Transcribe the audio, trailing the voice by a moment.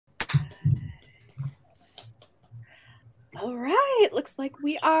All right, looks like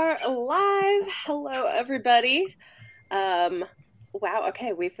we are live. Hello, everybody. Wow.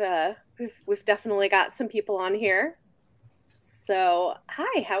 Okay, we've definitely got some people on here. So,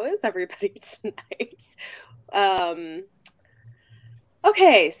 hi. How is everybody tonight?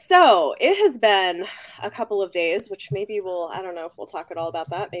 Okay, so it has been a couple of days, which maybe I don't know if we'll talk at all about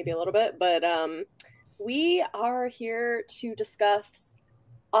that, maybe a little bit, but we are here to discuss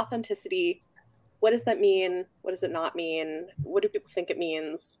authenticity. What does that mean? What does it not mean? What do people think it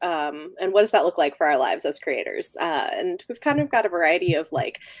means? And what does that look like for our lives as creators? And we've kind of got a variety of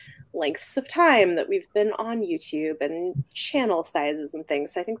lengths of time that we've been on YouTube and channel sizes and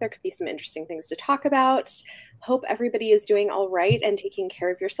things. So I think there could be some interesting things to talk about. Hope everybody is doing all right and taking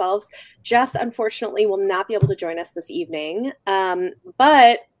care of yourselves. Jess, unfortunately, will not be able to join us this evening.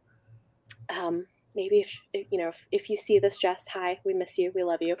 But maybe if you see this, Jess, hi, we miss you, we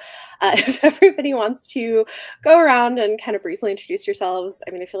love you. If everybody wants to go around and kind of briefly introduce yourselves,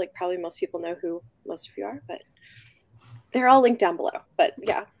 I mean, I feel like probably most people know who most of you are, but they're all linked down below. But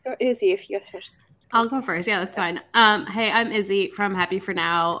yeah, Izzy, if you guys first. I'll go first. Yeah, that's fine. Hey, I'm Izzy from Happy for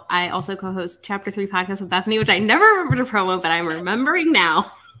Now. I also co-host Chapter 3 podcast with Bethany, which I never remember to promo, but I'm remembering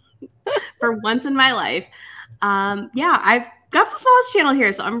now for once in my life. Yeah, I've got the smallest channel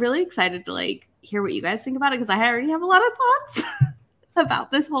here, so I'm really excited to hear what you guys think about it, because I already have a lot of thoughts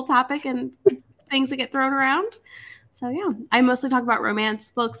about this whole topic and things that get thrown around. So yeah, I mostly talk about romance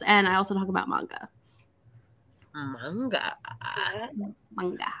books, and I also talk about manga. Manga.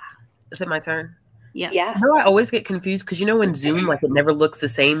 Is it my turn? Yes. Yeah. I always get confused because in Zoom, it never looks the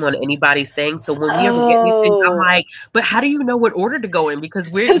same on anybody's thing. So when we ever get these things, I'm like, but how do you know what order to go in? Because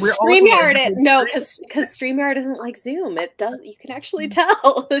we're StreamYard because StreamYard isn't like Zoom. It does. You can actually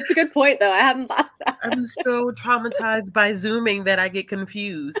tell. That's a good point, though. I haven't thought that. I'm so traumatized by Zooming that I get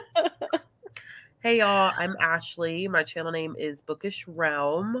confused. Hey y'all, I'm Ashley. My channel name is Bookish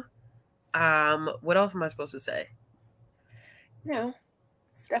Realm. What else am I supposed to say?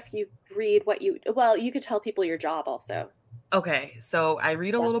 Stuff you read, you could tell people your job also. Okay, so I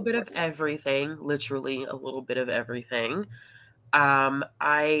read a little bit of everything, literally a little bit of everything.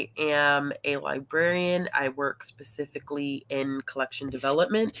 I am a librarian. I work specifically in collection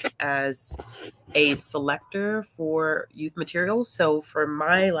development as a selector for youth materials. So for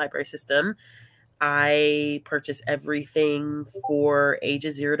my library system, I purchase everything for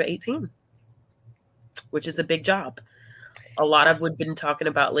ages 0 to 18, which is a big job. A lot of what we've been talking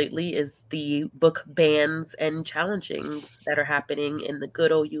about lately is the book bans and challengings that are happening in the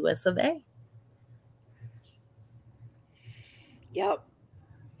good old US of A. Yep.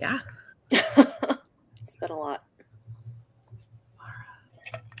 Yeah. It's been a lot.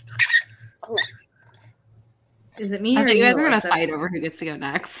 Is it me or you guys are going to fight over who gets to go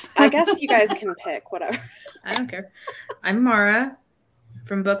next? I guess you guys can pick, whatever. I don't care. I'm Mara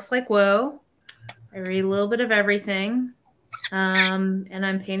from Books Like Whoa. I read a little bit of everything. And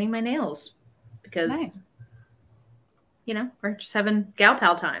I'm painting my nails because, we're just having gal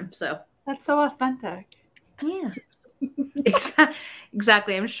pal time. So that's so authentic. Yeah,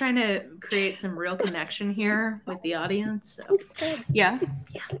 exactly. I'm just trying to create some real connection here with the audience. So yeah.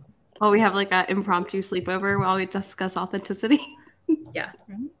 Well, we have an impromptu sleepover while we discuss authenticity. Yeah.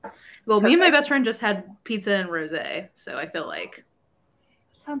 Well, me and my best friend just had pizza and rosé, so I feel like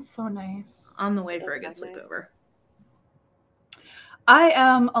sounds so nice. On the way for a good sleepover. Nice. I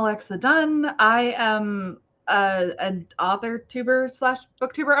am Alexa Dunn. I am an author tuber /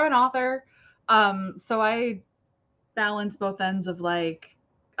 booktuber. I'm an author. So I balance both ends of I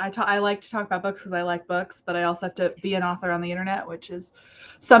like to talk about books because I like books, but I also have to be an author on the internet, which is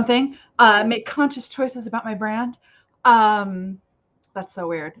something. Make conscious choices about my brand. That's so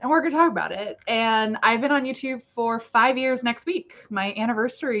weird. And we're going to talk about it. And I've been on YouTube for 5 years next week. My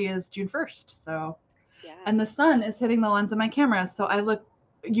anniversary is June 1st. So. Yeah. And the sun is hitting the lens of my camera, so I look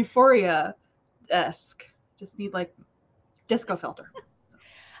Euphoria-esque. Just need disco filter.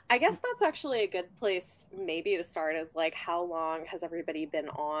 I guess that's actually a good place maybe to start is how long has everybody been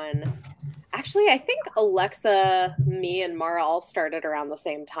on? Actually, I think Alexa, me, and Mara all started around the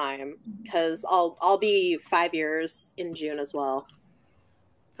same time because I'll be 5 years in June as well.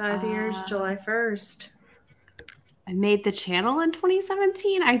 5 years, July 1st. I made the channel in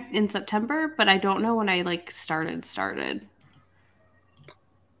 2017 in September, but I don't know when I started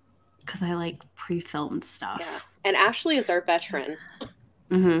because I pre-filmed stuff. Yeah. And Ashley is our veteran.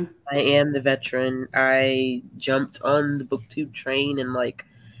 Mm-hmm. I am the veteran. I jumped on the BookTube train in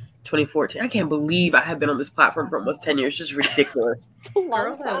 2014. I can't believe I have been on this platform for almost 10 years. It's just ridiculous. It's a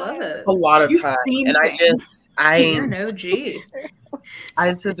long time. I love it. A lot of time. And you're an OG.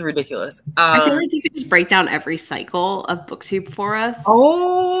 This is ridiculous. I feel like you could just break down every cycle of BookTube for us.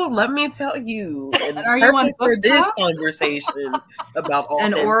 Oh, let me tell you. And are you on for Book this Talk? conversation about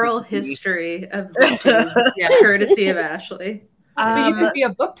An authenticity. oral history of BookTube, courtesy of Ashley. But you could be a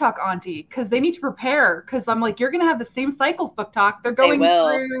Book Talk auntie because they need to prepare. Because I'm like, you're going to have the same cycles, Book Talk. They're going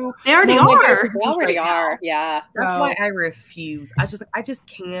through. They already are. They already are. Yeah. That's why I refuse. I just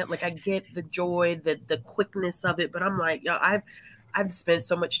can't. Like, I get the joy, the quickness of it, but I'm like, yo, I've spent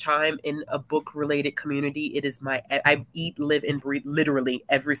so much time in a book-related community. It is I eat, live, and breathe literally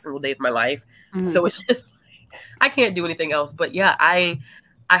every single day of my life. Mm-hmm. So it's just, I can't do anything else. But yeah, I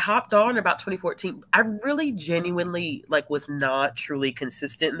hopped on about 2014. I really genuinely was not truly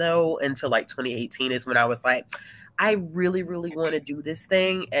consistent though until 2018 is when I was like, I really, really want to do this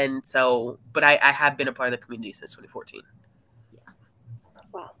thing. And so, but I have been a part of the community since 2014. Yeah.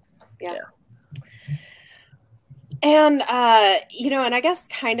 Wow. Yeah. And, and I guess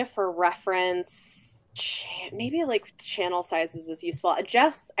kind of for reference, maybe channel sizes is useful.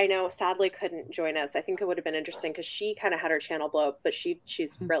 Jess, I know, sadly couldn't join us. I think it would have been interesting because she kind of had her channel blow up, but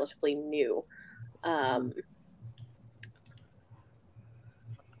she's relatively new.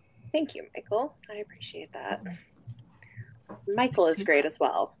 Thank you, Michael. I appreciate that. Michael is great as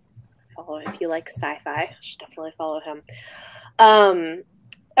well. If you like sci-fi, you should definitely follow him.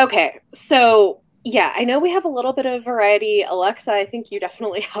 Okay, so yeah, I know we have a little bit of variety. Alexa, I think you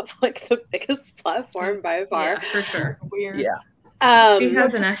definitely have the biggest platform by far. Yeah, for sure. Weird. Yeah. She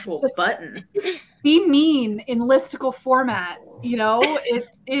has an actual button. Be mean in listicle format.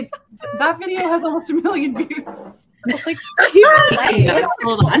 That video has almost 1 million views.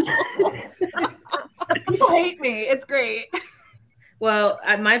 Hold on. People hate me. It's great. Well,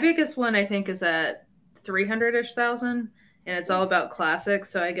 my biggest one I think is at 300-ish thousand. And it's all about classics,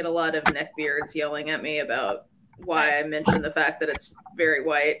 so I get a lot of neckbeards yelling at me about why I mentioned the fact that it's very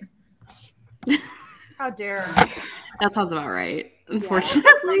white. How dare. That sounds about right,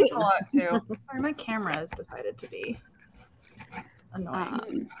 unfortunately. Yeah, a lot too. Sorry, my camera has decided to be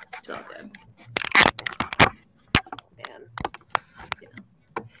annoying. It's all good. Man.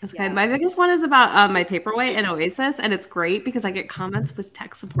 Okay, my biggest one is about my paperweight and Oasis, and it's great because I get comments with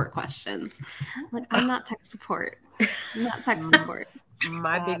tech support questions. I'm not tech support. I'm not tech support.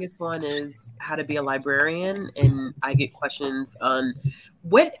 My biggest one is how to be a librarian, and I get questions on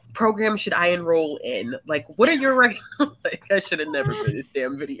what program should I enroll in? What are your I should have never made this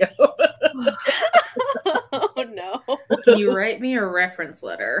damn video. Oh no. Can you write me a reference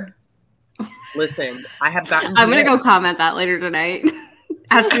letter? Listen, I have gotten. I'm gonna go comment that later tonight.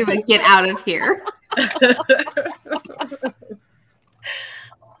 Actually, get out of here.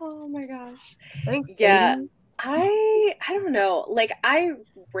 Oh my gosh. Thanks. Yeah. Katie. I don't know. I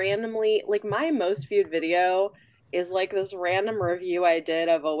randomly my most viewed video is this random review I did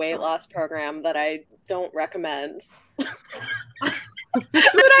of a weight loss program that I don't recommend. But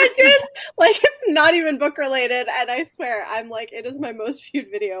I did it's not even book related, and I swear I'm it is my most viewed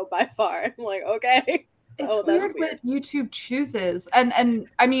video by far. I'm okay. So it's weird what YouTube chooses, and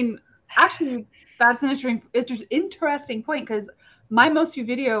I mean, actually, that's an interesting point because my most viewed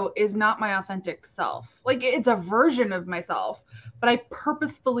video is not my authentic self. It's a version of myself, but I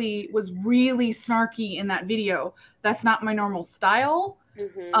purposefully was really snarky in that video. That's not my normal style.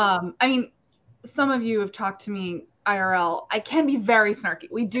 Mm-hmm. I mean, some of you have talked to me IRL. I can be very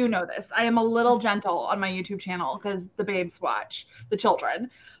snarky. We do know this. I am a little gentle on my YouTube channel because the babes watch, the children,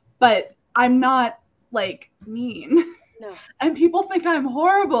 but I'm not mean. No. And people think I'm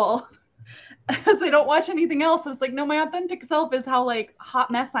horrible because they don't watch anything else. So it's no, my authentic self is how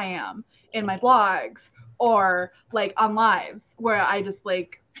hot mess I am in my blogs or on lives where I just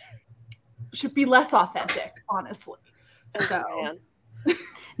should be less authentic, honestly. So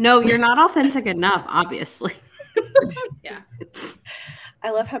no, you're not authentic enough, obviously. Yeah. I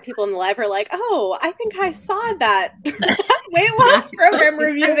love how people in the live are oh, I think I saw that weight loss program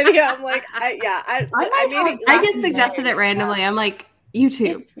review video. I'm I get suggested it randomly. I'm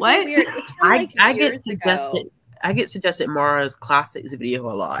YouTube. It's what? So weird. It's from, I get suggested. Ago. I get suggested Mara's classics video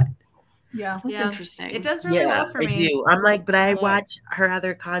a lot. Yeah, that's interesting. It does really well for me. I do. I'm but I watch her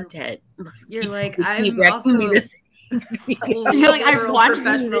other content. You're I'm also. You're I've watched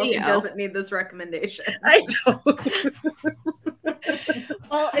this video. He doesn't need this recommendation. I don't.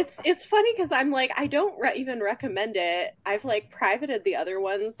 Well, it's funny because I'm I don't even recommend it. I've privated the other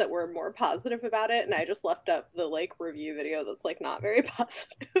ones that were more positive about it, and I just left up the review video that's not very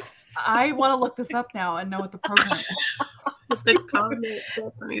positive. So. I want to look this up now and know what the program is. The comment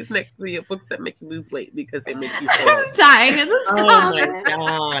Stephanie's next to your books that make you lose weight because it makes you sad. I'm dying in this comment.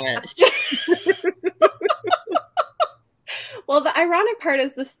 Oh my gosh. Well, the ironic part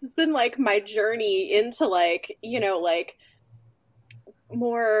is this has been like my journey into like, like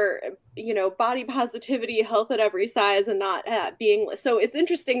more, body positivity, health at every size, and not being so. It's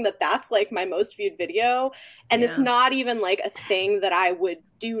interesting that that's like my most viewed video, and it's not even like a thing that I would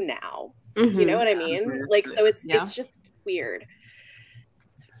do now. You know what I mean? Like, so it's just weird.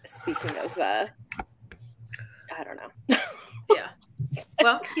 Speaking of I don't know. Yeah.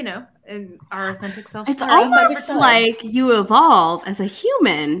 Well, in our authentic self. It's almost like you evolve as a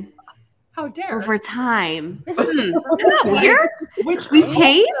human. How dare over time. Isn't that weird? We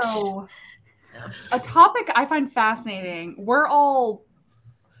change. A topic I find fascinating. We're all,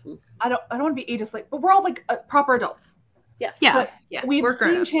 I don't want to be ageist, but we're all like proper adults. Yes. Yeah.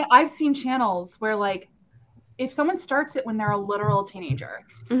 I've seen channels where like, if someone starts it when they're a literal teenager,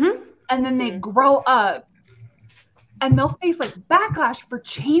 and then they grow up, and they'll face like backlash for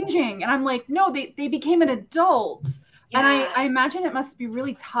changing, and I'm like, no, they became an adult, and I imagine it must be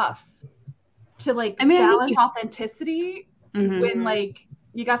really tough to like balance authenticity when like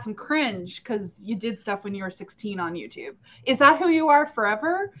you got some cringe because you did stuff when you were 16 on YouTube. Is that who you are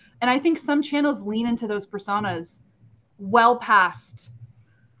forever? And I think some channels lean into those personas well past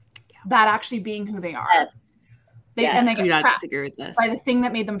that actually being who they are. And they do not disagree with this. By the thing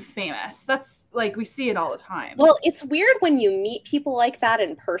that made them famous. That's like, we see it all the time. Well, it's weird when you meet people like that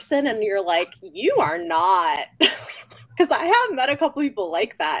in person and you're like, you are not. Because I have met a couple people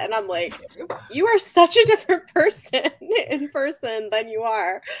like that, and I'm like, you are such a different person in person than you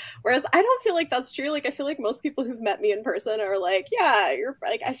are. Whereas I don't feel like that's true. Like, I feel like most people who've met me in person are like, yeah, you're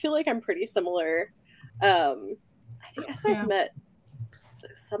like, I feel like I'm pretty similar. I guess I've met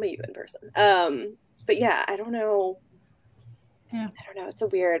some of you in person. But yeah, I don't know. Yeah. I don't know. It's a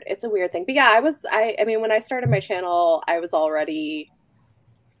weird thing. But yeah, I mean, when I started my channel, I was already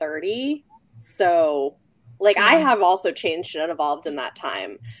 30. So like I have also changed and evolved in that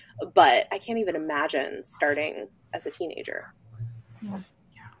time, but I can't even imagine starting as a teenager. Yeah.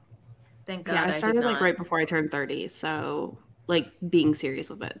 Thank God. Yeah, I started like right before I turned 30. So like being serious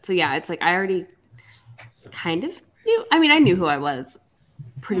with it. So yeah, it's like I already kind of knew. I mean, I knew who I was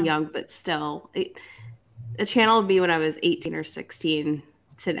pretty young, but still a channel would be when I was 18 or 16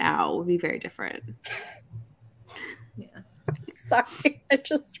 to now would be very different. Yeah. Sorry, I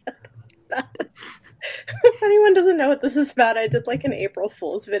just read that. If anyone doesn't know what this is about, I did like an April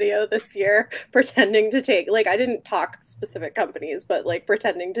Fool's video this year pretending to take, like, I didn't talk specific companies, but like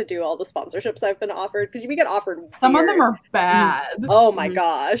pretending to do all the sponsorships I've been offered, because we get offered some of them are bad. Oh my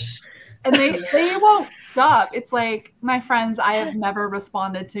gosh. And they won't stop. It's like, my friends, I have never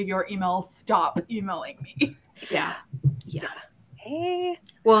responded to your emails. Stop emailing me. Yeah. Hey.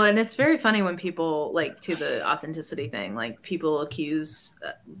 Well, and it's very funny when people, like, to the authenticity thing, like, people accuse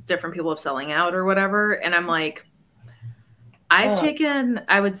different people of selling out or whatever. And I'm like, I've taken,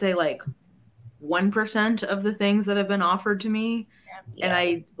 I would say, like, 1% of the things that have been offered to me. Yeah.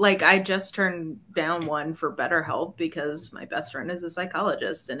 And I just turned down one for BetterHelp because my best friend is a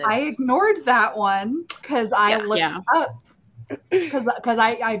psychologist, and I ignored that one because I looked up because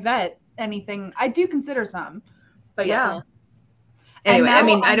I vet anything. I do consider some, but Anyway, I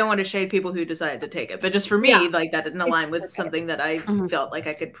mean, I don't want to shade people who decided to take it, but just for me, like, that didn't align with something that I felt like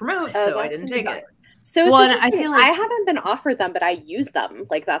I could promote, so I didn't take it. So it's I feel like I haven't been offered them, but I use them.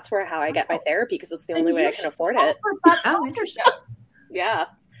 Like, that's how I get my therapy, because it's the only way I can afford it. Oh, interesting. Yeah.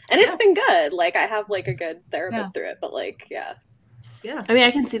 And it's been good. Like, I have like a good therapist through it, but like, yeah. I mean,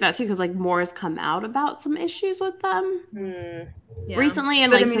 I can see that too, because like more has come out about some issues with them recently,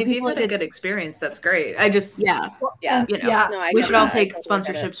 and but, like, I mean, if you've had a good experience, that's great. I just we should all take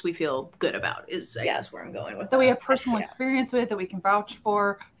sponsorships we feel good about. Is I guess where I'm going with that. We have personal experience with, that we can vouch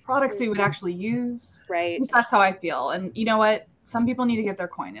for, products we would actually use. Right. That's how I feel, and you know what? Some people need to get their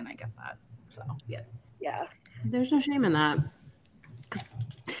coin, and I get that. So yeah. There's no shame in that.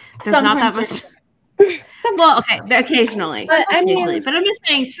 There's Sometimes not that much. Well, okay, occasionally, but I'm just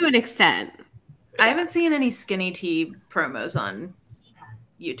saying, to an extent. I haven't seen any skinny tea promos on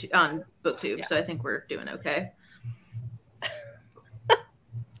YouTube, on BookTube, so I think we're doing okay.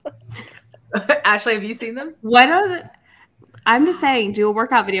 Ashley, have you seen them? What are the? I'm just saying, do a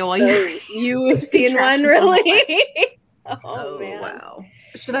workout video while you've seen one, really? Oh man! Wow.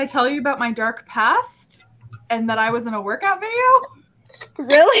 Should I tell you about my dark past and that I was in a workout video?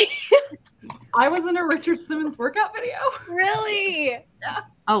 Really? I was in a Richard Simmons workout video. Really? Yeah.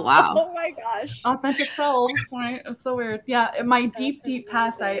 Oh, wow. Oh, my gosh. Authentic selves, right? It's so weird. Yeah, in my deep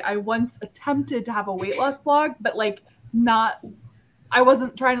past, I once attempted to have a weight loss blog, but like I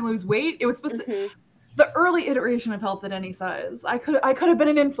wasn't trying to lose weight. It was supposed to, the early iteration of Health at Any Size. I could have been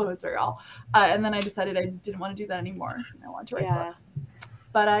an influencer, y'all. And then I decided I didn't want to do that anymore. I wanted to write books.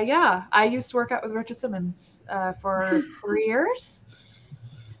 But yeah, I used to work out with Richard Simmons for 3 years.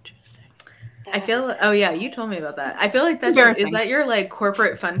 Interesting. I feel. Oh yeah, you told me about that. I feel like that's is that your like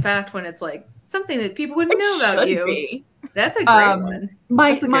corporate fun fact when it's like something that people wouldn't know about you. Be. That's a great one.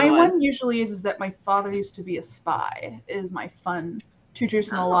 My one usually is that my father used to be a spy. Is my fun 2 truths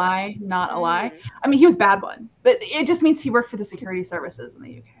and a lie, not a lie. I mean, he was a bad one, but it just means he worked for the security services in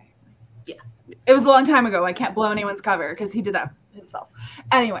the UK. Yeah, it was a long time ago. I can't blow anyone's cover because he did that himself.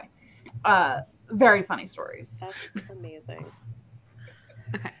 Anyway, very funny stories. That's amazing.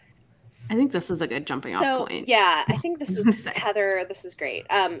 Okay. I think this is a good jumping off point. Yeah, I think this is Heather. This is great.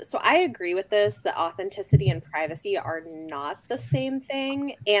 So I agree with this. That authenticity and privacy are not the same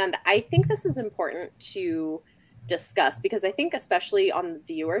thing, and I think this is important to discuss because I think, especially on the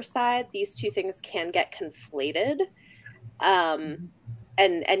viewer side, these two things can get conflated.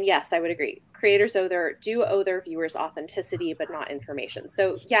 And yes, I would agree. Creators do owe their viewers authenticity, but not information.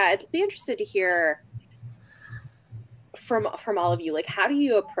 So yeah, I'd be interested to hear from all of you, like, how do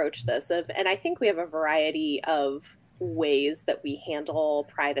you approach this? And I think we have a variety of ways that we handle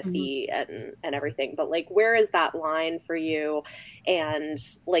privacy and everything, but like, where is that line for you? And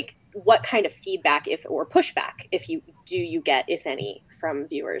like, what kind of feedback or pushback you get, if any, from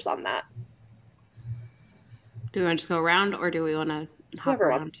viewers on that? Do we want to just go around, or do we want to hop whoever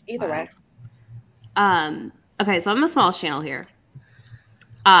around? wants, either way. Okay, so I'm the smallest channel here.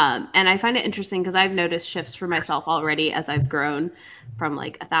 And I find it interesting because I've noticed shifts for myself already as I've grown from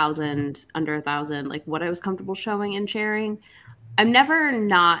like 1,000, under 1,000, like what I was comfortable showing and sharing. I'm never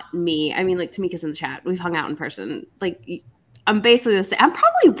not me. I mean, like, Tamika's in the chat. We've hung out in person. Like, I'm basically the same. I'm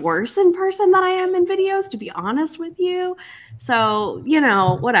probably worse in person than I am in videos, to be honest with you. So,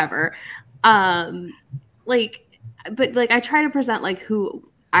 whatever. But like, I try to present like who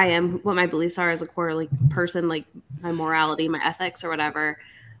I am, what my beliefs are as a core like person, like my morality, my ethics, or whatever.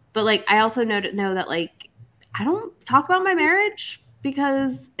 But like, I also know that like, I don't talk about my marriage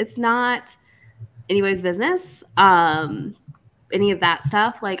because it's not anybody's business. Any of that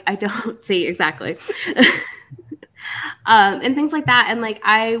stuff. Like, I don't see exactly. And things like that. And like,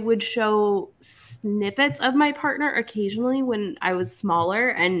 I would show snippets of my partner occasionally when I was smaller.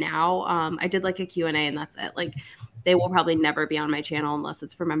 And now I did like a Q&A, and that's it. Like, they will probably never be on my channel unless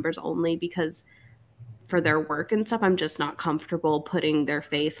it's for members only, because for their work and stuff, I'm just not comfortable putting their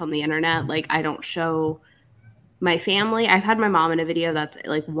face on the internet. Like, I don't show my family. I've had my mom in a video that's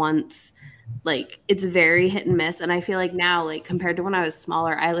like once. Like, it's very hit and miss. And I feel like now, like, compared to when I was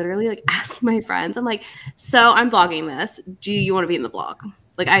smaller, I literally like ask my friends, I'm like, so I'm blogging this. Do you want to be in the blog?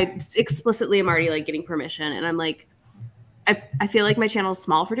 Like, I explicitly am already like getting permission. And I'm like, I feel like my channel is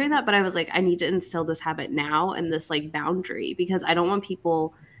small for doing that, but I was like, I need to instill this habit now and this like boundary, because I don't want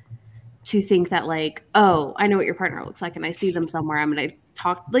people to think that like, oh, I know what your partner looks like and I see them somewhere, I'm going to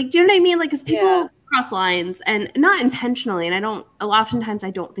talk. Like, do you know what I mean? Like, because people cross lines, and not intentionally. And oftentimes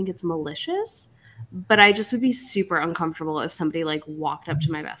I don't think it's malicious, but I just would be super uncomfortable if somebody like walked up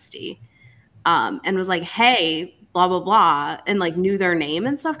to my bestie and was like, hey, blah, blah, blah, and like knew their name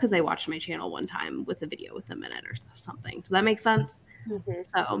and stuff because they watched my channel one time with a video with them in it or something. Does that make sense?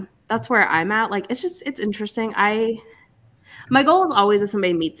 So that's where I'm at. Like, it's interesting. My goal is always, if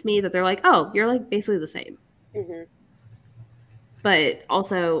somebody meets me, that they're like, oh, you're like basically the same. But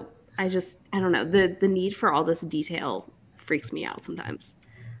also, I don't know, the need for all this detail freaks me out sometimes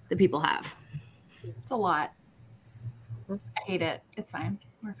that people have. It's a lot. I hate it. It's fine.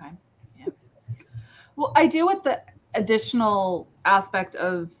 We're fine. Yeah. Well, I deal with the additional aspect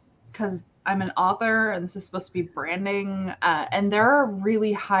of, because I'm an author and this is supposed to be branding, and there are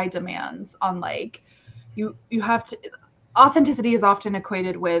really high demands on like, you have to, authenticity is often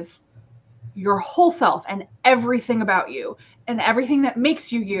equated with your whole self and everything about you and everything that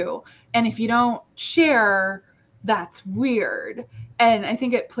makes you you. And if you don't share, that's weird. And I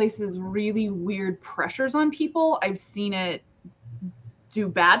think it places really weird pressures on people. I've seen it do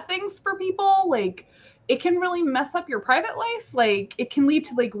bad things for people. Like, it can really mess up your private life. Like, it can lead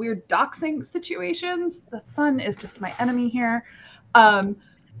to like weird doxing situations. The sun is just my enemy here.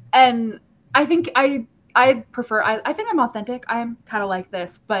 And I think I prefer, I think I'm authentic. I'm kind of like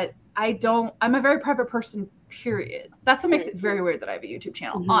this, but I'm a very private person, period. That's what makes it very weird that I have a YouTube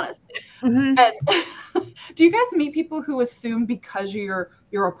channel, honestly. And do you guys meet people who assume because you're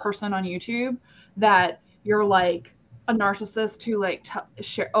a person on YouTube that you're like a narcissist who like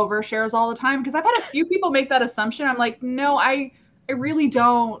overshares all the time? Because I've had a few people make that assumption. I'm like, no, I really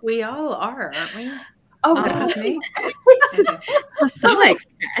don't. We all are, aren't we? Oh, God. Me? To some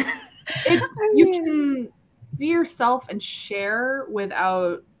extent. You can be yourself and share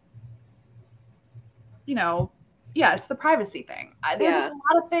without, it's the privacy thing. There's a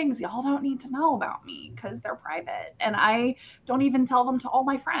lot of things y'all don't need to know about me because they're private, and I don't even tell them to all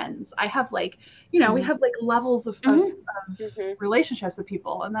my friends. I have we have levels of relationships with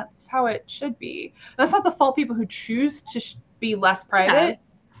people, and that's how it should be. That's not to fault people who choose to be less private.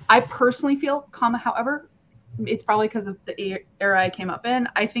 I personally feel, however, it's probably because of the era I came up in.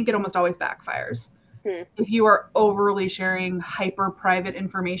 I think it almost always backfires. If you are overly sharing hyper private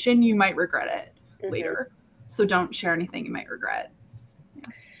information, you might regret it later. So don't share anything you might regret.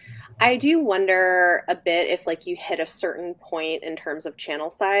 I do wonder a bit if you hit a certain point in terms of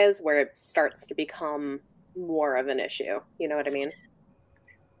channel size where it starts to become more of an issue. You know what I mean?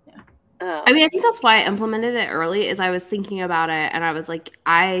 Yeah. I mean, I think that's why I implemented it early, is I was thinking about it and I was like,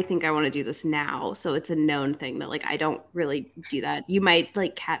 I think I want to do this now. So it's a known thing that I don't really do that. You might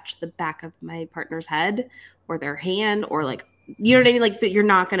catch the back of my partner's head or their hand or you know what I mean? But you're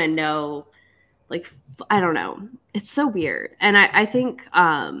not going to know, I don't know. It's so weird. And I think,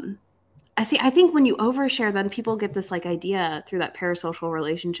 I think when you overshare, then people get this idea through that parasocial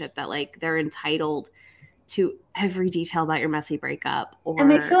relationship that they're entitled to every detail about your messy breakup, and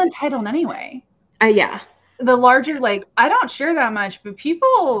they feel entitled anyway. Yeah. The larger, I don't share that much, but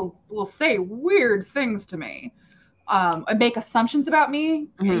people will say weird things to me, and make assumptions about me.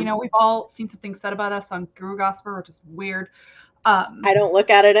 We've all seen some things said about us on Guru Gospel, which is weird. I don't look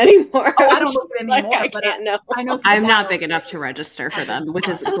at it anymore. I don't look at it anymore. I can't know. I know I'm not big enough to register for them, which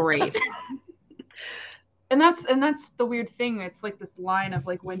is great. And that's the weird thing. It's this line of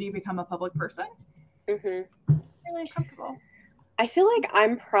when do you become a public person? Really uncomfortable. I feel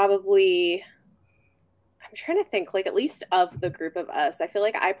I'm trying to think, at least of the group of us, I feel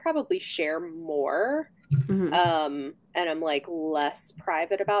I probably share more, and I'm less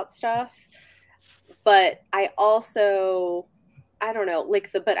private about stuff. But I also, I don't know,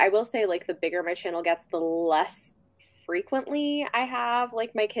 but I will say the bigger my channel gets, the less frequently I have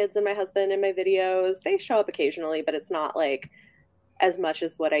my kids and my husband in my videos. They show up occasionally, but it's not as much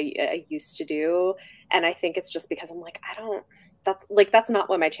as what I used to do. And I think it's just because I'm that's not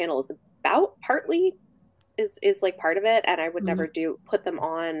what my channel is about. Partly is part of it. And I would never put them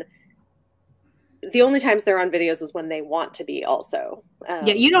on. The only times they're on videos is when they want to be also.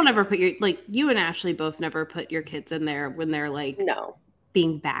 Yeah. You don't ever put your, you and Ashley both never put your kids in there when they're no,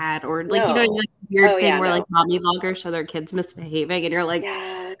 being bad or weird thing where mommy vloggers show their kids misbehaving and you're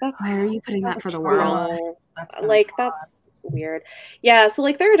yeah, why are you putting that for the world? That's weird. Yeah, so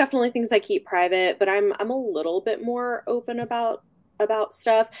there are definitely things I keep private, but I'm a little bit more open about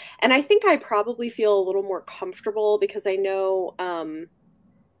stuff. And I think I probably feel a little more comfortable because I know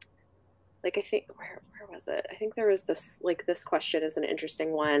I think where was it? I think there was this this question is an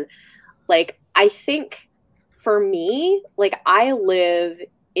interesting one. I think for me, I live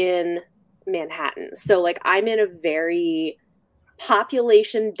in Manhattan. So I'm in a very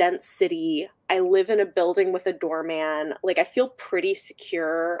population dense city. I live in a building with a doorman. I feel pretty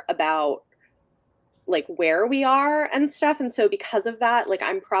secure about where we are and stuff. And so because of that,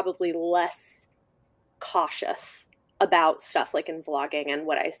 I'm probably less cautious about stuff in vlogging and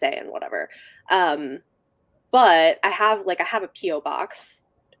what I say and whatever. But I have a PO box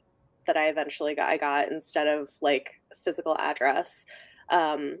that I eventually got instead of physical address.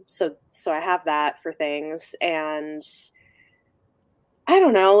 So I have that for things. And I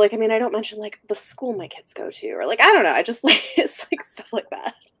don't know, I don't mention the school my kids go to, or I don't know. I just it's stuff like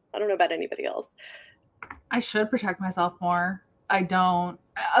that. I don't know about anybody else. I should protect myself more. I don't,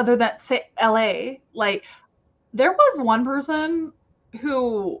 other than say LA, there was one person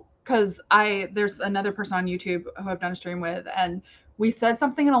who, there's another person on YouTube who I've done a stream with, and we said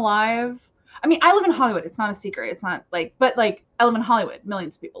something in a live. I mean, I live in Hollywood. It's not a secret. It's not but I live in Hollywood.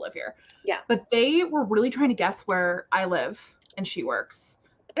 Millions of people live here. Yeah. But they were really trying to guess where I live and she works.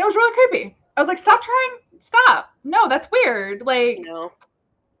 And it was really creepy. I was like, stop trying. Stop. No, that's weird. No.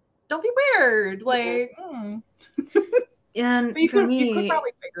 Don't be weird. And but you for could, me, you could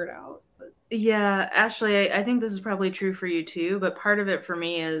probably figure it out. But. Yeah, Ashley, I think this is probably true for you too. But part of it for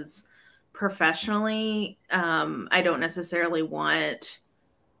me is professionally, I don't necessarily want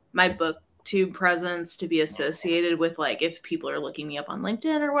my booktube presence to be associated with if people are looking me up on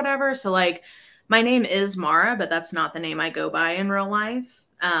LinkedIn or whatever. So my name is Mara, but that's not the name I go by in real life.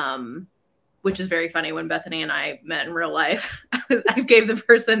 Which is very funny. When Bethany and I met in real life, I gave the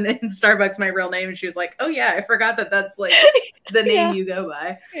person in Starbucks my real name, and she was like, "Oh yeah, I forgot that's the name you go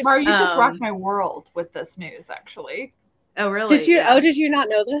by." Mara, you just rocked my world with this news, actually. Oh really? Did you? Yeah. Oh, did you not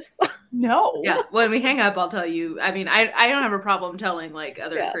know this? No. Yeah, when we hang up, I'll tell you. I mean, I don't have a problem telling like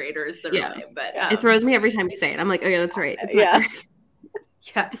other creators the real name, but it throws me every time you say it. I'm like, oh yeah, that's right. It's not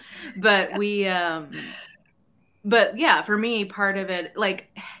yeah, but but yeah, for me, part of it,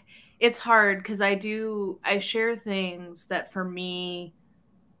 like, it's hard because I share things that for me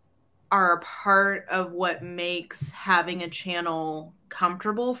are a part of what makes having a channel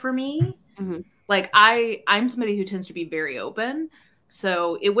comfortable for me. Mm-hmm. Like I'm somebody who tends to be very open.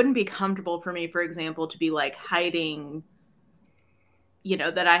 So it wouldn't be comfortable for me, for example, to be like hiding, you know,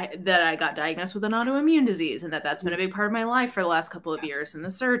 that I got diagnosed with an autoimmune disease and that's been a big part of my life for the last couple of years and the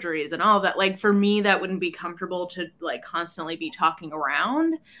surgeries and all of that. Like for me, that wouldn't be comfortable to like constantly be talking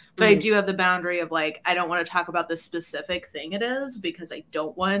around. But I do have the boundary of like, I don't want to talk about the specific thing it is because I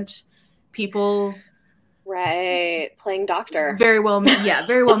don't want people playing doctor. Very well. Yeah,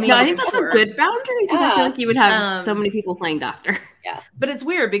 very well. No, I think that's a good boundary because I feel like you would have so many people playing doctor. Yeah, but it's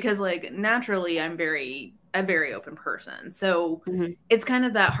weird because like naturally I'm a very open person, so it's kind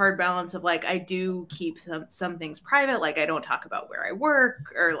of that hard balance of like I do keep some things private, like I don't talk about where I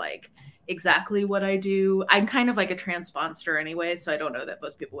work or like exactly what I do. I'm kind of like a transponder anyway, so I don't know that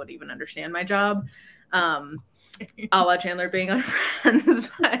most people would even understand my job. A la Chandler being on Friends,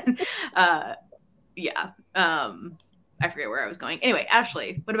 but yeah. I forget where I was going. Anyway,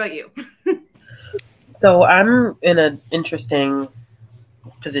 Ashley, what about you? So I'm in an interesting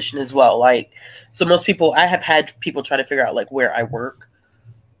position as well. Like, so most people, I have had people try to figure out like where I work,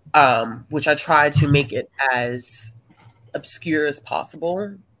 which I try to make it as obscure as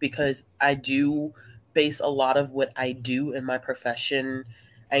possible because I do base a lot of what I do in my profession.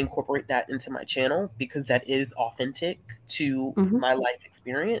 I incorporate that into my channel because that is authentic to my life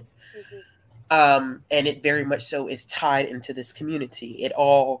experience. And it very much so is tied into this community. It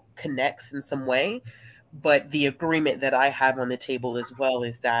all connects in some way. But the agreement that I have on the table as well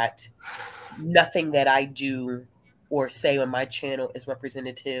is that nothing that I do or say on my channel is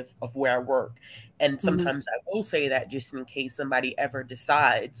representative of where I work. And sometimes I will say that just in case somebody ever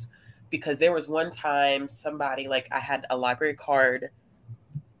decides, because there was one time somebody, like I had a library card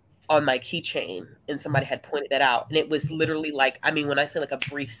on my keychain and somebody had pointed that out. And it was literally like, I mean, when I say like a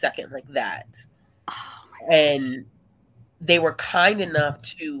brief second like that, and they were kind enough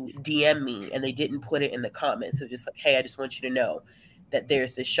to DM me and they didn't put it in the comments. So just like, hey, I just want you to know that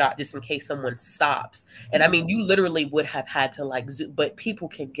there's this shot just in case someone stops. And I mean, you literally would have had to like zoom, but people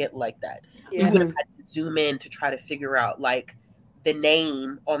can get like that. You would have had to zoom in to try to figure out like the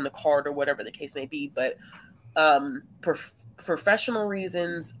name on the card or whatever the case may be. But professional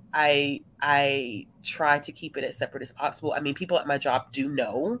reasons, I try to keep it as separate as possible. I mean, people at my job do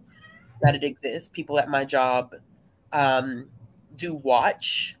know that it exists. People at my job do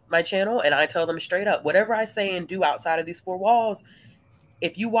watch my channel, and I tell them straight up, whatever I say and do outside of these four walls,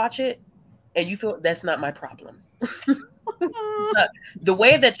 if you watch it and you feel, that's not my problem. The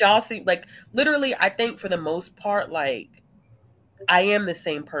way that y'all see, like literally, I think for the most part, like I am the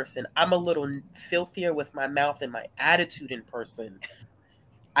same person. I'm a little filthier with my mouth and my attitude in person.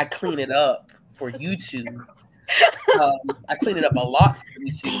 I clean it up for YouTube. I clean it up a lot for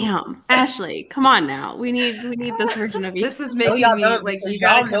YouTube. Damn, Ashley, come on now. We need this version of you. This is making me like you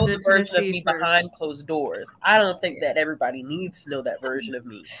y'all gotta know come the to version of Tennessee me for... behind closed doors. I don't think that everybody needs to know that version of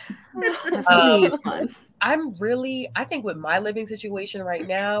me. I think with my living situation right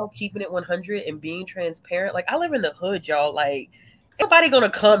now, keeping it 100 and being transparent, like I live in the hood, y'all. Like nobody gonna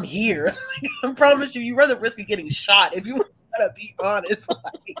come here. Like, I promise you, you run the risk of getting shot if you want to be honest.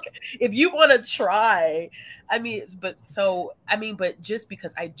 Like if you want to try, but just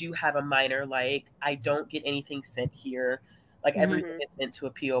because I do have a minor, like I don't get anything sent here. Like everything is sent to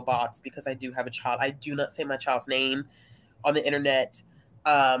a PO box because I do have a child. I do not say my child's name on the internet.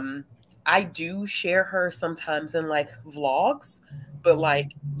 I do share her sometimes in like vlogs, but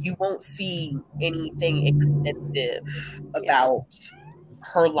like you won't see anything extensive about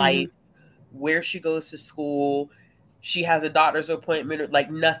her life, where she goes to school. She has a doctor's appointment, like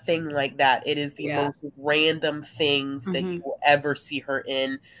nothing like that. It is the most random things that you will ever see her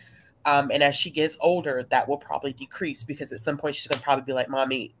in. And as she gets older, that will probably decrease because at some point she's gonna probably be like,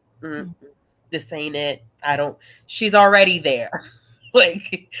 "Mommy, this ain't it. She's already there."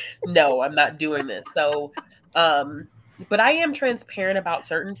 Like, no, I'm not doing this. So, but I am transparent about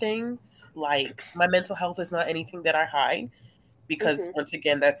certain things. Like my mental health is not anything that I hide because once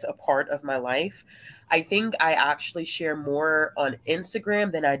again, that's a part of my life. I think I actually share more on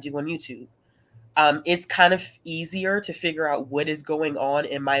Instagram than I do on YouTube. It's kind of easier to figure out what is going on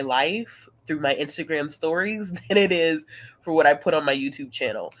in my life through my Instagram stories than it is for what I put on my YouTube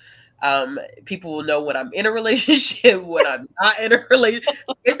channel. People will know when I'm in a relationship, when I'm not in a relationship.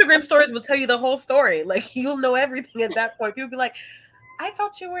 Instagram stories will tell you the whole story. Like, you'll know everything at that point. People be like, I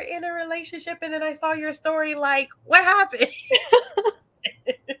thought you were in a relationship, and then I saw your story. Like, what happened?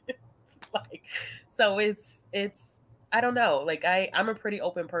 Like, so it's I don't know. Like, I'm a pretty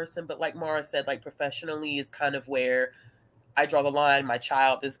open person, but like Mara said, like, professionally is kind of where I draw the line. My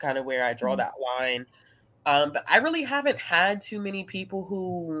child is kind of where I draw that line. But I really haven't had too many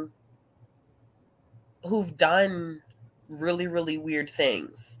people who've done really, really weird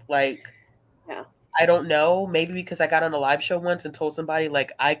things. Like, Yeah. I don't know, maybe because I got on a live show once and told somebody,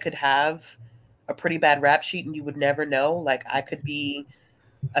 like, I could have a pretty bad rap sheet and you would never know. Like, I could be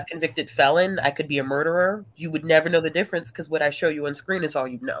a convicted felon. I could be a murderer. You would never know the difference because what I show you on screen is all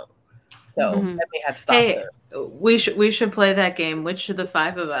you know. So that may have stopped there. We should play that game. Which of the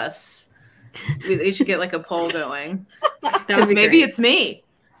 5 of us? We should get like a poll going. Because maybe great. It's me.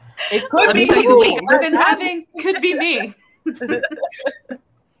 It could be you. Could be me.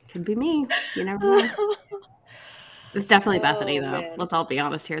 Could be me. You never know. It's definitely Bethany, though. Man. Let's all be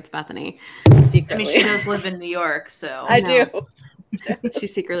honest here. It's Bethany. Secretly. I mean, she does live in New York, so I do.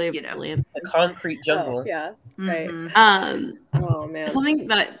 She's secretly brilliant. The concrete jungle. Oh, yeah. Right. Oh man. Something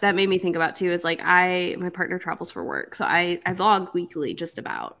that made me think about too is like my partner travels for work, so I vlog weekly just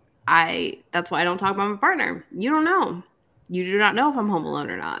about. That's why I don't talk about my partner. You don't know. You do not know if I'm home alone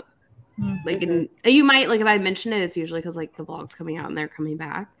or not. Like, and you might, like, if I mention it, it's usually because like the vlog's coming out and they're coming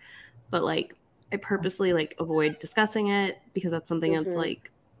back. But like, I purposely like avoid discussing it because that's something that's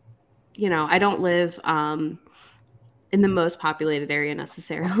like, you know, I don't live in the most populated area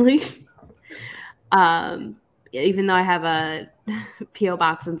necessarily. Even though I have a PO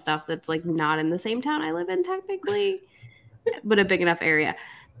box and stuff that's like not in the same town I live in technically, but a big enough area.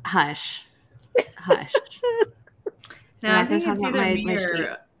 Hush. Now I think it's either me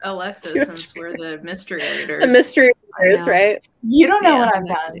or Alexa since we're the mystery readers. The mystery readers, right? You don't know what I've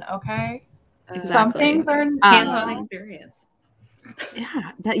done, okay? Exactly. Some things are hands-on experience.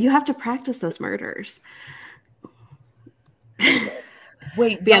 Yeah, that you have to practice those murders.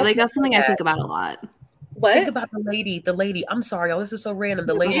 Wait, yeah, like that's something I think about a lot. What? Think about the lady. I'm sorry, this is so random.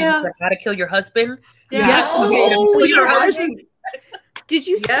 The lady who said how to kill your husband. Yes. Kill your husband. Did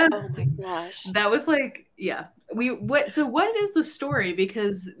you? Yes. Oh my gosh. That was like, yeah. So what is the story?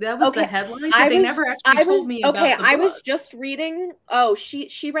 Because that was the headline. But they never actually told me about the book. I was just reading. Oh,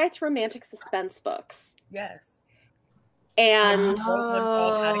 she writes romantic suspense books. Yes. And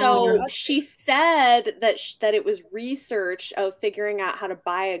so she said that it was research of figuring out how to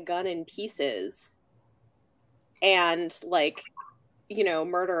buy a gun in pieces and like, you know,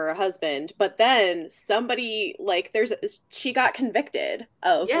 murder her husband. But then somebody like she got convicted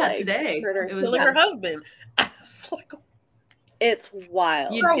of today killing her husband. It's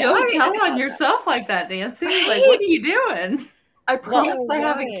wild. You don't tell on yourself like that, Nancy. Like, what are you doing? I promise I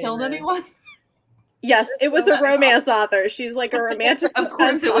haven't killed anyone. Yes, it was a romance author. She's like a romantic. Of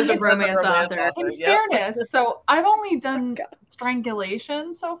course, it was a romance author. In fairness, so I've only done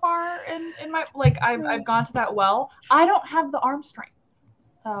strangulation so far in my I've gone to that well. I don't have the arm strength.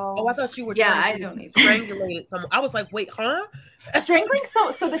 So I thought you were trying to strangulate someone. I was like, wait, huh? Strangling.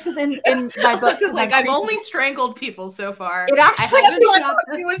 So this is in my book. This is like I've only strangled people so far. It actually.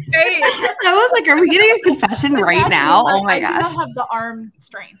 She was saying. I was like, are we getting a confession right now? Oh my gosh! I don't have the arm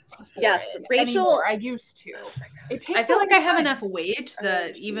strength. Yes, Rachel. Anymore. I used to. I feel like I have enough weight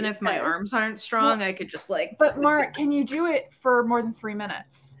that even if my arms aren't strong, I could just like. But Mark, can you do it for more than 3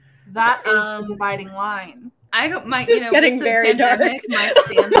 minutes? That is the dividing line. I don't mind. This is getting very pandemic, dark. My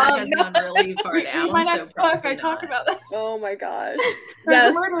stand-up has gone really far down. My next book, I talk about that. Oh my gosh!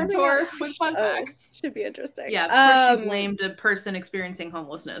 Yes, murder tour with fun facts. Should be interesting. Yeah, of course she blamed a person experiencing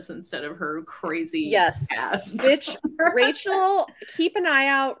homelessness instead of her crazy past. Which Rachel, keep an eye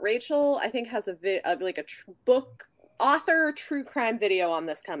out. Rachel, I think, has a book author true crime video on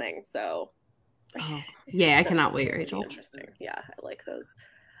this coming. So, yeah, I cannot wait, Rachel. Interesting. Yeah, I like those.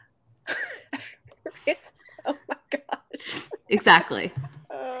 Oh my gosh. Exactly.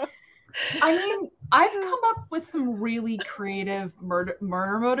 I mean, I've come up with some really creative murder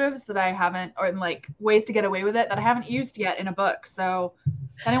motives that I haven't, or like ways to get away with it that I haven't used yet in a book. So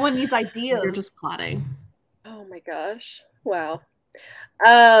if anyone needs ideas. You're just plotting. Oh my gosh. Wow.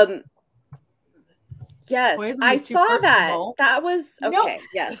 Yes, I saw that. That was okay. No.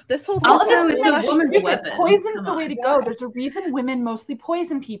 Yes, this whole thing. Also, it's a woman's weapon. Poison's the way to go. There's a reason women mostly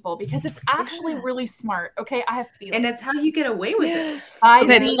poison people because it's actually really smart. Okay, I have feelings, and it's how you get away with it.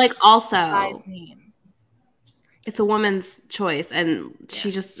 Okay, but like also, it's a woman's choice, and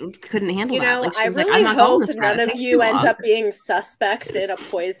she just couldn't handle You that. know, Like, she I was like, really I'm not going hope this route. none It of takes you too end long. up being suspects in a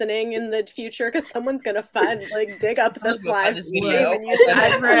poisoning in the future because someone's gonna dig up this live stream and use it.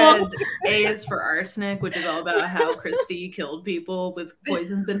 I've read A is for Arsenic, which is all about how Christie killed people with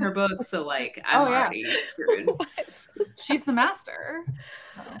poisons in her books. So like, I'm already screwed. She's the master.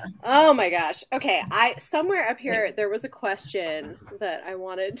 Oh my gosh. Okay, somewhere up here there was a question that I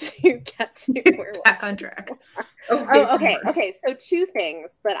wanted to get to. Where was Back on track. Okay. So two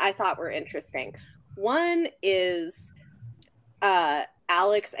things that I thought were interesting. One is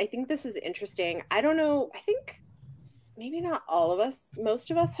Alex, I think this is interesting. I don't know. I think maybe not all of us.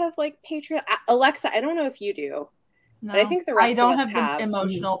 Most of us have like Patreon. Alexa, I don't know if you do. No, but I think the rest of us have the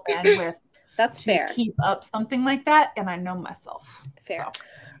emotional bandwidth. That's fair. Keep up something like that, and I know myself. Fair.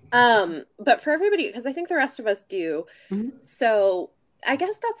 So. But for everybody, because I think the rest of us do. So I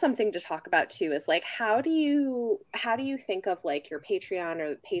guess that's something to talk about too, is like, how do you think of like your Patreon or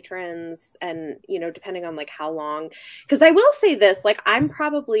the patrons, and, you know, depending on like how long, because I will say this, like, I'm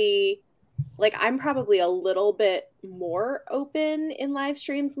probably a little bit more open in live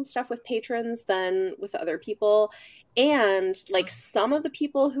streams and stuff with patrons than with other people. And like some of the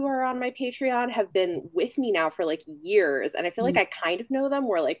people who are on my Patreon have been with me now for like years. And I feel like I kind of know them.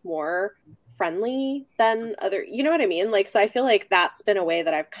 We're like more friendly than other, you know what I mean? Like, so I feel like that's been a way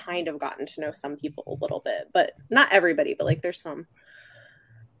that I've kind of gotten to know some people a little bit, but not everybody, but like there's some.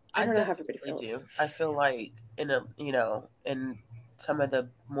 I don't know how everybody feels. I feel like in some of the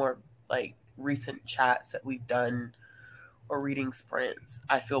more like recent chats that we've done or reading sprints,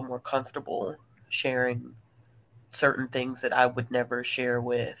 I feel more comfortable sharing certain things that I would never share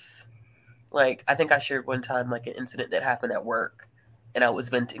with, like, I think I shared one time like an incident that happened at work and I was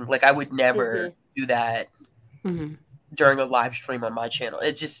venting. Like, I would never do that during a live stream on my channel.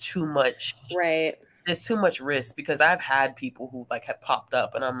 It's just too much. Right. There's too much risk, because I've had people who like have popped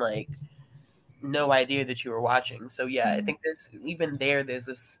up and I'm like, no idea that you were watching. So yeah, I think there's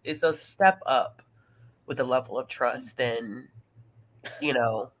it's a step up with the level of trust than, you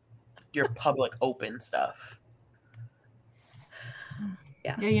know, your public open stuff.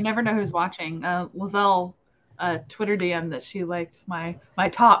 Yeah, you never know who's watching. Lizelle Twitter DM that she liked my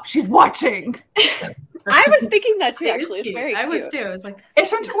top. She's watching. I was thinking that too, actually. It's very cute. I was too. I was like, it's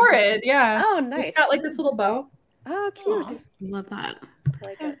from Torrid, yeah. Oh, nice. It's got like this little bow. Oh, cute. Aww, love that. I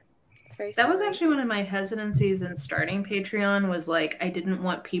like it. It's very that was actually one of my hesitancies in starting Patreon, was like, I didn't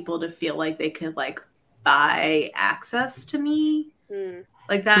want people to feel like they could like buy access to me.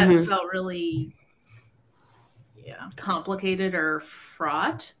 Like that felt really complicated or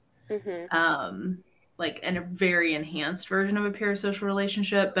fraught. Like in a very enhanced version of a parasocial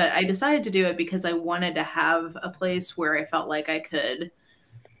relationship. But I decided to do it because I wanted to have a place where I felt like I could,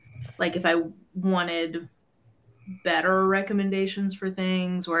 like, if I wanted better recommendations for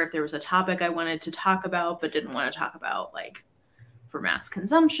things, or if there was a topic I wanted to talk about but didn't want to talk about, like for mass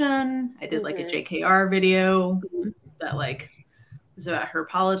consumption, I did like a JKR video that like was about her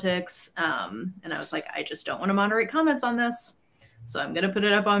politics, and I was like, I just don't want to moderate comments on this, so I'm gonna put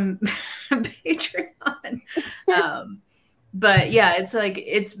it up on Patreon. But yeah, it's like,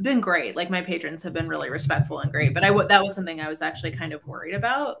 it's been great. Like, my patrons have been really respectful and great. But that was something I was actually kind of worried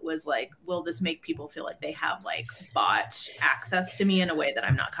about, was like, will this make people feel like they have like bought access to me in a way that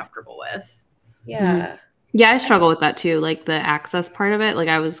I'm not comfortable with? Yeah. Yeah, I struggle with that too, like the access part of it. Like,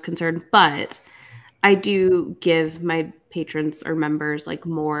 I was concerned, but I do give my patrons or members like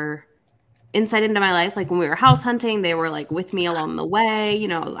more insight into my life. Like when we were house hunting, they were like with me along the way. You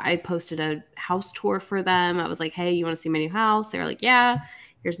know, I posted a house tour for them. I was like, hey, you want to see my new house? They were like, yeah,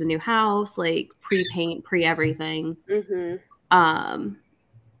 here's the new house, like pre-paint, pre-everything.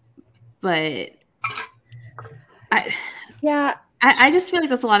 But I just feel like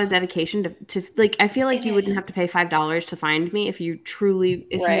that's a lot of dedication to like, I feel like you wouldn't have to pay $5 to find me if you truly,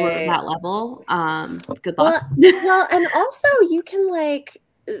 if you were at that level. Good luck. Well, and also you can like,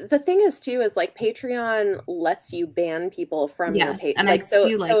 the thing is too, is like Patreon lets you ban people from your Patreon. And like, I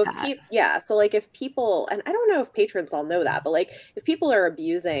do like that. So like if people, and I don't know if patrons all know that, but like if people are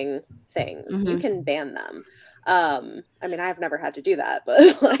abusing things, you can ban them. I mean, I've never had to do that,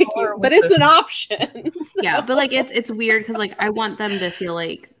 but like, but it's an option. So. Yeah, but like it's weird because like I want them to feel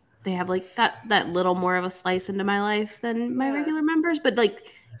like they have like that little more of a slice into my life than my regular members, but like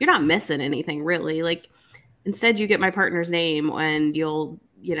you're not missing anything really. Like instead, you get my partner's name, and you'll,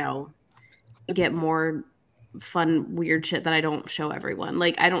 you know, get more fun weird shit that I don't show everyone.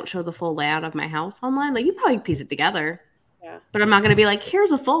 Like I don't show the full layout of my house online. Like you probably piece it together. Yeah. But I'm not going to be like,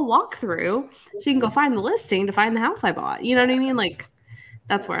 here's a full walkthrough so you can go find the listing to find the house I bought. You know what I mean? Like,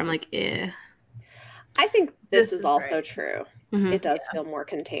 that's where I'm like, eh. I think this is also great. True. Mm-hmm. It does feel more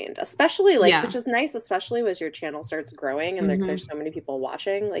contained, especially like, which is nice, especially as your channel starts growing and there's so many people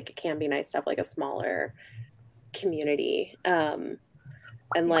watching. Like, it can be nice to have like a smaller community, and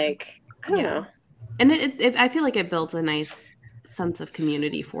like, I don't know. And I feel like it builds a nice sense of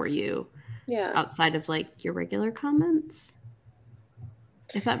community for you. Yeah. Outside of like your regular comments,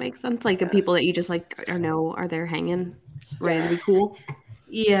 if that makes sense, like the people that you just like are there hanging, ready to be cool.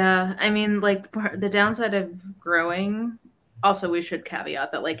 Yeah, I mean, like the downside of growing. Also, we should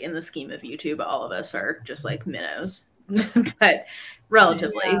caveat that, like, in the scheme of YouTube, all of us are just like minnows, but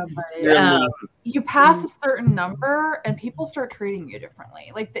relatively. You pass a certain number, and people start treating you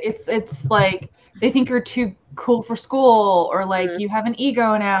differently. Like, it's like they think you're too cool for school, or like you have an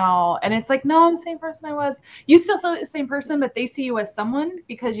ego now, and it's like, no, I'm the same person I was. You still feel like the same person, but they see you as someone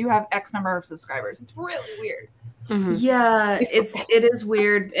because you have X number of subscribers. It's really weird. Mm-hmm. Yeah, it is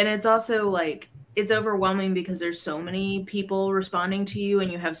weird, and it's also like. It's overwhelming because there's so many people responding to you and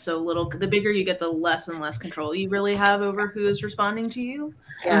you have so little. The bigger you get, the less and less control you really have over who is responding to you.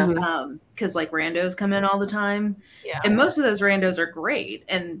 Yeah. Because like randos come in all the time. Yeah. And most of those randos are great.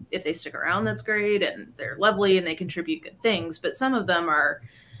 And if they stick around, that's great. And they're lovely and they contribute good things. But some of them are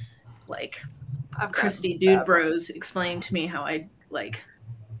like Christy Dude Bros explained to me how I like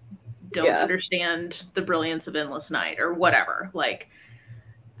don't understand the brilliance of Endless Night or whatever. Like,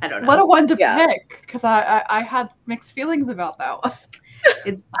 I don't know. What a one to pick, because I had mixed feelings about that one.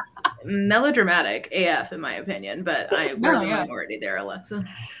 It's melodramatic AF, in my opinion, but we're the minority there, Alexa.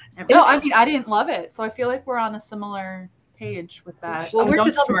 No, I mean, I didn't love it, so I feel like we're on a similar page with that. Well, we're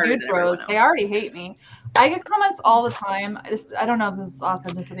just smarter than everyone else. They already hate me. I get comments all the time. I don't know if this is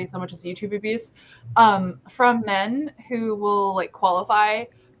authenticity so much as YouTube abuse, from men who will like qualify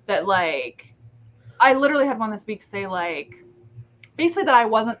that like. I literally had one this week say like. Basically that I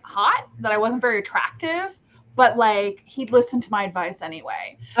wasn't hot, that I wasn't very attractive, but like he'd listen to my advice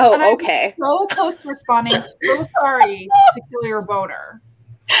anyway. Oh, and okay. So close to responding, so sorry to kill your boner.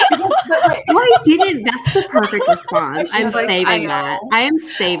 Why didn't? That's the perfect response. I'm like, saving that. I am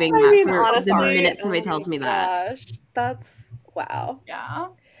saving that for honestly, the minute somebody tells me that. That's wow. Yeah,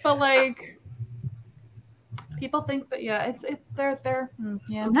 but like. People think that they're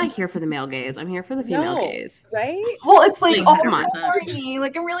yeah. I'm not here for the male gaze. I'm here for the female gaze. Right? Well, it's like come on. Sorry.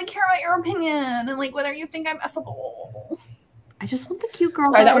 Like I really care about your opinion and like whether you think I'm effable. I just want the cute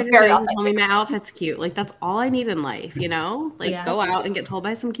girls that was very tell me my outfit's cute. Like that's all I need in life, you know? Like go out and get told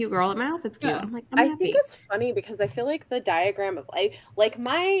by some cute girl that my outfit's cute. I'm like, I'm happy. I think it's funny because I feel like the diagram of like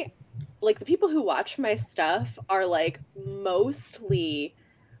the people who watch my stuff are like mostly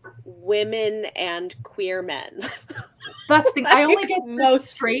women and queer men. That's the thing. I only get most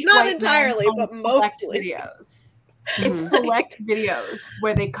straight, not entirely, but mostly videos. It's select videos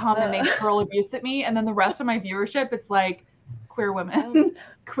where they come and they hurl abuse at me, and then the rest of my viewership, it's like queer women,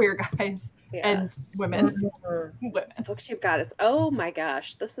 queer guys, and women. Booktube goddess. Oh my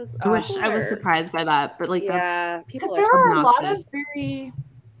gosh, this is. I wish I was surprised by that, but like that's people are there are a lot of very.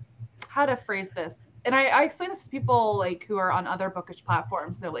 How to phrase this? And I explain this to people like who are on other bookish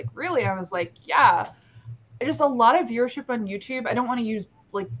platforms. They're like, really? I was like, yeah. Just a lot of viewership on YouTube. I don't want to use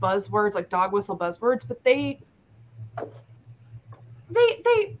like buzzwords, like dog whistle buzzwords, but they have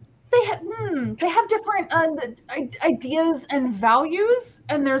different ideas and values,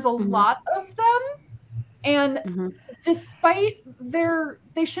 and there's a lot of them. And despite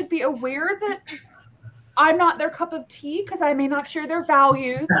they should be aware that I'm not their cup of tea because I may not share their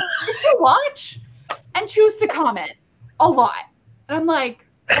values. They still watch. And choose to comment a lot. And I'm like,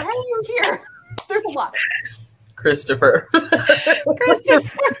 why are you here? There's a lot. Christopher.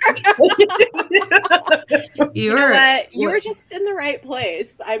 You know what? You were just in the right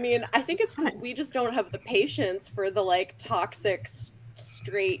place. I mean, I think it's because we just don't have the patience for the like toxic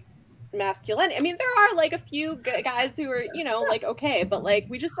straight masculinity. I mean, there are like a few guys who are, you know, like okay, but like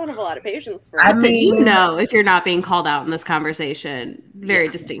we just don't have a lot of patience for. I mean, you know, if you're not being called out in this conversation very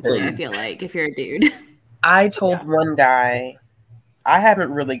distinctly, I feel like if you're a dude. I told one guy, I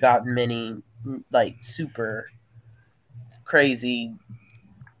haven't really gotten many like super crazy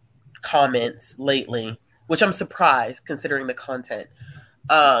comments lately, which I'm surprised considering the content.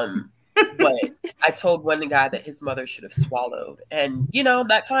 But I told one guy that his mother should have swallowed. And, you know,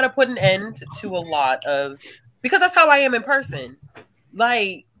 that kind of put an end to a lot of, because that's how I am in person.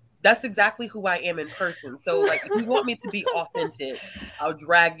 Like, That's exactly who I am in person. So, like, if you want me to be authentic, I'll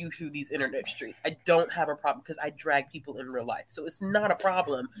drag you through these internet streets. I don't have a problem because I drag people in real life. So it's not a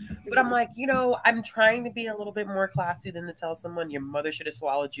problem. But I'm like, you know, I'm trying to be a little bit more classy than to tell someone your mother should have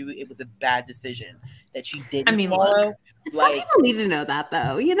swallowed you. It was a bad decision that she didn't swallow. Look, some people need to know that,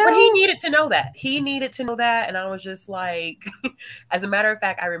 though, you know? But he needed to know that. He needed to know that. And I was just like, as a matter of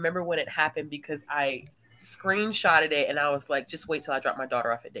fact, I remember when it happened because I screenshotted it and I was like, just wait till I drop my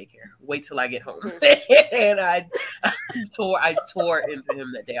daughter off at daycare. Wait till I get home. And I tore into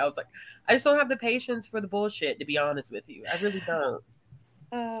him that day. I was like, I just don't have the patience for the bullshit, to be honest with you. I really don't.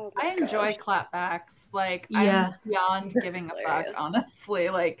 Oh, I enjoy clapbacks. Like, Yeah. I'm beyond giving a fuck, Hilarious. honestly.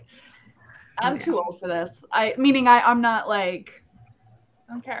 Like, I'm too old for this. I'm not like,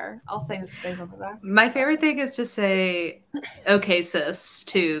 I don't care. I'll say something back. My favorite thing is to say, okay, sis,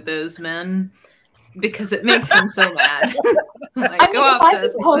 to those men, because it makes them so mad. Like, go off,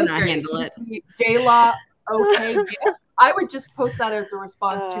 sis. I cannot handle it. J-Law, okay, yeah. I would just post that as a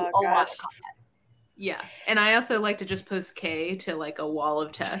response to a lot gosh. of comments. Yeah. And I also like to just post K to like a wall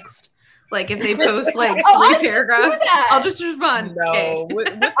of text. Like, if they post like I 3 should paragraphs, do that. I'll just respond K. No. What's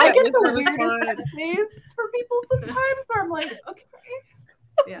I that? get What's the the weirdest response? essays for people sometimes where I'm like, okay.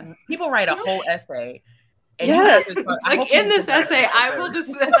 Yeah. People write a whole essay. And Yes. you have to, I hope Like, in you this put that essay, out I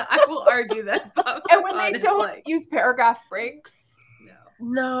there. will argue that. And when they it's don't like, use paragraph breaks,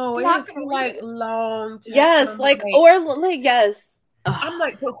 No, it You're not has to be gonna like read it. long text. Yes, I'm like, or like, yes. I'm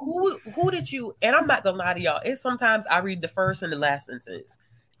like, but who did you? And I'm not gonna lie to y'all. It's sometimes I read the first and the last sentence,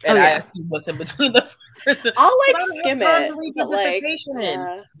 and I assume what's in between the first. I'll like I don't have skim time it, to read but your like, dissertation.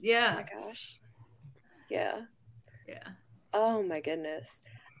 yeah. Oh yeah. my gosh. Yeah. Yeah. Oh my goodness.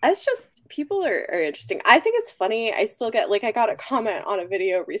 It's just, people are interesting. I think it's funny. I still get, like, I got a comment on a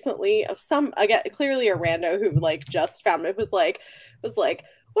video recently of again, clearly a rando who like just found it, was like,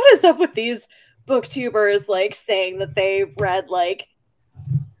 what is up with these booktubers like saying that they read like,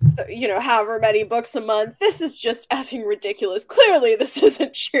 you know, however many books a month? This is just effing ridiculous. Clearly this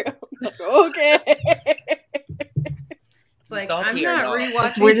isn't true. I'm like, okay. It's like, Soft I'm here, not y'all.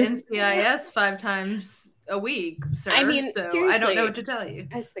 rewatching We're just- NCIS 5 times a week, sir. I mean, so I seriously. don't know what to tell you.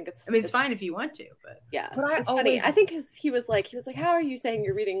 I just think it's, I mean, it's fine if you want to, but yeah, But I it's funny. always- I think he was like, how are you saying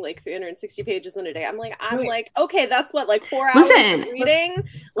you're reading like 360 pages in a day? I'm like, Right. okay, that's what, like 4 hours Listen. of reading?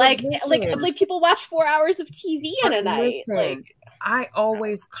 Like listen. people watch 4 hours of TV in a But night. listen, Like, I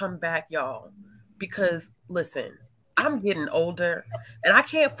always come back, y'all, because listen, I'm getting older, and I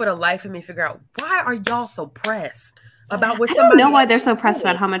can't for the life of me figure out why are y'all so pressed about what I don't somebody know why else they're is so pressed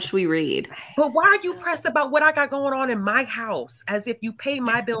doing. about how much we read. But why are you pressed about what I got going on in my house? As if you pay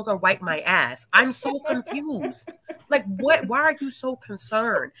my bills or wipe my ass. I'm so confused. Like, what? Why are you so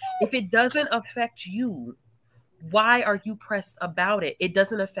concerned? If it doesn't affect you, why are you pressed about it? It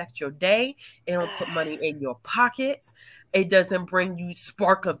doesn't affect your day. It don't put money in your pockets. It doesn't bring you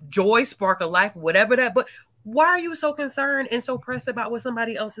spark of joy, spark of life, whatever that. But why are you so concerned and so pressed about what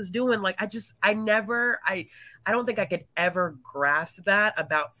somebody else is doing? Like, I don't think I could ever grasp that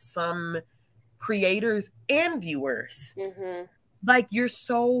about some creators and viewers. mhm. Like, you're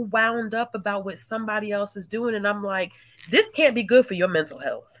so wound up about what somebody else is doing. And I'm like, this can't be good for your mental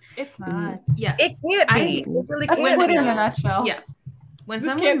health. it's not. yeah. It can't I- be. It really That's can't Twitter in a be. nutshell. Yeah. When This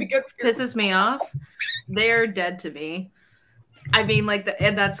someone can't be good for your pisses me off, they're dead to me. I mean, like,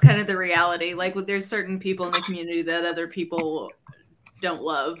 and that's kind of the reality. Like, there's certain people in the community that other people don't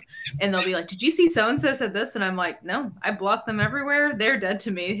love, and they'll be like, "Did you see so and so said this?" And I'm like, "No, I block them everywhere. They're dead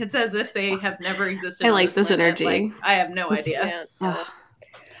to me. It's as if they have never existed." I on like this planet. energy. Like, I have no idea. Yeah. Ugh.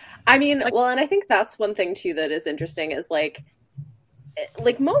 I mean, well, and I think that's one thing too that is interesting is like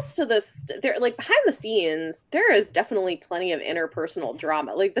most of this, there, like behind the scenes, there is definitely plenty of interpersonal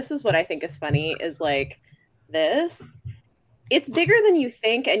drama. Like, this is what I think is funny is like this. It's bigger than you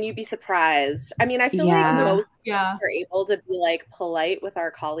think, and you'd be surprised. I mean, I feel like Yeah. most Yeah. are able to be like polite with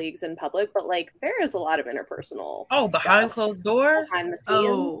our colleagues in public, but like there is a lot of interpersonal. Oh, behind stuff closed doors? behind the scenes.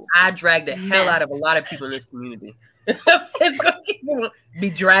 Oh, I drag the hell out of a Mess. lot of people in this community. It's gonna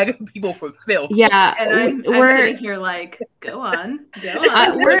be dragging people for filth. Yeah, and I'm we're sitting here like, go on, go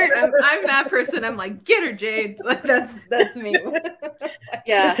on. I'm that person. I'm like, get her, Jade. Like, that's me.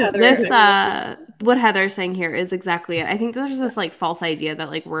 Yeah, Heather. this what Heather's saying here is exactly it. I think there's this like false idea that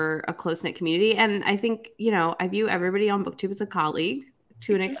like we're a close-knit community, and I think, you know, I view everybody on BookTube as a colleague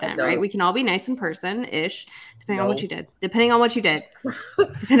to an extent, right? We can all be nice in person ish, depending on what you did. Depending on what you did.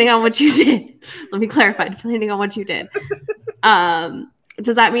 Depending on what you did. Let me clarify, depending on what you did.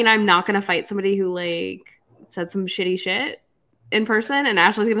 Does that mean I'm not gonna fight somebody who like said some shitty shit in person and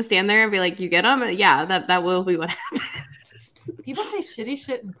Ashley's gonna stand there and be like, you get them? Yeah, that will be what happens. People say shitty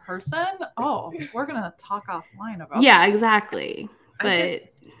shit in person. Oh, we're gonna talk offline about. Yeah, that. exactly. But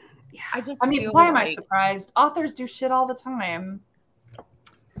I mean, feel why am I like- surprised? Authors do shit all the time.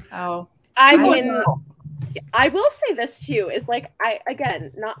 Oh, I mean, I will say this too, is like,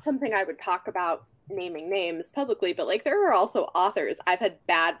 again, not something I would talk about naming names publicly, but like there are also authors I've had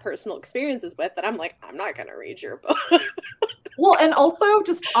bad personal experiences with that I'm like, I'm not gonna read your book. well, and also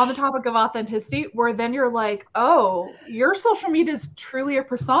just on the topic of authenticity, where then you're like, oh, your social media is truly a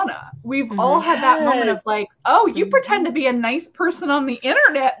persona. We've all had that moment of like, oh, you pretend to be a nice person on the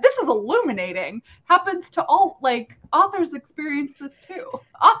internet. This is illuminating. Happens to all, like, authors experience this too.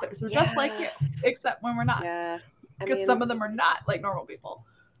 Authors are just like you, except when we're not. Yeah. Because some of them are not like normal people.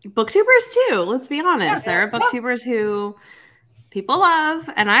 Booktubers too, let's be honest. There are booktubers who people love,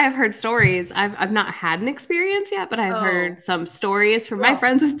 and I have heard stories. I've not had an experience yet, but I've heard some stories from my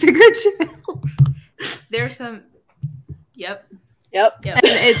friends with bigger channels. There's some Yep. And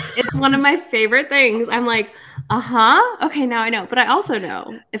it's one of my favorite things. I'm like, okay, now I know. But I also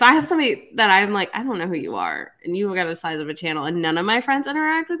know if I have somebody that I'm like, I don't know who you are, and you got the size of a channel, and none of my friends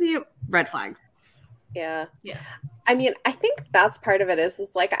interact with you, red flag. Yeah. I mean, I think that's part of it is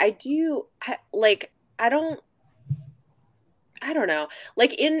like, I don't know,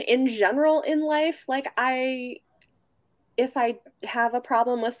 like in general in life, like if I have a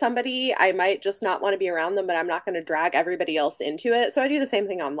problem with somebody, I might just not want to be around them, but I'm not going to drag everybody else into it. So I do the same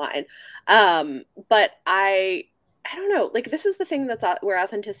thing online. But I don't know, like this is the thing that's where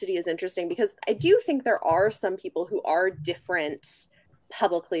authenticity is interesting, because I do think there are some people who are different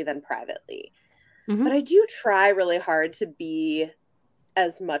publicly than privately. But I do try really hard to be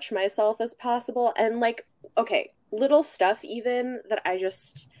as much myself as possible. And like, okay, little stuff even that I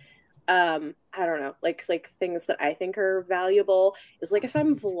just, I don't know, like things that I think are valuable is like if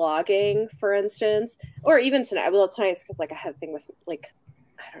I'm vlogging, for instance, or even tonight, well, it's nice because like I had a thing with like,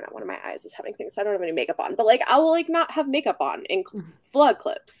 I don't know, one of my eyes is having things, so I don't have any makeup on, but like I will like not have makeup on in vlog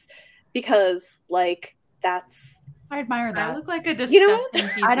clips because like that's... I admire that. I look like a disgusting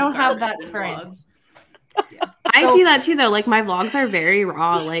piece I don't of have that garbage in trait. vlogs. I do that too, though. Like my vlogs are very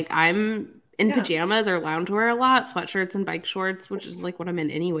raw. Like I'm in pajamas or loungewear a lot, sweatshirts and bike shorts, which is like what I'm in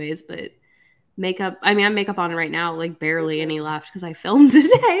anyways. But makeup, I mean, I have makeup on right now, like barely any left because I filmed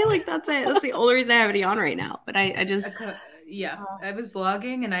today. Like that's it. That's the only reason I have any on right now. But I just... I was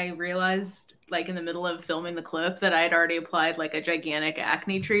vlogging and I realized like in the middle of filming the clip that I had already applied like a gigantic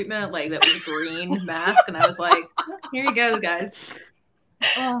acne treatment, like that was green mask. And I was like, here you go, guys.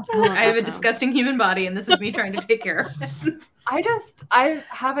 I have a disgusting human body and this is me trying to take care of it. I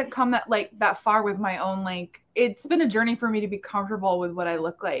haven't come that far with my own, like, it's been a journey for me to be comfortable with what I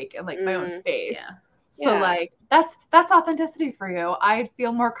look like and like my own face. So like that's authenticity for you. I'd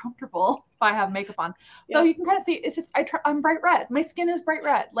feel more comfortable if I have makeup on. Though you can kind of see it's just I'm bright red. My skin is bright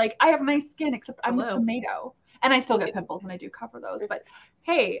red. Like I have nice skin except I'm a tomato. And I still get pimples and I do cover those. But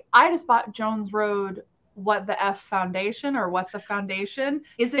hey, I just bought Jones Road What the F Foundation or What the Foundation.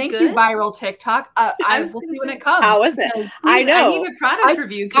 Is it Thank good? you, viral TikTok. I will see when it comes. How is it? I know. I need a product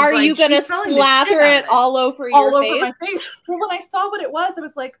review. Are you going to slather it all over your face? My face? Well, when I saw what it was, I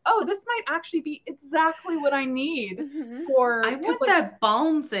was like, oh, this might actually be exactly what I need for. I want that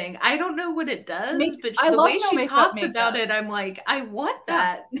balm thing. I don't know what it does, but I the love way no she makeup talks about it, I'm like, I want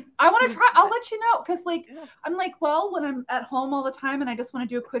that. I want to try. I'll let you know because like I'm like, well, when I'm at home all the time and I just want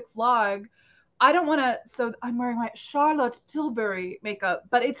to do a quick vlog, I don't want to. So I'm wearing my Charlotte Tilbury makeup,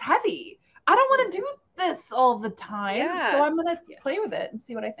 but it's heavy. I don't want to do this all the time. So I'm gonna play with it and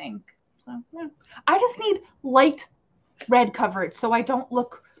see what I think. So yeah, I just need light red coverage so I don't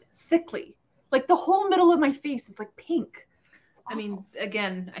look sickly. Like the whole middle of my face is like pink. I mean,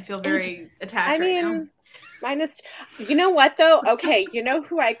 again, I feel very attacked right now. Mine is, you know what though? Okay, you know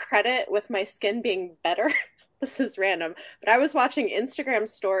who I credit with my skin being better? This is random, but I was watching Instagram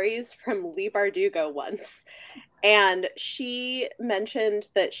stories from Lee Bardugo once, and she mentioned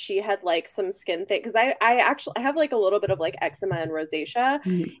that she had like some skin thing because I have like a little bit of like eczema and rosacea,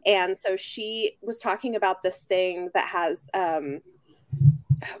 and so she was talking about this thing that has oh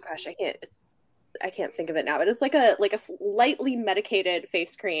gosh, I can't think of it now, but it's like a lightly medicated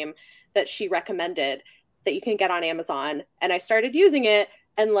face cream that she recommended that you can get on Amazon, and I started using it,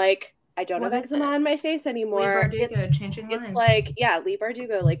 and like I don't have eczema on my face anymore. Lee Bardugo changing lines. It's like, Lee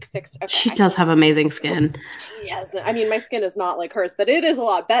Bardugo like fixed. Okay, she does have amazing skin. Yes, I mean my skin is not like hers, but it is a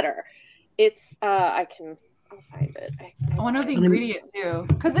lot better. It's I'll find it. I want to know the ingredient too,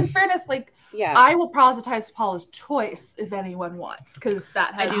 because in fairness, like I will proselytize Paula's Choice if anyone wants, because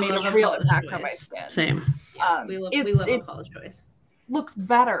that has made a real impact on my skin. Same. We love Paula's Choice. Looks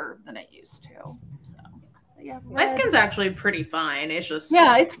better than it used to. So Yeah, My skin's actually pretty fine. It's just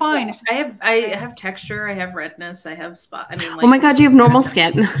it's fine. It's just, I have texture. I have redness. I have spot. I mean, like, oh my god, you have normal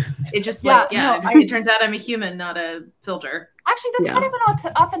skin. It just it turns out I'm a human, not a filter. Actually, that's kind of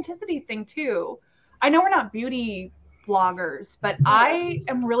an authenticity thing too. I know we're not beauty bloggers, but I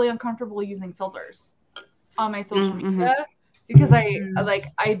am really uncomfortable using filters on my social media because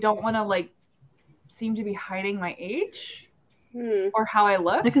I don't want to like seem to be hiding my age or how I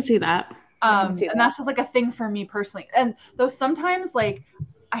look. I can see that. And that's just like a thing for me personally. And though sometimes like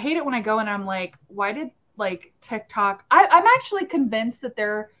I hate it when I go and I'm like, why did like TikTok? I'm actually convinced that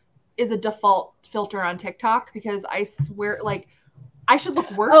there is a default filter on TikTok because I swear like I should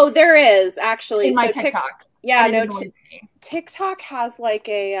look worse. Oh, there is actually in my TikTok. TikTok has like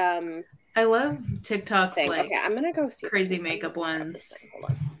a I love TikTok's thing. like okay, I'm gonna go see crazy makeup ones.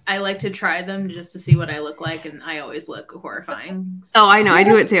 I like to try them just to see what I look like, and I always look horrifying. Oh, I know. I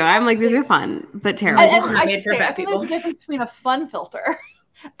do it too. I'm like, these are fun, but terrible. And I should say, I think there's a difference between a fun filter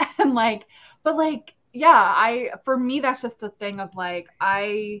and like, but like, yeah, for me, that's just a thing of like,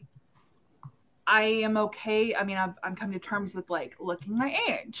 I am okay. I mean, I'm coming to terms with like looking my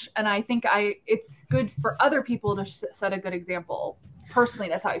age, and I think it's good for other people to set a good example. Personally,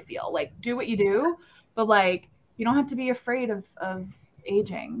 that's how I feel. Like, do what you do, but like, you don't have to be afraid of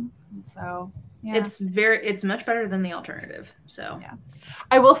aging. And so yeah. It's much better than the alternative. So yeah,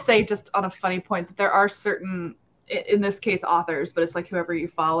 I will say just on a funny point that there are certain, in this case, authors, but it's like whoever you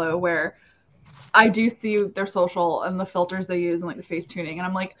follow, where I do see their social and the filters they use and like the face tuning, and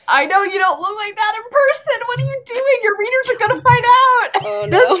I'm like, I know you don't look like that in person. What are you doing? Your readers are gonna find out. Oh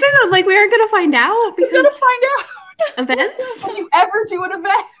no! That's it. Like we aren't gonna find out because we're gonna find out. Events. If you ever do an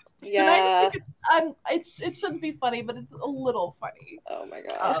event, yeah, it shouldn't be funny, but it's a little funny. Oh my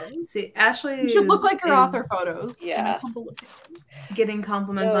gosh! See, Ashley, you should look like your author photos. Yeah, getting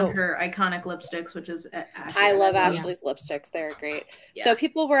compliments on her iconic lipsticks, which is Ashley. I love Ashley's lipsticks; they're great. Yeah. So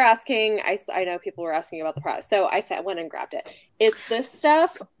people were asking. I know people were asking about the product, so I went and grabbed it. It's this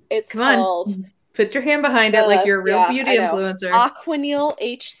stuff. It's called. Put your hand behind it like you're a real beauty influencer. Aquanil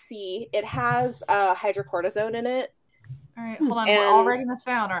HC. It has hydrocortisone in it. All right, hold on. We're all writing this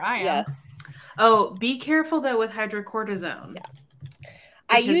down, or I am. Yes. Oh, be careful though with hydrocortisone.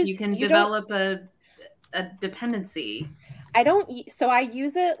 Yeah. You can develop a dependency. I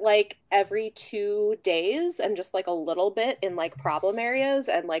use it like every 2 days and just like a little bit in like problem areas,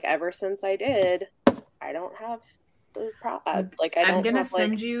 and like ever since I did, I don't have I'm gonna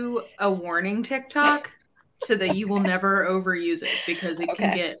send you a warning TikTok so that you will never overuse it because it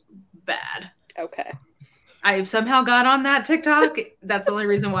can get bad. Okay. I've somehow got on that TikTok. That's the only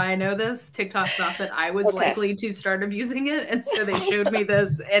reason why I know this. TikTok thought that I was likely to start abusing it, and so they showed me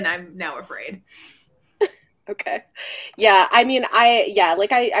this, and I'm now afraid. Okay. Yeah, I mean, I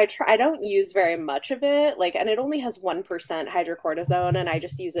don't use very much of it, like, and it only has 1% hydrocortisone, and I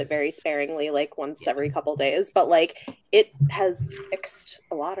just use it very sparingly, like once every couple days, but like it has fixed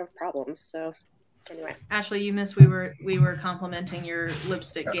a lot of problems. So anyway, Ashley, you missed we were complimenting your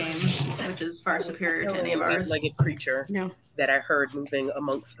lipstick game, which is far superior to any of ours. Like a creature that I heard moving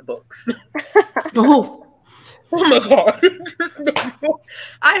amongst the books. Oh my god!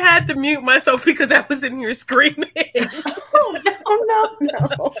 I had to mute myself because I was in here screaming.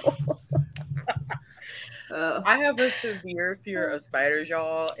 No. I have a severe fear of spiders,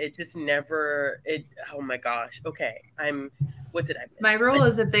 y'all. It just never. Oh my gosh. Okay, what did I miss? My rule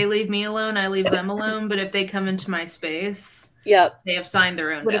is if they leave me alone, I leave them alone. But if they come into my space, they have signed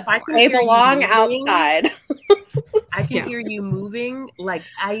their own death. They belong outside. I can hear you moving. Like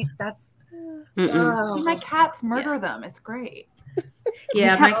my cats murder them. It's great.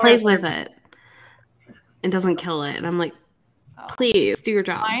 Yeah, my cat plays with it. It doesn't kill it, and I'm like, please do your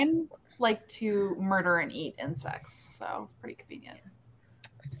job. Mine like to murder and eat insects, so it's pretty convenient.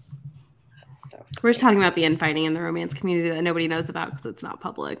 So we're just talking about the infighting in the romance community that nobody knows about because it's not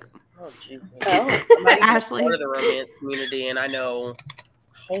public. Oh, geez. Ashley, part of the romance community, and I know.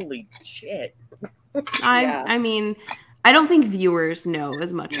 Holy shit! I mean, I don't think viewers know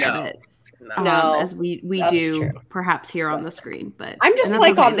as much of it. As we do true. Perhaps here on the screen, but I'm just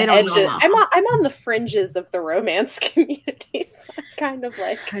like on the edges. I'm on the fringes of the romance community. So I'm kind of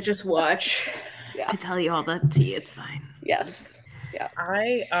like I just watch. Yeah. I tell you all the tea. It's fine. Yes. Yeah.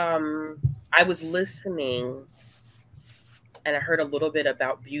 I was listening, and I heard a little bit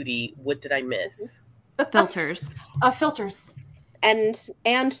about beauty. What did I miss? Filters. Filters. And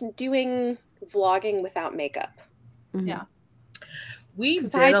doing vlogging without makeup. Mm-hmm. Yeah. We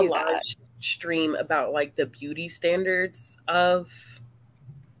did a live stream about like the beauty standards of.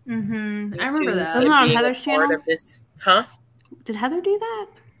 Mm-hmm. I remember that. Wasn't it on Heather's channel? Of this, huh? Did Heather do that?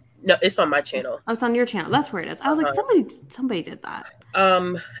 No, it's on my channel. Oh, it's on your channel. That's where it is. I was like, somebody did that.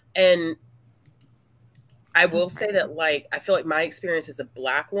 And I will say that, like, I feel like my experience as a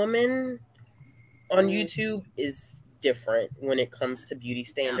Black woman on YouTube is different when it comes to beauty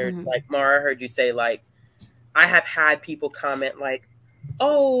standards. Like, Mara, I heard you say, like, I have had people comment like,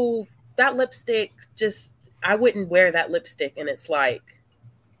 oh, that lipstick, just, I wouldn't wear that lipstick. And it's like,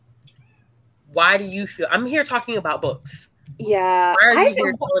 why do you feel, I'm here talking about books. Yeah. Why are you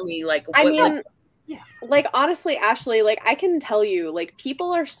here telling me, like, what, I mean, like, honestly, Ashley, like, I can tell you, like,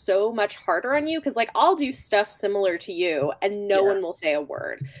 people are so much harder on you because, like, I'll do stuff similar to you and no one will say a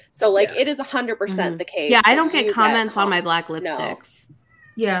word. So, like, it is 100% the case. Yeah, I don't get comments on my Black lipsticks. No.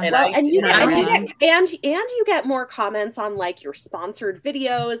 Yeah. Well, and you get more comments on, like, your sponsored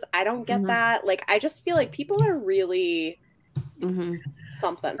videos. I don't get that. Like, I just feel like people are really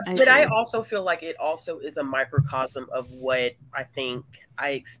something. But I also feel like it also is a microcosm of what I think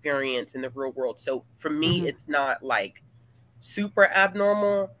I experience in the real world. So for me, it's not like super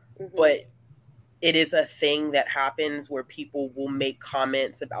abnormal, but it is a thing that happens where people will make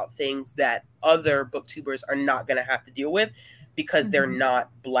comments about things that other booktubers are not going to have to deal with because they're not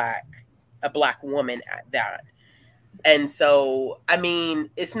a Black woman at that. And so, I mean,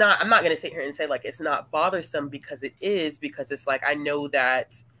 it's not, I'm not going to sit here and say like, it's not bothersome, because it is, because it's like, I know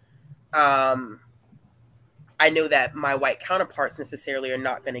that my white counterparts necessarily are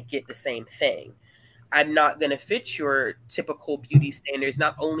not going to get the same thing. I'm not going to fit your typical beauty standards,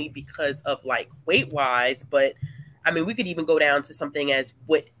 not only because of like weight wise, but I mean, we could even go down to something as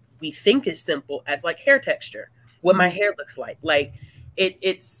what we think is simple as like hair texture, what my hair looks like. Like,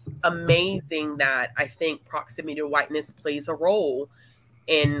 it's amazing that I think proximity to whiteness plays a role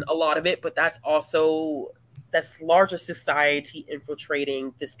in a lot of it, but that's larger society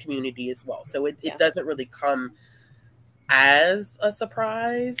infiltrating this community as well. So it doesn't really come as a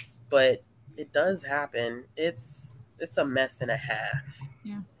surprise, but it does happen. It's a mess and a half,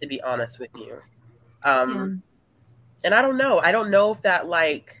 to be honest with you. And I don't know if that,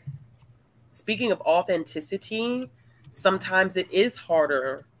 like, speaking of authenticity, sometimes it is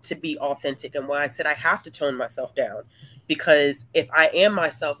harder to be authentic. And when I said I have to tone myself down, because if I am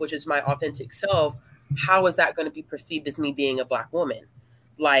myself, which is my authentic self, how is that going to be perceived as me being a Black woman?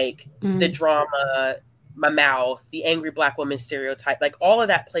 Like the drama, my mouth, the angry Black woman stereotype, like all of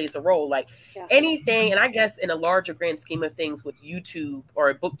that plays a role. Like anything, and I guess in a larger grand scheme of things with YouTube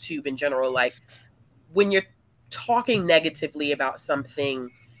or BookTube in general, like when you're talking negatively about something,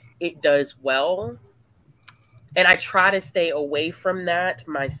 it does well. And I try to stay away from that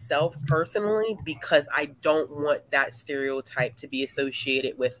myself personally, because I don't want that stereotype to be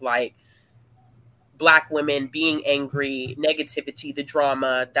associated with like Black women being angry, negativity, the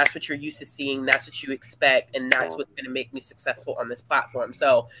drama. That's what you're used to seeing. That's what you expect. And that's what's going to make me successful on this platform.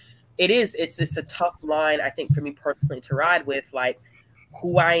 So it's just a tough line, I think, for me personally to ride with, like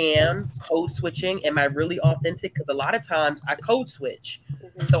who I am, code switching. Am I really authentic? Because a lot of times I code switch.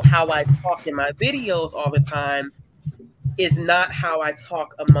 So how I talk in my videos all the time is not how I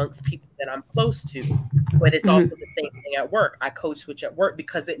talk amongst people that I'm close to. But it's also the same thing at work. I code switch at work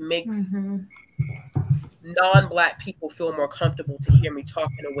because it makes non-Black people feel more comfortable to hear me talk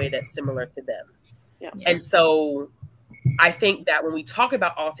in a way that's similar to them. And so I think that when we talk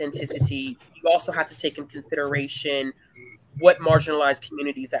about authenticity, you also have to take in consideration what marginalized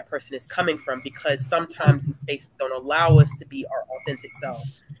communities that person is coming from, because sometimes these spaces don't allow us to be our authentic self.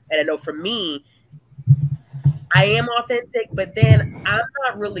 And I know for me, I am authentic, but then I'm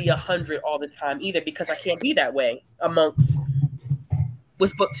not really 100 all the time either, because I can't be that way amongst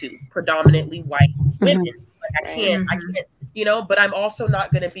what's BookTube, predominantly white women. Like I can't, you know, but I'm also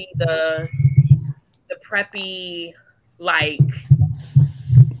not going to be the preppy, like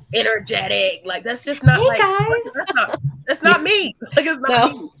energetic, like that's just not that's not me. Like it's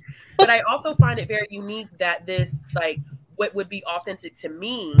not me. But I also find it very unique that this, like, what would be authentic to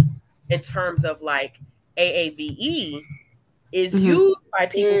me in terms of like AAVE is used by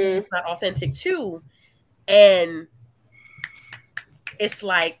people who's not authentic too. And it's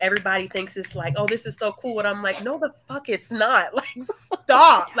like everybody thinks it's like, oh, this is so cool. And I'm like, no, the fuck it's not. Like,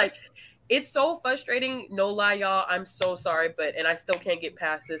 stop. Like, it's so frustrating. No lie, y'all. I'm so sorry, and I still can't get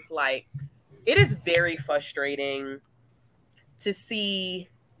past this. Like, it is very frustrating to see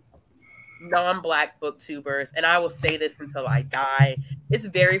non-Black booktubers, and I will say this until I die. It's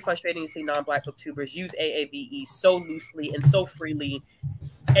very frustrating to see non-Black booktubers use AAVE so loosely and so freely,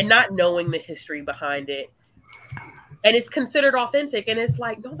 and not knowing the history behind it. And it's considered authentic, and it's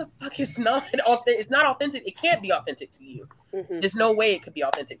like, no, the fuck, it's not authentic. It's not authentic. It can't be authentic to you. There's no way it could be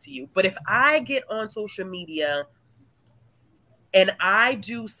authentic to you. But if I get on social media and I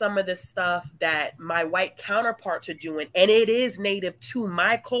do some of the stuff that my white counterparts are doing, and it is native to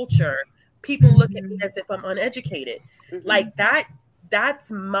my culture, people look at me as if I'm uneducated. Like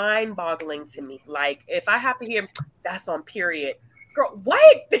that's mind-boggling to me. Like, if I have to hear that's on period, girl,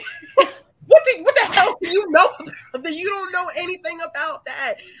 what? What the hell do you know about? You don't know anything about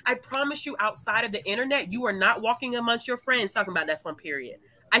that. I promise you, outside of the internet, you are not walking amongst your friends talking about that's on period.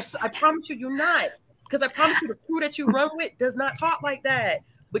 I promise you, you're not. Because I promise you, the crew that you run with does not talk like that.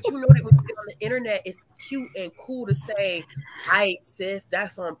 But you know that when you get on the internet, it's cute and cool to say, "Hi, sis,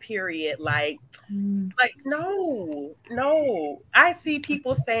 that's on period." Like no. I see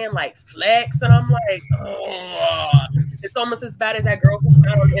people saying like flex, and I'm like, oh, it's almost as bad as that girl who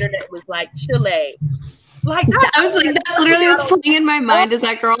found on the internet was like Chile. Like, I was like, that's literally what's playing in my mind is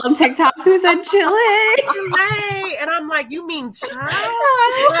that girl on TikTok who said Chile. Chile. And I'm like, you mean child?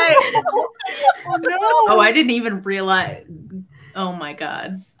 Like, oh, no. Oh, I didn't even realize. Oh my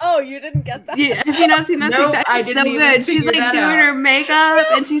God. Oh, you didn't get that? Yeah, have you not seen that TikTok? It's so good. She's like doing her makeup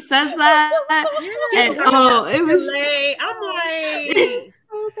and she says that. And it was. I'm like,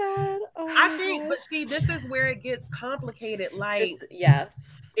 so bad. Oh, I think, but see, this is where it gets complicated. Like,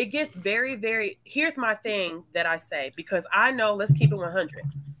 it gets very, very. Here's my thing that I say, because I know, let's keep it 100.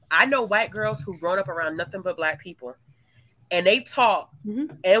 I know white girls who've grown up around nothing but black people, and they talk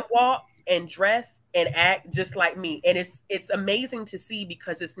and walk and dress and act just like me. And it's amazing to see,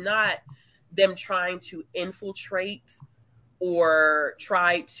 because it's not them trying to infiltrate or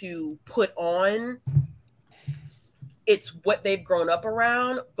try to put on. It's what they've grown up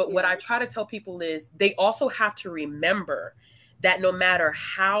around. But what I try to tell people is they also have to remember that no matter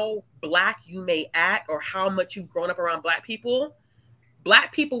how black you may act or how much you've grown up around black people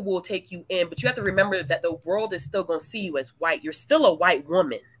will take you in. But you have to remember that the world is still going to see you as white. You're still a white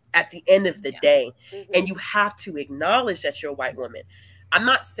woman at the end of the day. And you have to acknowledge that you're a white woman. I'm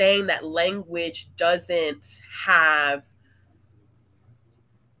not saying that language doesn't have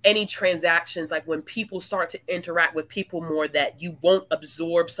any transactions, like when people start to interact with people more, that you won't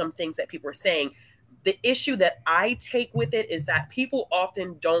absorb some things that people are saying. The issue that I take with it is that people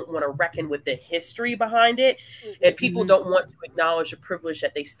often don't want to reckon with the history behind it. And people don't want to acknowledge the privilege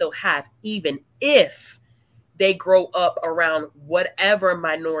that they still have, even if they grow up around whatever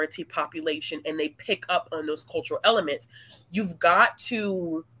minority population and they pick up on those cultural elements. You've got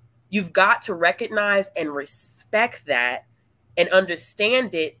to recognize and respect that and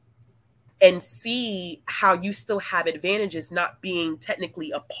understand it and see how you still have advantages not being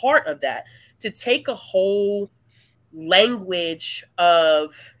technically a part of that. To take a whole language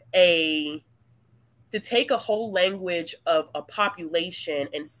of a population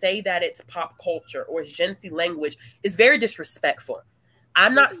and say that it's pop culture or it's Gen Z language is very disrespectful.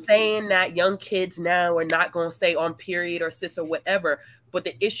 I'm not saying that young kids now are not going to say on period or cis or whatever, but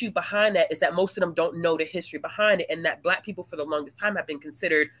the issue behind that is that most of them don't know the history behind it, and that black people for the longest time have been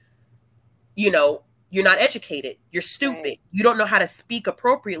considered, you're not educated, you're stupid, you don't know how to speak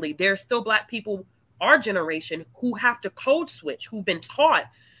appropriately. There are still black people, our generation, who have to code switch, who've been taught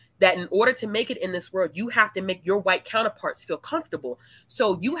that in order to make it in this world, you have to make your white counterparts feel comfortable.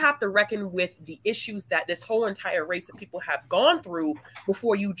 So you have to reckon with the issues that this whole entire race of people have gone through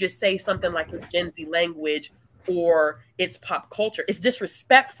before you just say something like a Gen Z language or it's pop culture. It's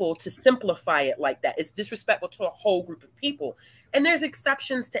disrespectful to simplify it like that. It's disrespectful to a whole group of people. And there's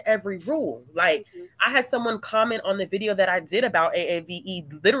exceptions to every rule. Like, I had someone comment on the video that I did about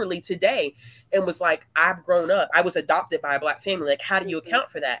AAVE literally today and was like, I've grown up. I was adopted by a black family. Like, how do you account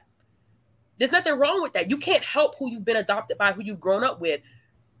for that? There's nothing wrong with that. You can't help who you've been adopted by, who you've grown up with.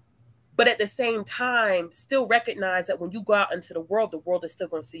 But at the same time, still recognize that when you go out into the world is still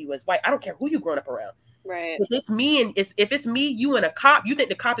going to see you as white. I don't care who you've grown up around. Right. If it's me and if it's me, you and a cop, you think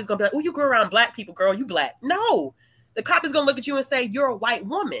the cop is going to be like, oh, you go around black people, girl, you black. No, the cop is going to look at you and say, you're a white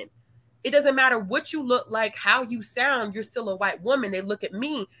woman. It doesn't matter what you look like, how you sound, you're still a white woman. They look at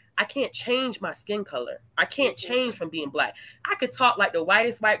me. I can't change my skin color. I can't change from being black. I could talk like the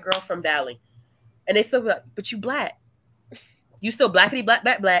whitest white girl from Valley. And they still be like, but you black. You still blackity black,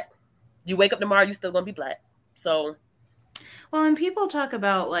 black, black. You wake up tomorrow, you still going to be black. So. Well, and people talk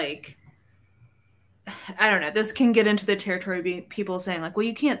about like, I don't know, this can get into the territory of people saying like, well,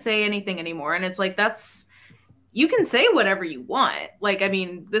 you can't say anything anymore. And it's like, you can say whatever you want. Like, I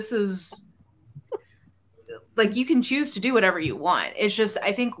mean, this is like, you can choose to do whatever you want. It's just,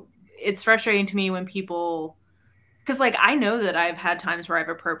 I think it's frustrating to me when people, because like, I know that I've had times where I've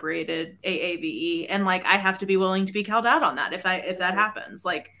appropriated AAVE and like, I have to be willing to be called out on that if that happens.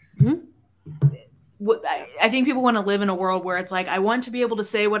 Like, I think people want to live in a world where it's like, I want to be able to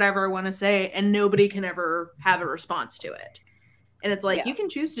say whatever I want to say and nobody can ever have a response to it. And it's like, you can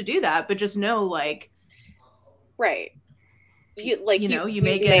choose to do that, but just know, like, right. You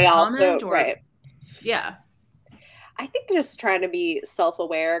may get a comment, or right. Yeah. I think just trying to be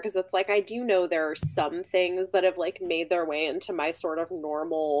self-aware, because it's like, I do know there are some things that have like made their way into my sort of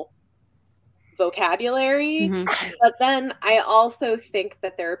normal vocabulary, but then I also think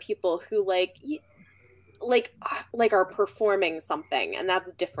that there are people who like are performing something, and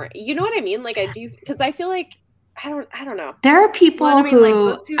that's different. You know what I mean? Like, I do, because I feel like I don't know. There are people who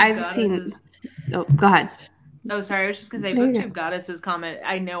like, I've seen. Oh, go ahead. Oh, sorry. I was just gonna say, BookTube Goddess's comment.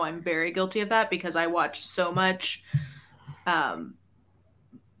 I know I'm very guilty of that because I watch so much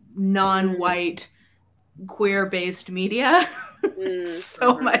non-white queer-based media.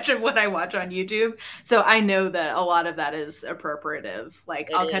 So much of what I watch on YouTube. So I know that a lot of that is appropriative. Like,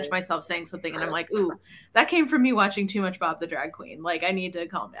 I'll catch myself saying something and I'm like, ooh, that came from me watching too much Bob the Drag Queen. Like, I need to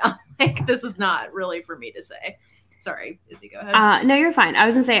calm down. Like, this is not really for me to say. Sorry, Izzy, go ahead. No, you're fine. I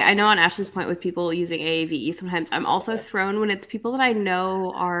was gonna say, I know on Ashley's point with people using AAVE, sometimes I'm also thrown when it's people that I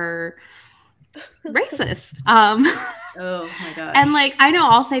know are racist. Oh my gosh. And like, I know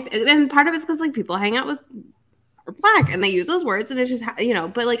I'll say, and part of it's because like people hang out with are Black and they use those words, and it's just,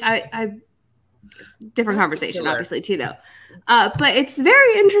 but like I different conversation obviously too though. But it's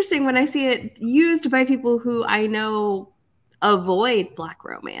very interesting when I see it used by people who I know avoid Black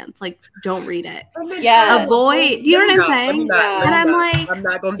romance, like don't read it. Avoid. Do you know what I'm saying? And I'm like, I'm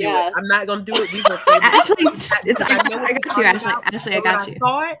not gonna do it. I'm not gonna do it. Actually, I got you, Ashley. Ashley, I got you.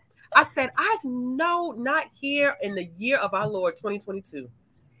 I said, I know, not here in the year of our Lord 2022.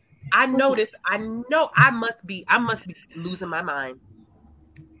 I know this. I know I must be losing my mind.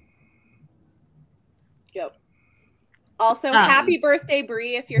 Yep. Also, happy birthday,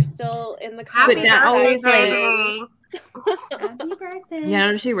 Bree, if you're still in the comments. But that always like happy birthday. Yeah,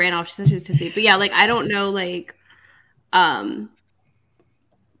 no, she ran off. She said she was tipsy. But yeah, like I don't know, like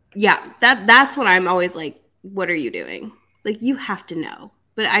yeah, that's when I'm always like, what are you doing? Like, you have to know.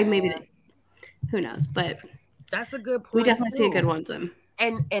 But who knows? But that's a good point. We definitely see a good one.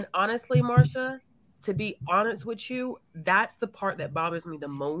 And honestly, Marsha, to be honest with you, that's the part that bothers me the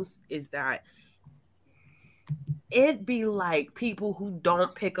most, is that it'd be like people who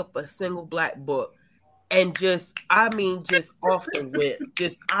don't pick up a single Black book and just off the whip,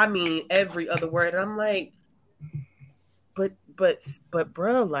 every other word. And I'm like, but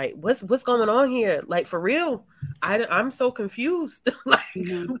bro, like what's going on here? Like, for real, I'm so confused. Like,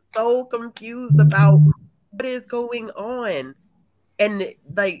 I'm so confused about what is going on. And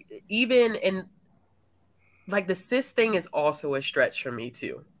like, even in like the cis thing is also a stretch for me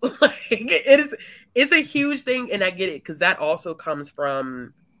too. Like, it's a huge thing, and I get it because that also comes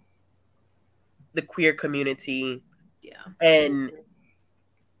from the queer community, and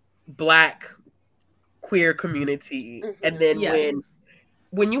Black queer community, and then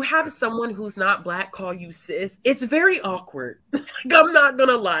when you have someone who's not Black call you cis, it's very awkward. Like, I'm not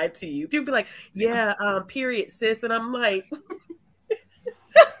gonna lie to you. People be like, "Yeah, period, cis," and I'm like,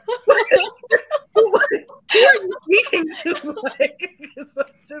 "Who are you speaking to?" Like, I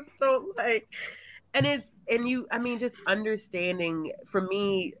just don't like. Just understanding, for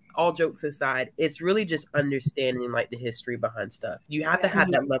me, all jokes aside, it's really just understanding like the history behind stuff. You have to have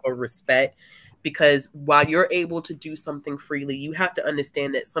that level of respect, because while you're able to do something freely, you have to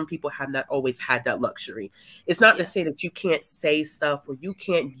understand that some people have not always had that luxury. It's not to say that you can't say stuff or you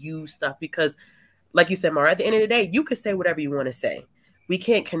can't use stuff, because like you said, Mara, at the end of the day, you can say whatever you want to say. We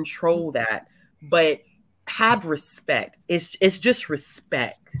can't control that, but have respect. It's just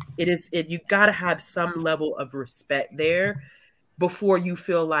respect. You got to have some level of respect there before you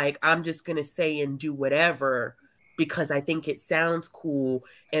feel like I'm just going to say and do whatever because I think it sounds cool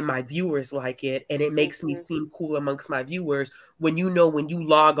and my viewers like it and it makes me seem cool amongst my viewers, when you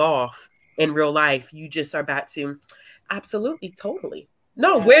log off in real life, you just are back to absolutely, totally.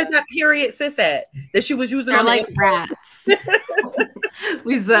 No, where's that period cis at that she was using? They're on like rats.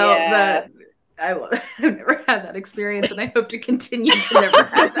 Lisa, I've never had that experience, and I hope to continue to never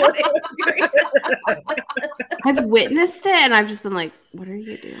have that experience. I've witnessed it, and I've just been like, "What are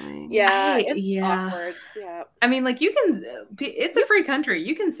you doing?" Yeah, it's awkward. Yeah, I mean, like, you can. It's a free country.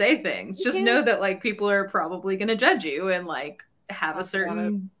 You can say things. Just know that like people are probably going to judge you and like have a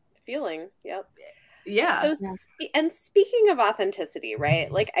certain feeling. Yep. Yeah. So, and speaking of authenticity,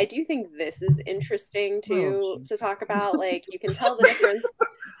 right? Like, I do think this is interesting to talk about. Like, you can tell the difference.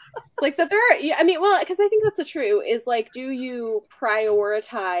 It's like that there are, I mean, well, because I think that's the true is like, do you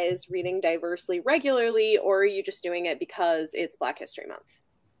prioritize reading diversely regularly, or are you just doing it because it's Black History Month?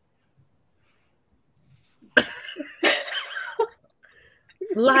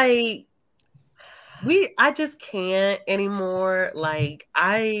 Like, I just can't anymore. Like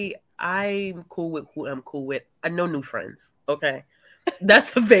I'm cool with who I'm cool with. No new friends. Okay.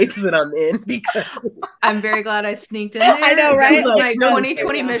 That's the phase that I'm in because I'm very glad I sneaked in there. I know, right? That was my Like,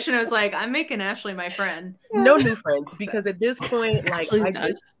 2020 yeah. mission. I was like, I'm making Ashley my friend. no new friends because at this point, like Ashley's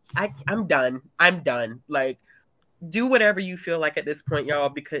done. I'm done. I'm done. Like, do whatever you feel like at this point, y'all,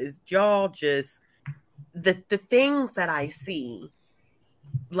 because y'all just the things that I see,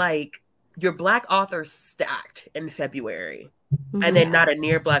 like your Black authors stacked in February, and then not a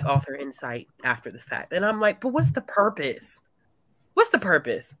near Black author in sight after the fact. And I'm like, but what's the purpose? What's the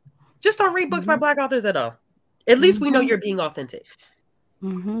purpose? Just don't read books by Black authors at all. At least we know you're being authentic.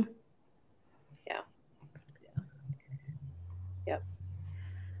 Mm-hmm. Yeah. Yep.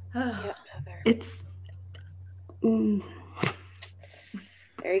 Yep, Heather. It's. There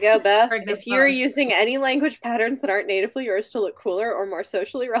you go, Beth. Pregnant If you're pause. using any language patterns that aren't natively yours to look cooler or more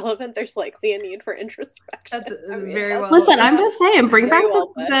socially relevant, there's likely a need for introspection. That's I mean, very well. Listen, I'm just saying, bring Very back well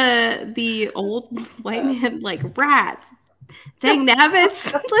put. the old white man like rats, dang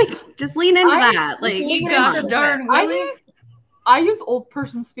nabbits. Like, just lean into that. Like, You come gosh on. darn Willie. I use old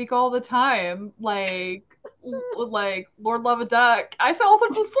person speak all the time, like Lord Love a Duck. I say all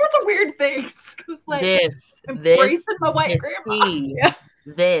sorts of weird things. Like, embracing my white grandma.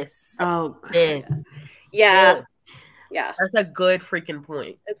 This. Oh, This. Yeah. This. Yeah. That's a good freaking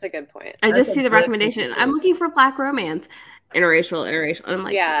point. It's a good point. I That's just a see the good recommendation. freaking I'm point. looking for Black romance, interracial. And I'm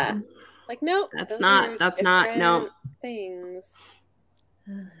like, Yeah. It's like, nope. That's those not- are that's not- no. different things.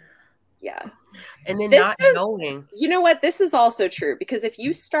 Yeah. And then This not is- knowing. You know what? This is also true because if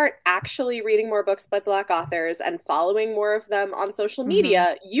you start actually reading more books by Black authors and following more of them on social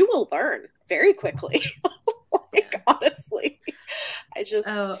media, you will learn very quickly. Like, honestly. I just.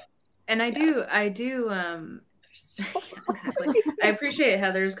 And I do exactly. I appreciate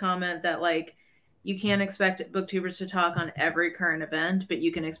Heather's comment that like you can't expect booktubers to talk on every current event, but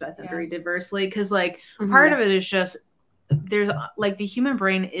you can expect them to read diversely because like part of it is just there's like the human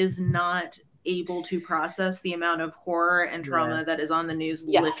brain is not able to process the amount of horror and trauma that is on the news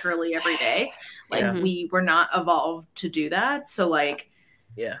literally every day. Like we were not evolved to do that. So like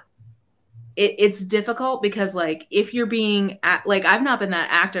it's difficult because like if you're being like I've not been that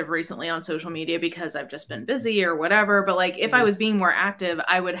active recently on social media because I've just been busy or whatever, but like if I was being more active,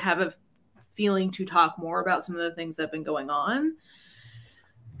 I would have a feeling to talk more about some of the things that have been going on.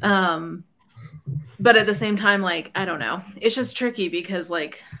 But at the same time, like I don't know, it's just tricky because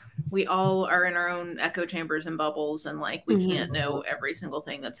like we all are in our own echo chambers and bubbles, and like we can't know every single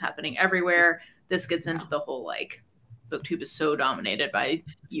thing that's happening everywhere. This gets into the whole like booktube is so dominated by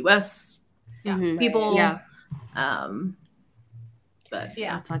US people. But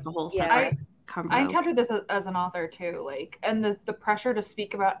it's like a whole I combo. encountered this as an author too, like, and the pressure to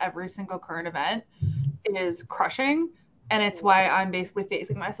speak about every single current event is crushing, and it's why I'm basically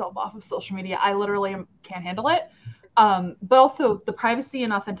phasing myself off of social media. I literally can't handle it. But also the privacy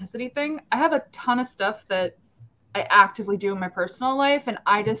and authenticity thing. I have a ton of stuff that I actively do in my personal life, and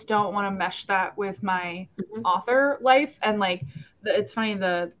I just don't want to mesh that with my author life. And like, it's funny,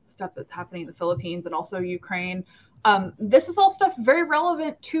 the stuff that's happening in the Philippines and also Ukraine. This is all stuff very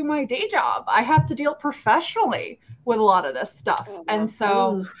relevant to my day job. I have to deal professionally with a lot of this stuff. And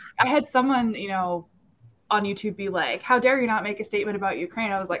so I had someone, you know, on YouTube be like, how dare you not make a statement about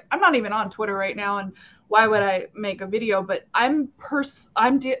Ukraine? I was like, I'm not even on Twitter right now, and why would I make a video? But I'm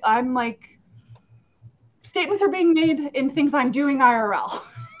like, statements are being made in things I'm doing IRL.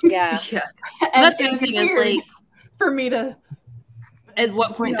 Yeah. And that's the other thing is like for me to at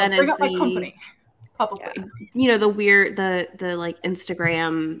what point then bring is up my company publicly. You know, the weird the like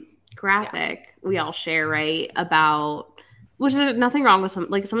Instagram graphic we all share, right? About which is nothing wrong with some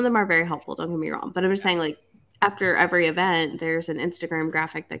of them are very helpful, don't get me wrong. But I'm just saying, like, after every event, there's an Instagram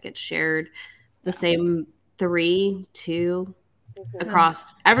graphic that gets shared, the same 2 across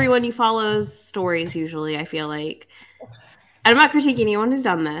everyone you follow's stories, usually, I feel like. And I'm not critiquing anyone who's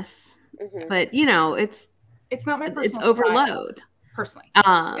done this, but you know, it's not my personal it's overload. Personally.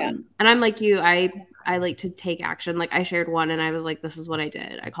 And I'm like you, I like to take action. Like I shared one and I was like, this is what I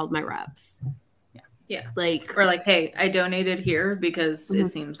did. I called my reps. Yeah. Like, or like, hey, I donated here because it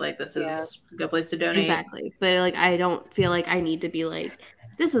seems like this is a good place to donate. Exactly. But like, I don't feel like I need to be like,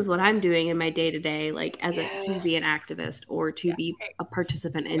 this is what I'm doing in my day to day, like as to be an activist or to be a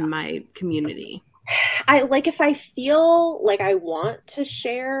participant in my community. I like, if I feel like I want to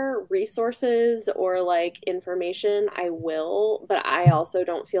share resources or like information, I will, but I also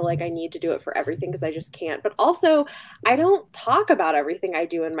don't feel like I need to do it for everything because I just can't. But also, I don't talk about everything I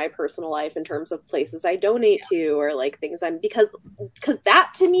do in my personal life in terms of places I donate to or like things I'm because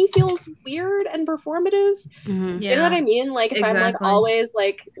that to me feels weird and performative. Mhm. You know what I mean? Like if I'm like Exactly. always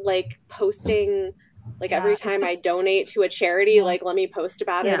like posting like every time I donate to a charity, like let me post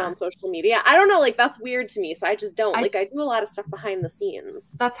about it on social media. I don't know, like that's weird to me. So I just don't. Like I do a lot of stuff behind the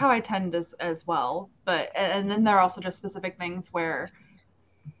scenes. That's how I tend as well. But and then there are also just specific things where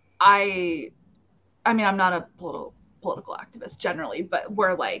I mean I'm not a political activist generally, but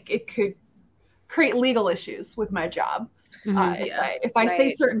where like it could create legal issues with my job. If I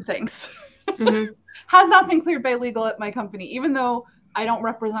say certain things. Has not been cleared by legal at my company, even though I don't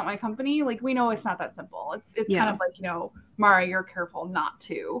represent my company. Like we know it's not that simple. It's kind of like, you know, Mara, you're careful not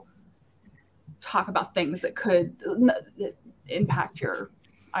to talk about things that could impact your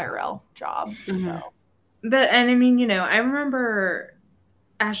IRL job. So, but and I mean, you know, I remember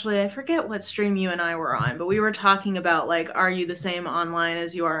Ashley, I forget what stream you and I were on, but we were talking about like, are you the same online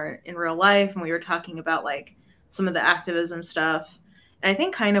as you are in real life? And we were talking about like some of the activism stuff. And I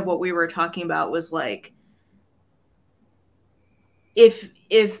think kind of what we were talking about was like,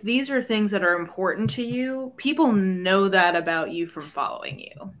 if these are things that are important to you, people know that about you from following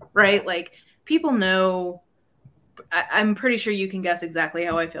you, right? Like people know. I'm pretty sure you can guess exactly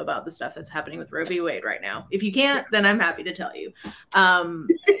how I feel about the stuff that's happening with Roe v. Wade right now. If you can't, then I'm happy to tell you.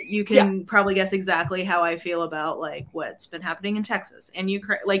 You can probably guess exactly how I feel about like what's been happening in Texas, and you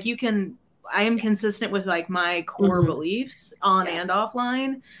can. I am consistent with like my core beliefs on and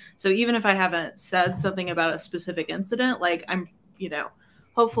offline. So even if I haven't said something about a specific incident, like I'm, you know,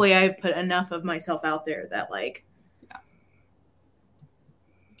 hopefully I've put enough of myself out there that like,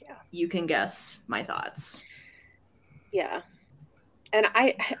 you can guess my thoughts. Yeah. And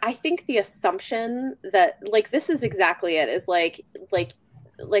I think the assumption that like this is exactly it is like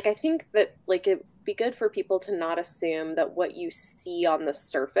I think that like it'd be good for people to not assume that what you see on the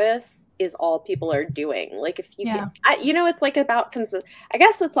surface is all people are doing. Like if you you know, it's like about I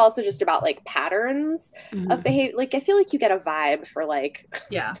guess it's also just about like patterns of behavior. Like I feel like you get a vibe for like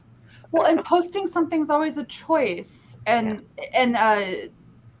well, and posting something's always a choice, and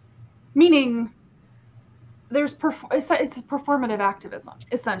meaning there's it's a performative activism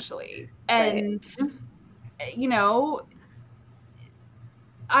essentially, and you know,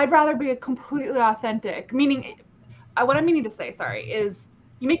 I'd rather be a completely authentic. Meaning, what I'm meaning to say, is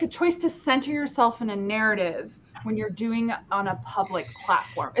you make a choice to center yourself in a narrative when you're doing it on a public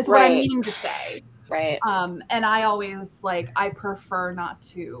platform. Is what I'm meaning to say. Right. And I always I prefer not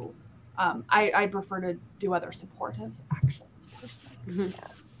to. I prefer to do other supportive actions personally.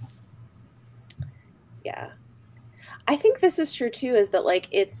 Yeah. I think this is true too, is that like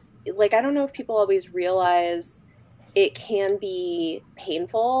it's like I don't know if people always realize it can be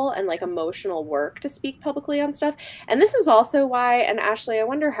painful and like emotional work to speak publicly on stuff. And this is also why, and Ashley, I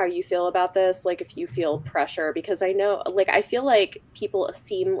wonder how you feel about this, like if you feel pressure, because I know like I feel like people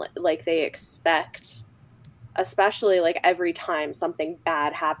seem like they expect, especially like every time something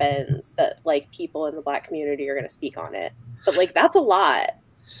bad happens, that like people in the Black community are going to speak on it. But like that's a lot.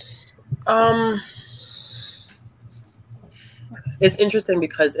 It's interesting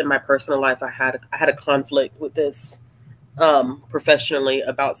because in my personal life, I had a conflict with this professionally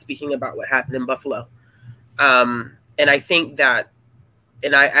about speaking about what happened in Buffalo. And I think that,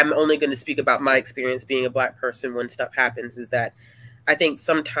 and I'm only going to speak about my experience being a Black person when stuff happens, is that I think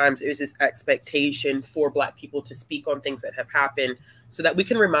sometimes there's this expectation for Black people to speak on things that have happened so that we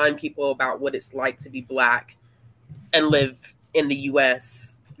can remind people about what it's like to be Black and live in the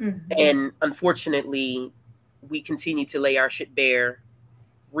U.S. And unfortunately, we continue to lay our shit bare,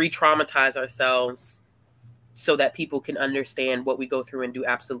 re-traumatize ourselves so that people can understand what we go through and do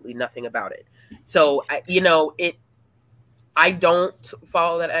absolutely nothing about it. So, you know, I don't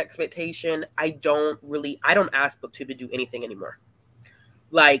follow that expectation. I don't ask BookTube to do anything anymore.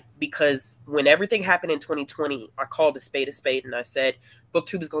 Like, because when everything happened in 2020, I called a spade, and I said,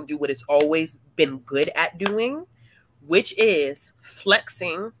 BookTube is going to do what it's always been good at doing, which is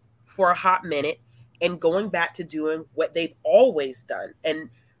flexing for a hot minute and going back to doing what they've always done. And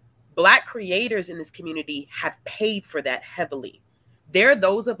Black creators in this community have paid for that heavily. There are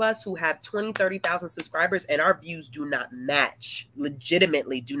those of us who have 20, 30,000 subscribers and our views do not match,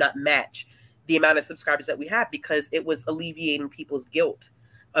 legitimately do not match the amount of subscribers that we have, because it was alleviating people's guilt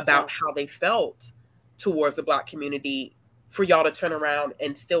about how they felt towards the Black community for y'all to turn around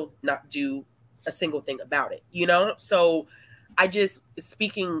and still not do a single thing about it, you know? So I just,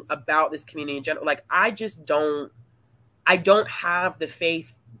 speaking about this community in general, like I don't have the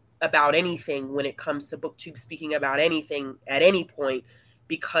faith about anything when it comes to BookTube speaking about anything at any point,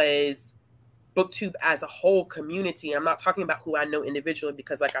 because BookTube as a whole community, and I'm not talking about who I know individually,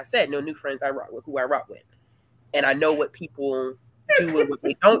 because like I said, no new friends, I rock with who I rock with. And I know what people do and what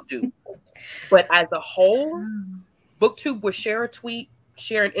they don't do. But as a whole, BookTube will share a tweet,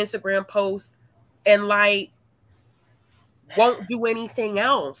 share an Instagram post, and like won't do anything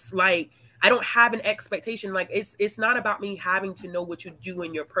else. Like I don't have an expectation. Like it's not about me having to know what you do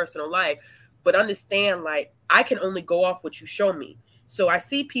in your personal life, but understand like I can only go off what you show me. So I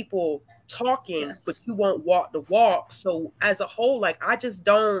see people talking, but you won't walk the walk. So as a whole, like I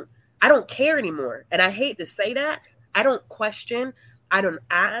don't care anymore. And I hate to say that. I don't question. I don't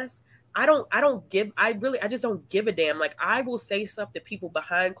ask. I just don't give a damn. Like I will say stuff to people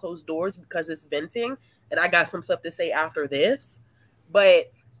behind closed doors because it's venting and I got some stuff to say after this.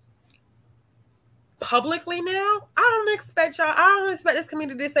 But publicly now, I don't expect this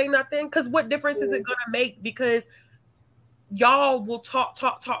community to say nothing, because what difference is it gonna make? Because y'all will talk,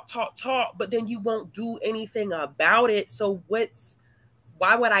 but then you won't do anything about it. So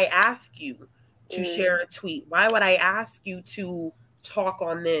why would I ask you to share a tweet? Why would I ask you to talk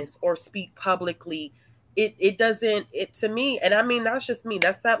on this or speak publicly? It doesn't, to me, and I mean, that's just me.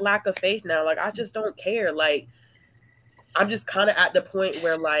 That's that lack of faith now. Like, I just don't care. Like, I'm just kind of at the point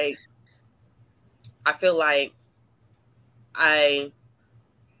where, like, I feel like I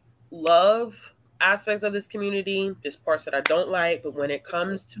love aspects of this community. There's parts that I don't like, but when it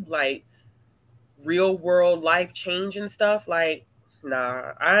comes to, like, real world life change and stuff, like,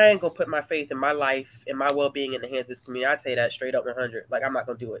 nah, I ain't gonna put my faith in my life and my well-being in the hands of this community. I say that straight up 100. Like, I'm not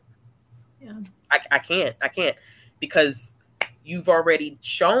gonna do it. Yeah, I can't, because you've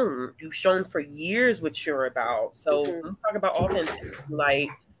shown for years what you're about. So we talk about authenticity. Like,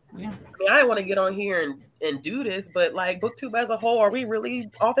 I mean, I didn't want to get on here and do this, but like BookTube as a whole, are we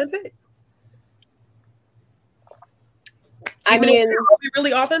really authentic? Are we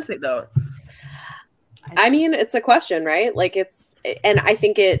really authentic though? I mean, it's a question, right? Like and I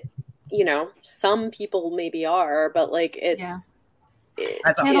think it, some people maybe are, but like as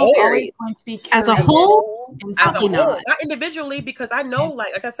a whole, not individually, because I know,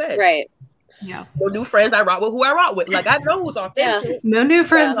 like I said, right. Yeah. No new friends, I rock with who I rock with. Like I know who's authentic. Yeah. No new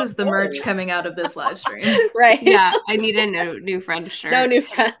friends is the merch coming out of this live stream. Right. Yeah. I need a new friend shirt. No new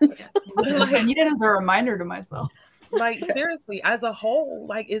friends. I need it as a reminder to myself. Like seriously, as a whole,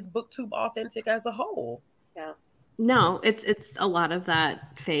 like is BookTube authentic as a whole? Yeah. No, it's a lot of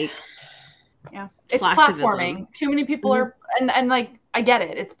that fake. Yeah. It's platforming. Too many people are and like I get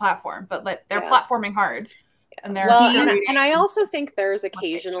it, it's platform, but like they're platforming hard. And they're and I also think there's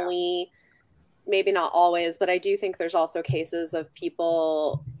occasionally, maybe not always, but I do think there's also cases of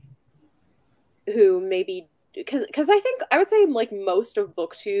people who maybe, because I would say like most of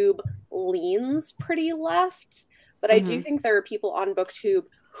BookTube leans pretty left, but I do think there are people on BookTube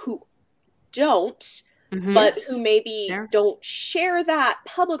who don't, but who maybe don't share that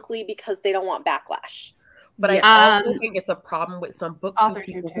publicly because they don't want backlash. But I also think it's a problem with some BookTube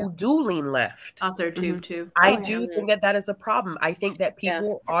people who do lean left. AuthorTube too. I do think that is a problem. I think that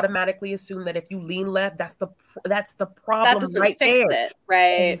people automatically assume that if you lean left, that's the problem. That doesn't right fix there. It,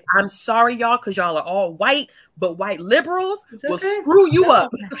 right? And I'm sorry, y'all, because y'all are all white, but white liberals will screw you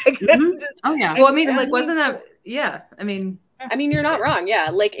up. Like, oh yeah. Well, I mean, like, wasn't that? Yeah. I mean, you're not wrong. Yeah,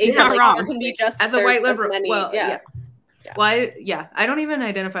 like you're not wrong. There can be just as a white liberal. Well, yeah. Well, I don't even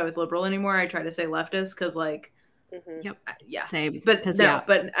identify with liberal anymore. I try to say leftist because, like, same. But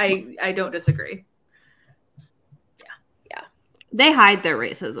but I don't disagree. Yeah. They hide their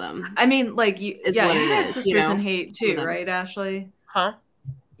racism. I mean, like, you read Sisters in Hate too, right, Ashley? Huh?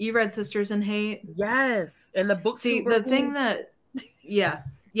 You read Sisters in Hate? Yes, and the book. See, the thing that,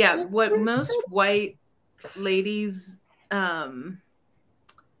 what most white ladies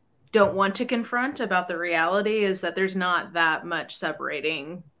don't want to confront about the reality is that there's not that much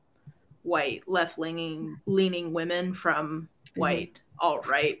separating white left-leaning women from white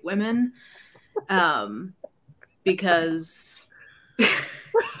alt-right women, because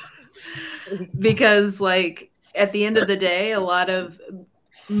like at the end of the day,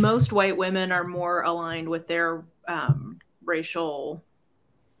 most white women are more aligned with their racial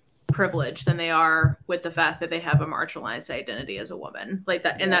privilege than they are with the fact that they have a marginalized identity as a woman, like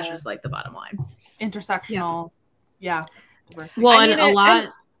that, and that's just like the bottom line. Intersectional, Well, I mean,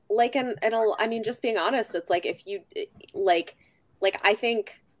 I mean, just being honest, it's like if you like I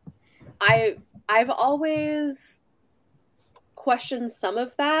think I've always question some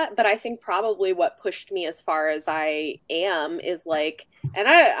of that, but I think probably what pushed me as far as I am is like, and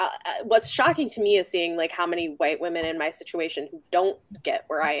what's shocking to me is seeing like how many white women in my situation who don't get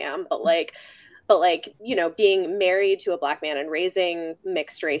where I am, but like, you know, being married to a Black man and raising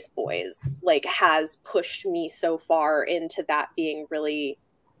mixed race boys, like, has pushed me so far into that being really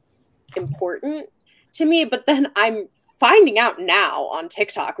important to me. But then I'm finding out now on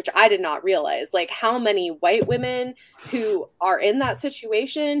TikTok, which I did not realize, like how many white women who are in that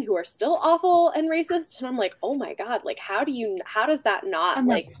situation who are still awful and racist. And I'm like, oh my God, like how does that not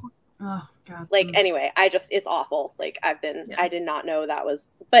like, oh God. Like, anyway, it's awful. Like I did not know that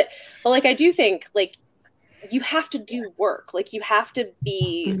was, but like, I do think like you have to do work. Like you have to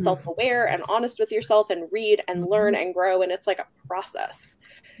be self-aware and honest with yourself and read and learn and grow. And it's like a process.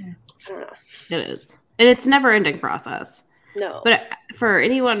 I don't know. It is. And it's a never ending process. No. But for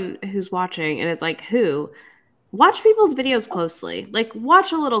anyone who's watching and is like, watch people's videos closely. Like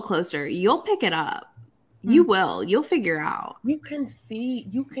watch a little closer. You'll pick it up. You will. You'll figure out. You can see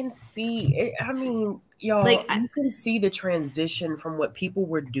it. I mean, y'all, like, you can see the transition from what people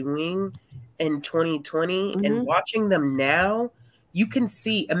were doing in 2020 and watching them now. You can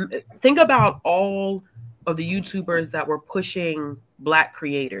see, think about all of the YouTubers that were pushing Black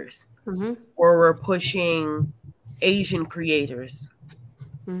creators or were pushing Asian creators.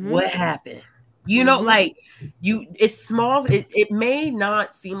 What happened? You know, like it's small. It may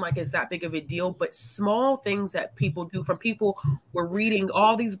not seem like it's that big of a deal, but small things that people do, from people were reading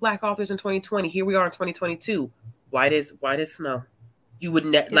all these Black authors in 2020. Here we are in 2022. Why does snow? You would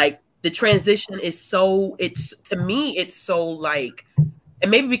like the transition is so, to me, it's so like,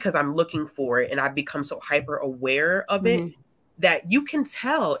 and maybe because I'm looking for it and I've become so hyper aware of it, that you can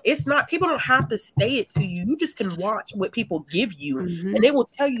tell it's not, people don't have to say it to you. You just can watch what people give you and they will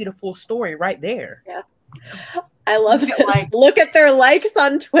tell you the full story right there. Yeah. I love this. Look at their likes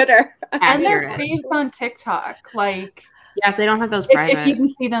on Twitter. And their feeds on TikTok. Like, yeah, if they don't have those private. If you can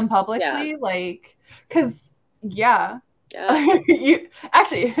see them publicly, like, because, you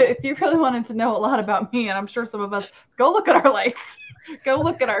actually, if you really wanted to know a lot about me, and I'm sure some of us, go look at our likes. Go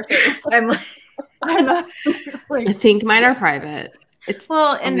look at our page. I'm not like, I think mine are private. It's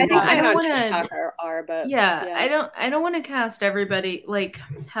well, and I think I don't want to are, but I don't want to cast everybody, like,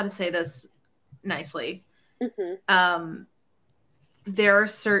 how to say this nicely. There are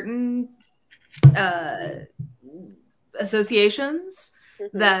certain associations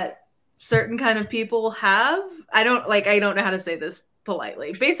that certain kind of people have. I don't know how to say this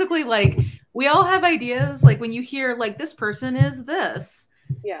politely. Basically, like, we all have ideas. Like when you hear like this person is this.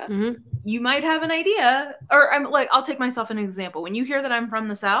 Yeah. You might have an idea, or I'll take myself an example. When you hear that I'm from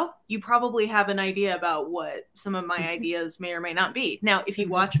the South, you probably have an idea about what some of my ideas may or may not be. Now, if you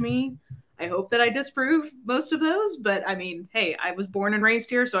watch me, I hope that I disprove most of those, but I mean, hey, I was born and raised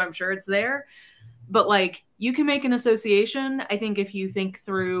here, so I'm sure it's there. But like, you can make an association, I think, if you think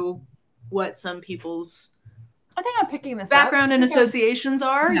through what some people's I think I'm picking this background and associations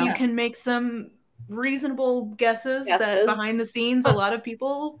are. You can make some reasonable guesses that behind the scenes a lot of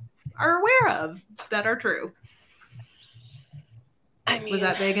people are aware of that are true. I mean, was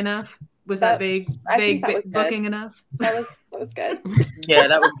that vague enough? Was that vague booking enough? That was good. Yeah,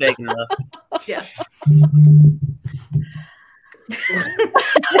 that was vague enough. Yeah.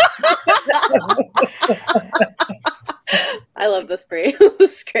 I love this, Brie. This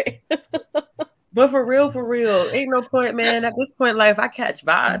is great. But for real, ain't no point, man. At this point in life, I catch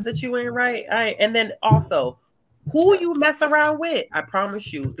vibes that you ain't right. And then also, who you mess around with, I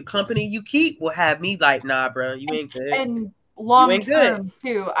promise you, the company you keep will have me like, nah, bro, you ain't good. And long term,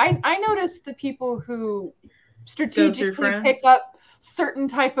 too. I noticed the people who strategically pick up certain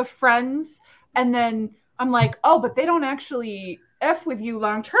type of friends, and then I'm like, oh, but they don't actually F with you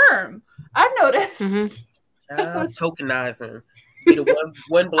long term. I've noticed. Tokenizing. Be the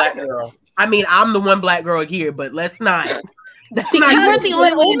one black girl. I mean, I'm the one black girl here, but let's not. That's not you were the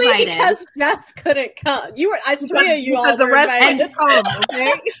only one invited. Because Jess couldn't come. You were. Three of you all the were rest invited. Come,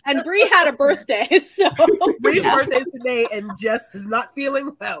 okay? And Bree had a birthday, so Bree's birthday today, and Jess is not feeling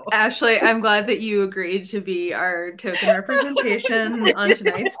well. Ashley, I'm glad that you agreed to be our token representation on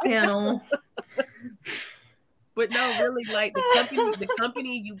tonight's panel. But no, really, like the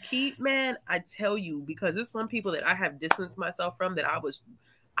company you keep, man, I tell you, because there's some people that I have distanced myself from that I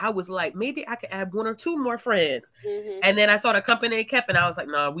was like, maybe I could add one or two more friends. And then I saw the company they kept, and I was like,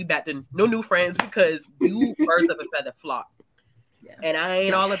 nah, we back to no new friends, because you birds of a feather flock. Yeah. And I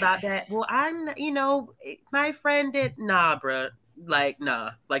ain't all about that. Well, my friend did, nah, bruh. Like,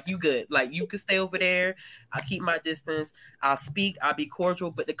 nah, like you good. Like you can stay over there. I'll keep my distance. I'll speak. I'll be cordial.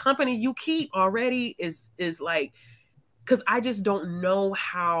 But the company you keep already is like, because I just don't know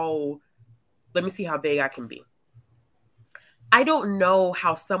how, let me see how vague I can be. I don't know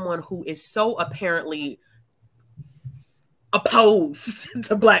how someone who is so apparently opposed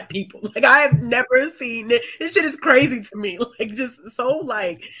to Black people, like I have never seen it. This shit is crazy to me. Like just so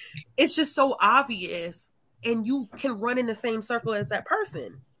like, it's just so obvious, and you can run in the same circle as that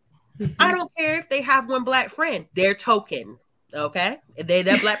person. I don't care if they have one Black friend. They're token. Okay?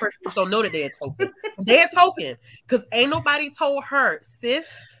 That Black person just don't know that they're token. They're token. Because ain't nobody told her,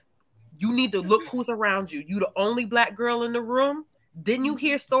 sis, you need to look who's around you. You the only Black girl in the room. Didn't you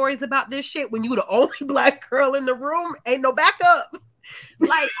hear stories about this shit when you the only Black girl in the room? Ain't no backup.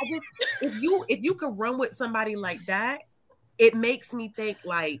 Like, I just, if you can run with somebody like that, it makes me think,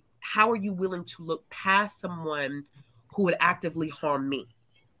 like, how are you willing to look past someone who would actively harm me?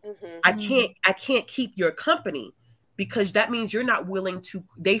 I can't keep your company, because that means you're not willing to,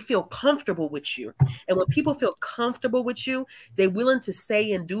 they feel comfortable with you. And when people feel comfortable with you, they're willing to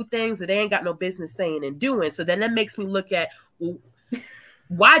say and do things that they ain't got no business saying and doing. So then that makes me look at, well,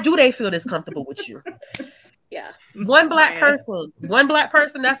 why do they feel this comfortable with you? Yeah. One black person,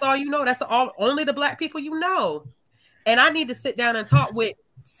 that's all you know. That's only the Black people you know. And I need to sit down and talk with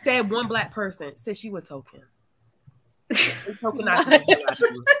said one Black person. Said she was token.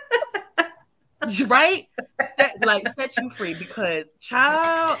 Right? Set you free, because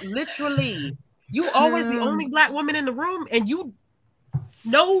child, literally, you always the only Black woman in the room, and you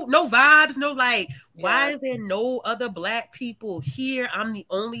no vibes, no like, why is there no other Black people here? I'm the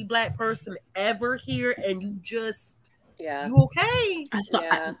only Black person ever here, and you just you okay?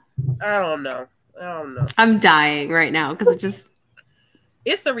 I don't know. I'm dying right now because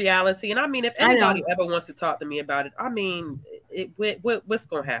it's a reality. And I mean, if anybody ever wants to talk to me about it, I mean, what's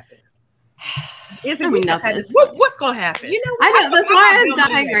gonna happen? What's gonna happen? You know, I know, that's why I'm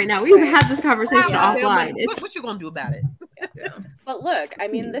dying right now. We've had this conversation offline. What you gonna do about it? But look, I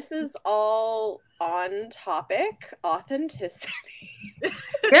mean, this is all on topic authenticity.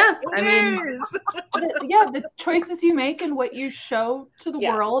 Yeah, I mean, the choices you make and what you show to the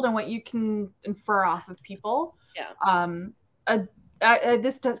world and what you can infer off of people.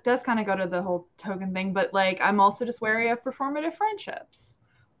 This does kind of go to the whole token thing, but like, I'm also just wary of performative friendships,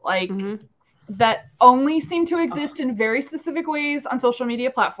 like that only seem to exist in very specific ways on social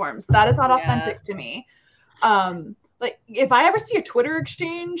media platforms. That is not authentic to me. Like, if I ever see a Twitter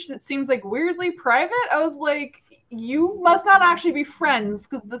exchange that seems like weirdly private, I was like, you must not actually be friends,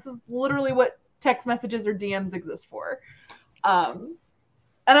 because this is literally what text messages or DMs exist for. And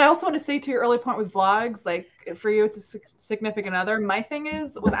I also want to say, to your early point with vlogs, like, for you, it's a significant other. My thing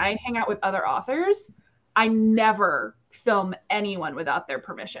is, when I hang out with other authors, I never film anyone without their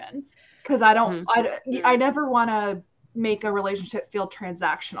permission, because I never want to make a relationship feel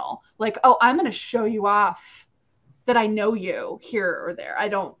transactional. Like, oh, I'm going to show you off that I know you here or there. I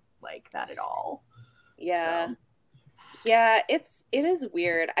don't like that at all. Yeah. So. Yeah, it is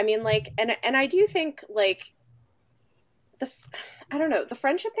weird. I mean, like, and I do think, like, I don't know, the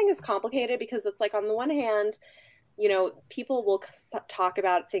friendship thing is complicated, because it's like, on the one hand, you know, people will talk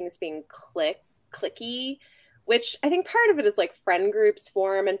about things being clicky, which I think part of it is like friend groups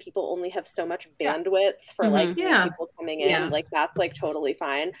form and people only have so much bandwidth for like people coming in. Like, that's like totally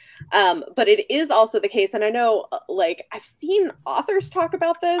fine. But it is also the case, and I know like I've seen authors talk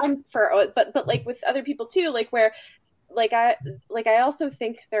about this but like with other people too, like where I also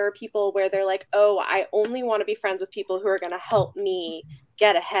think there are people where they're like, oh, I only want to be friends with people who are going to help me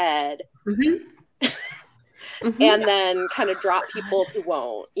get ahead. And then kind of drop people who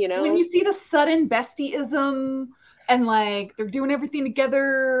won't, you know? When you see the sudden bestieism and like they're doing everything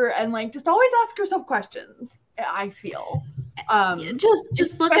together, and like, just always ask yourself questions, I feel.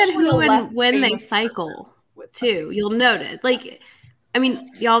 Just look at who and when they cycle too. You'll notice. Like, I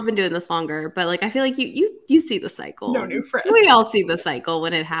mean, y'all have been doing this longer, but like, I feel like you see the cycle. No new friends. We all see the cycle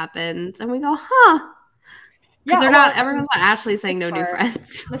when it happens, and we go, huh? Because everyone's not actually saying no new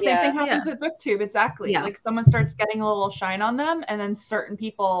friends. The same thing happens with BookTube, exactly. Like, someone starts getting a little shine on them, and then certain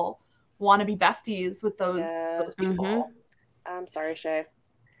people want to be besties with those people. I'm sorry, Shay.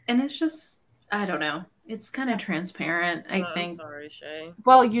 And it's just, I don't know. It's kind of transparent, I think. I'm sorry, Shay.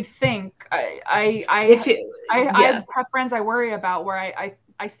 Well, you'd think. I have friends I worry about where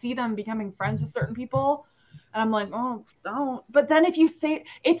I see them becoming friends with certain people, and I'm like, oh, don't. But then if you say,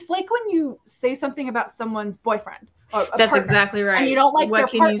 it's like when you say something about someone's boyfriend. Or That's partner, exactly right. And you don't like what their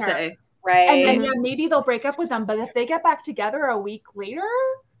can partner, you say? Right. And then maybe they'll break up with them. But if they get back together a week later,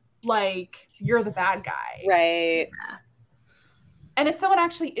 like, you're the bad guy. Right. And if someone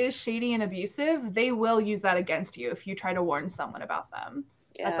actually is shady and abusive, they will use that against you if you try to warn someone about them.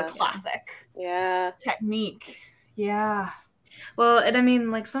 That's a classic technique. Yeah. Well, and I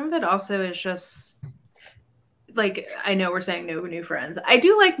mean, like, some of it also is just like, I know we're saying no new friends. I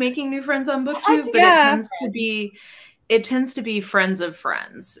do like making new friends on BookTube, but it tends to be friends of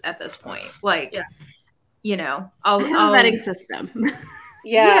friends at this point. Like, you know, I have a vetting system.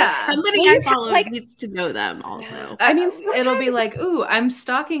 Somebody I follow needs to know them also. I mean, it'll be like, ooh, I'm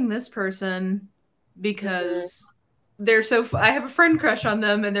stalking this person because they're I have a friend crush on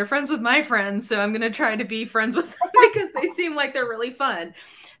them and they're friends with my friends, so I'm going to try to be friends with them because they seem like they're really fun.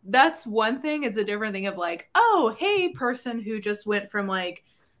 That's one thing. It's a different thing of like, oh, hey, person who just went from like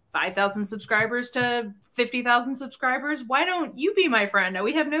 5,000 subscribers to 50,000 subscribers. Why don't you be my friend? Now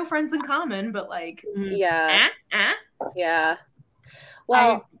we have no friends in common, but like, yeah.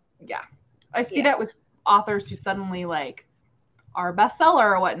 Well, I see that with authors who suddenly like are a bestseller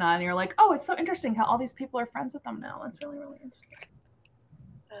or whatnot, and you're like, oh, it's so interesting how all these people are friends with them now. That's really, really interesting.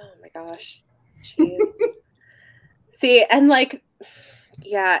 Oh my gosh. Jeez. See, and like,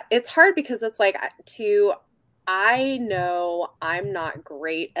 yeah, it's hard because it's like I know I'm not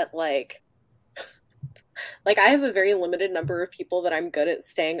great at like I have a very limited number of people that I'm good at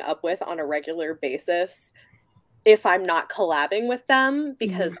staying up with on a regular basis if I'm not collabing with them,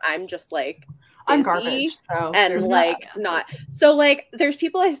 because I'm just like I'm garbage, so and like not so like there's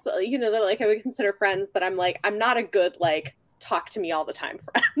people I still, you know, that like I would consider friends, but I'm like I'm not a good like talk to me all the time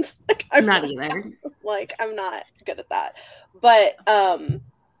friend. Like I'm not either. Like I'm not good at that. But I'm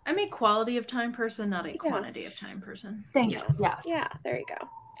a quality of time person, not a quantity of time person. Thank you. Yes. Yeah, there you go.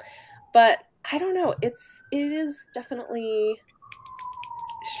 But I don't know. It is definitely.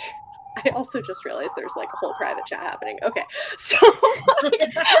 I also just realized there's like a whole private chat happening. Okay, so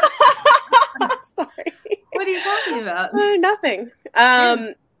sorry. What are you talking about? Nothing.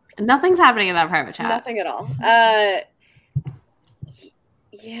 Nothing's happening in that private chat. Nothing at all.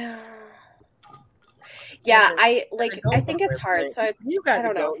 Yeah, I like. I think it's hard. So you got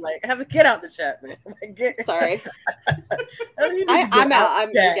to go. Like, have to get out the chat, man. Like, sorry. I'm out.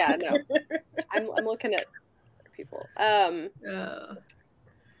 No. I'm looking at people.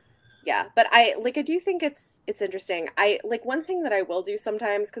 Yeah, but I do think it's interesting. I like one thing that I will do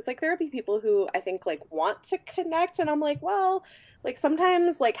sometimes, because like there'll be people who I think like want to connect, and I'm like, well, like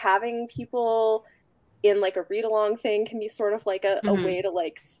sometimes like having people in like a read along thing can be sort of like a way to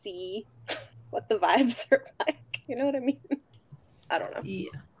like see what the vibes are like. You know what I mean? I don't know. Yeah.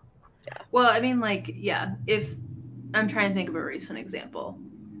 Well, I mean, like, if I'm trying to think of a recent example.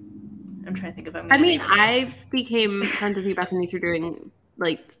 I'm trying to think if I'm gonna I became friends with you, Bethany, through doing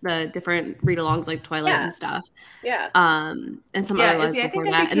like the different read-alongs like Twilight and stuff. Yeah. And some other ones before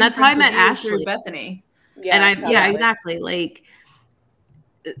that. And that's how I met Ashley. Bethany. Yeah. And exactly. Like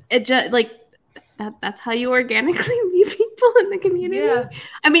it just like that's how you organically meet people in the community. Yeah.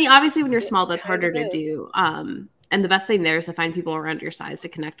 I mean, obviously when you're small, that's harder to do. And the best thing there is to find people around your size to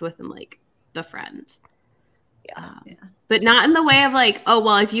connect with and like befriend. Yeah. But not in the way of like, oh,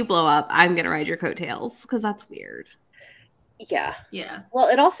 well, if you blow up, I'm going to ride your coattails, because that's weird. Yeah. Yeah. Well,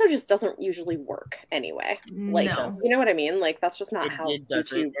 it also just doesn't usually work anyway. Like, you know what I mean? Like, that's just not how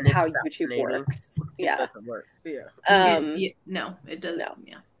YouTube works. It doesn't work. Yeah. No, it doesn't. No.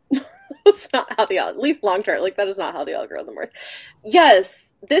 Yeah. It's not how at least long term, like that is not how the algorithm works.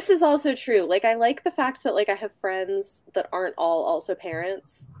 Yes, this is also true. Like, I like the fact that like I have friends that aren't all also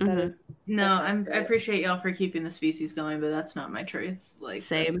parents. Mm-hmm. I appreciate y'all for keeping the species going, but that's not my truth. Like,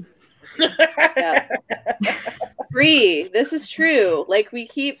 same. Bree, this is true. Like, we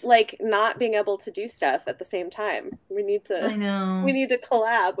keep like not being able to do stuff at the same time. We need to. I know. We need to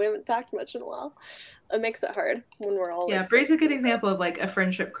collab. We haven't talked much in a while. It makes it hard when we're all. Yeah, Bree's a good example of like a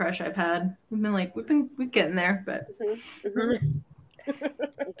friendship crush I've had. We're getting there, but.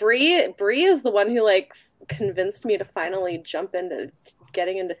 Bree is the one who like convinced me to finally jump into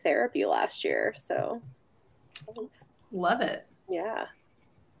getting into therapy last year. So. Love it. Yeah.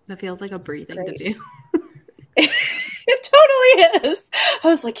 That feels like a Bree thing to do. It totally is. I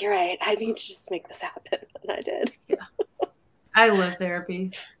was like, you're right. I need to just make this happen. And I did. Yeah. I love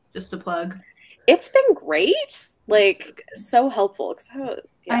therapy. Just a plug. It's been great. Like, so helpful.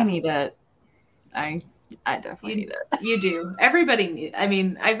 I need it. I definitely need it. You do. Everybody I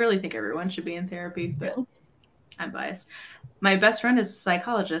mean, I really think everyone should be in therapy, but I'm biased. My best friend is a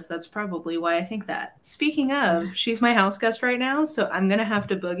psychologist. That's probably why I think that. Speaking of, she's my house guest right now, so I'm going to have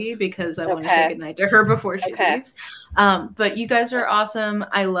to boogie because I want to say goodnight to her before she leaves. But you guys are awesome.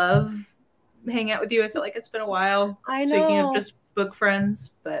 I love hanging out with you. I feel like it's been a while. I know. Speaking of just book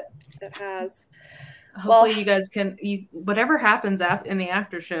friends, but it has. Hopefully you guys can, whatever happens in the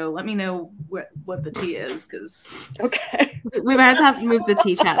after show, let me know what the tea is, because okay. We might have to move the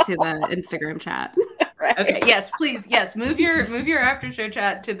tea chat to the Instagram chat. Right. Okay. Yes, please. Yes, move your after show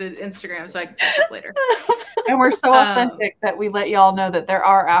chat to the Instagram so I can catch up later. And we're so authentic that we let y'all know that there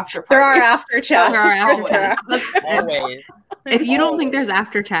are after parties. There are after chats. There are Of course after there are. chats. Always. If you don't think there's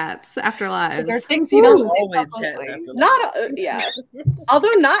after chats, after lives, There are things you don't Always say chats publicly. after Not yeah.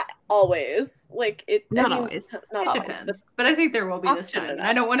 Although not always. Like it. Not I mean, always. Not It always. depends. But I think there will be this Often time. enough.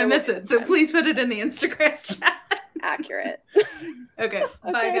 I don't want to There will miss be it. this So time. please put it in the Instagram chat. Accurate. Okay. Bye,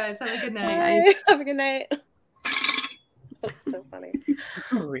 Okay. guys. Have a good night. Bye. Have a good night. That's so funny.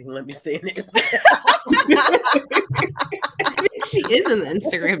 Marie, let me stay in it. I think she is in the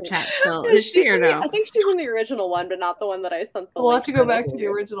Instagram chat still. Is she or no? I think she's in the original one, but not the one that I sent the We'll link have to go for back this to the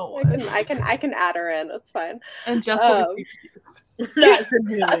week. original one. I can add her in. It's fine. And just will be confused. Not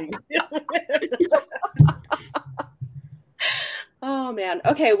severely. Oh man.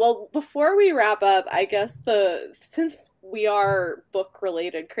 Okay, well, before we wrap up, I guess since we are book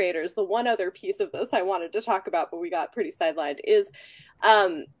related creators, the one other piece of this I wanted to talk about, but we got pretty sidelined, is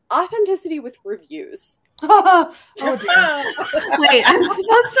authenticity with reviews. Oh dear. Wait, I'm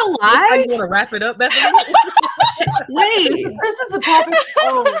supposed to I lie? want to wrap it up, Bethany. Wait, This is the topic.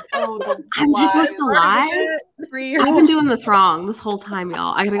 The I'm lies. supposed to lie? I've been doing this wrong this whole time,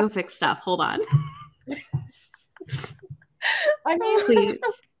 y'all. I gotta go fix stuff. Hold on. I mean, Please.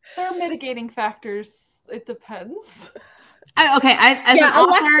 there are mitigating factors. It depends. As an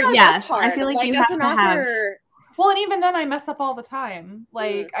author, Alexa, yes. that's hard. I feel like you as have an to have. author, Well, and even then, I mess up all the time.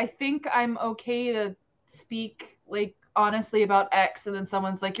 Like, I think I'm okay to speak like honestly about X, and then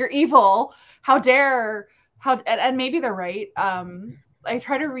someone's like, "You're evil. How dare?" And maybe they're right. I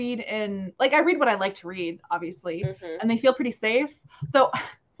try to read I read what I like to read, obviously, and they feel pretty safe. Though,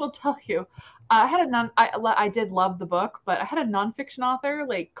 we'll tell you, I did love the book, but I had a nonfiction author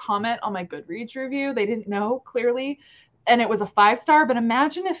like comment on my Goodreads review. They didn't know clearly, and it was a 5-star. But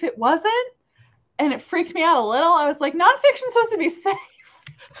imagine if it wasn't. And it freaked me out a little. I was like, nonfiction's supposed to be safe.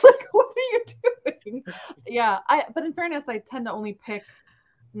 Like, what are you doing? Yeah. But in fairness, I tend to only pick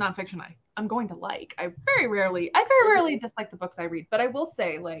nonfiction I'm going to like. I very rarely dislike the books I read. But I will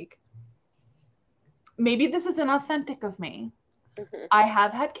say, like, maybe this is inauthentic of me. I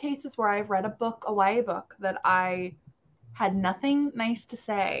have had cases where I've read a YA book that I had nothing nice to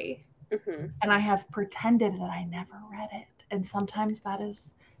say. And I have pretended that I never read it. And sometimes that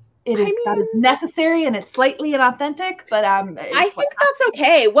is necessary, and it's slightly inauthentic, but I think that's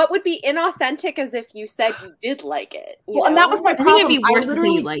okay. What would be inauthentic is if you said you did like it. Well, and that was my problem. I think it'd be worse to say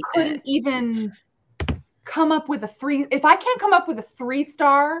you liked couldn't it. even come up with a 3. If I can't come up with a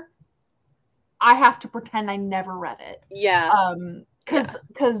 3-star, I have to pretend I never read it. Yeah. Because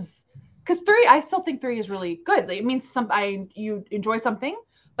 3, I still think 3 is really good. Like, it means you enjoy something,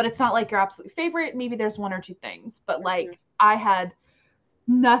 but it's not like your absolute favorite. Maybe there's 1 or 2 things, but like I had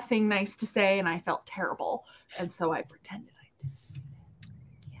nothing nice to say and I felt terrible, and so I pretended I did.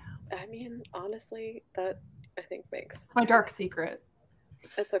 Yeah. I mean, honestly, that I think makes my dark secret.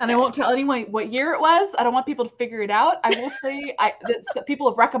 It's okay. And I won't tell anyone what year it was. I don't want people to figure it out. I will say that people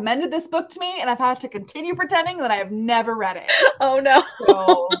have recommended this book to me, and I've had to continue pretending that I have never read it. Oh no.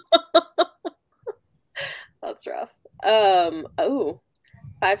 So that's rough.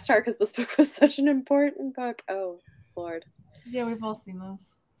 5-star because this book was such an important book. Oh Lord. Yeah, we've all seen those.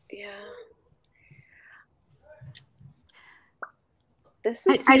 Yeah.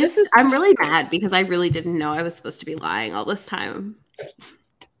 I'm really mad because I really didn't know I was supposed to be lying all this time.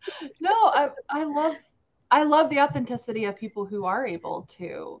 No, I love the authenticity of people who are able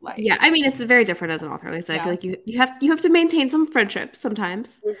to like. Yeah, I mean it's very different as an author. Like, so I feel like you have to maintain some friendship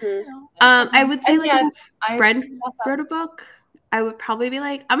sometimes. I would say if a friend wrote a book, I would probably be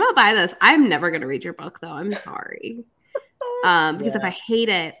like, I'm gonna buy this. I'm never gonna read your book though. I'm sorry. Because if I hate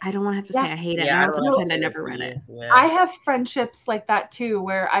it, I don't want to have to say I hate it. I don't have to pretend I never read it. Yeah. I have friendships like that too,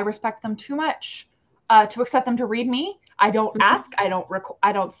 where I respect them too much to accept them to read me. I don't ask, I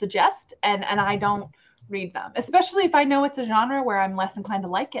don't suggest, and I don't read them, especially if I know it's a genre where I'm less inclined to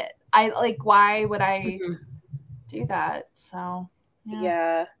like it. Why would I do that? So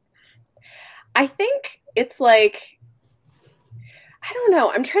yeah. I think it's like, I don't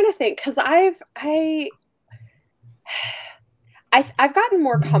know. I'm trying to think because I've gotten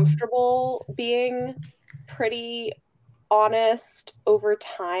more comfortable being pretty honest over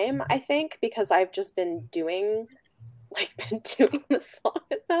time, I think, because I've just been doing this long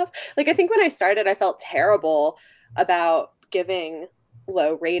enough. Like, I think when I started, I felt terrible about giving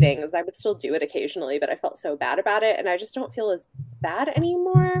low ratings. I would still do it occasionally, but I felt so bad about it, and I just don't feel as bad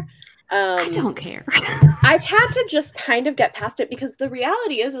anymore. I don't care. I've had to just kind of get past it because the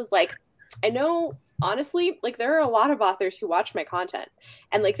reality is like, I know honestly, like there are a lot of authors who watch my content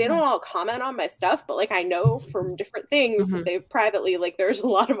and like they don't all comment on my stuff, but like I know from different things that they've privately, like there's a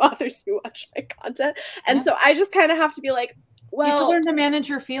lot of authors who watch my content. And so I just kind of have to be like, well, you have to learn to manage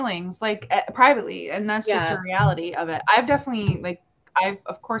your feelings like privately, and that's just a reality of it. I've definitely like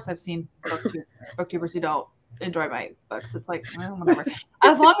of course I've seen booktubers who don't enjoy my books. It's like, well, whatever.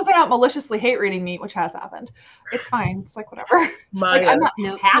 As long as they're not maliciously hate reading me, which has happened, it's fine. It's like whatever. Like, I'm not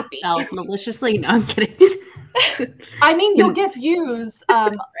happy. Maliciously, no, I'm kidding. I mean, you'll get views,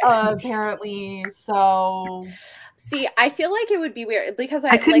 apparently. So, see, I feel like it would be weird because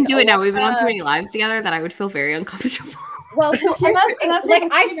I couldn't do it now. We've been on too many lives together that I would feel very uncomfortable. Well, so here's the thing.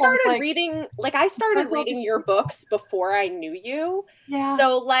 Like I started reading, reading your books before I knew you. Yeah.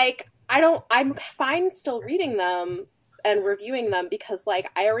 So like I'm fine still reading them and reviewing them because like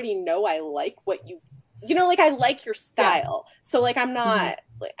I already know I like what you know, like I like your style. Yeah. So like I'm not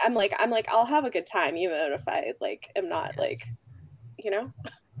like I'm like I'll have a good time even if I like am not like, you know.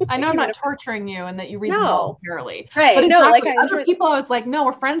 I know I'm not torturing you and that you read them voluntarily. Right. But no, like other people I was like, no,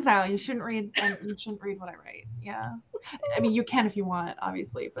 we're friends now. You shouldn't read what I write. Yeah. I mean, you can if you want,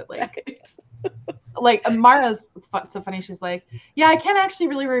 obviously, but like like Mara's so funny. She's like, yeah, I can't actually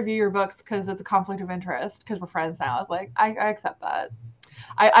really review your books because it's a conflict of interest because we're friends now. I was like, I accept that.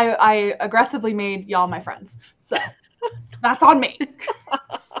 I aggressively made y'all my friends. So that's on me.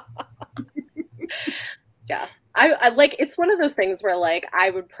 Yeah. I like, it's one of those things where like I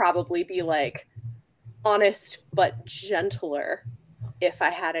would probably be like honest but gentler if I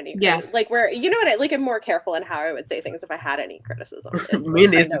had any like where, you know what, I like I'm more careful in how I would say things if I had any criticism. Me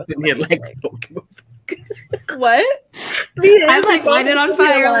and Izzy sitting here like what? I'm like, light it on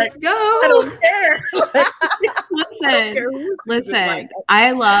fire. Let's go. I don't care. Listen. I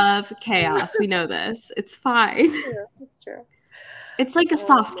love chaos. We know this. It's fine. It's true. It's like a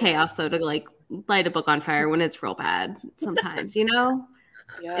soft chaos, though, to like light a book on fire when it's real bad. Sometimes, you know.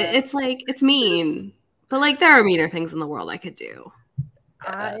 Yeah. It's like it's mean, but like there are meaner things in the world I could do.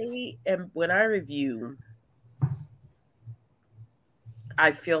 When I review,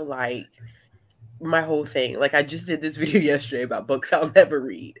 I feel like my whole thing, like I just did this video yesterday about books I'll never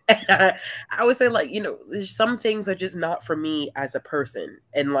read. And I would say like, you know, some things are just not for me as a person.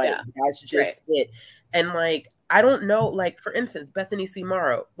 And like, that's just it. And like, I don't know, like for instance, Bethany C.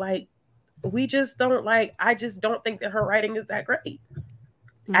 Morrow, like we just don't like, I just don't think that her writing is that great.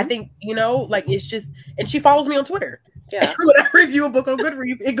 I think, you know, like it's just, and she follows me on Twitter. Yeah. When I review a book on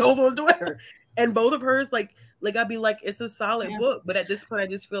Goodreads, it goes on Twitter. And both of hers, like I'd be like, it's a solid book. But at this point, I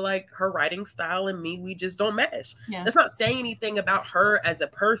just feel like her writing style and me, we just don't mesh. Yeah. That's not saying anything about her as a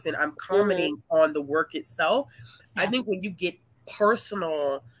person. I'm commenting on the work itself. Yeah. I think when you get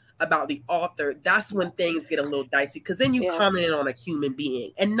personal about the author, that's when things get a little dicey. Because then you comment on a human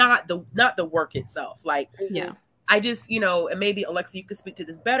being and not the work itself. Like, I just, you know, and maybe Alexa, you could speak to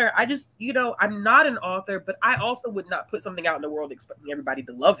this better. I just, you know, I'm not an author, but I also would not put something out in the world expecting everybody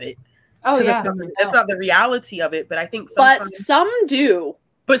to love it. Oh yeah, that's not the reality of it. But I think some do.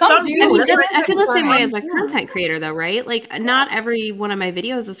 But some do. I feel the same way as a content creator, though, right? Like, not every one of my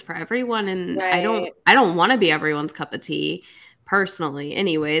videos is for everyone, and I don't want to be everyone's cup of tea, personally,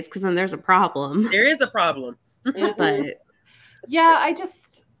 anyways, because then there's a problem. There is a problem. But I just.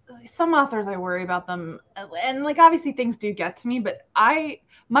 Some authors I worry about them, and like obviously things do get to me, but my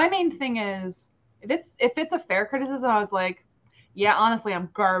main thing is if it's a fair criticism, I was like, yeah, honestly, I'm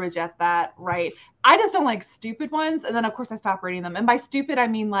garbage at that, right? I just don't like stupid ones, and then of course I stop reading them. And by stupid, I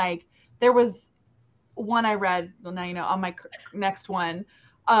mean like there was one I read. Well, now you know on my next one,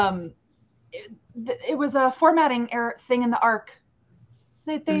 it was a formatting error thing in the ARC.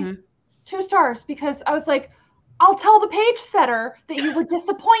 They 2 stars because I was like, I'll tell the page setter that you were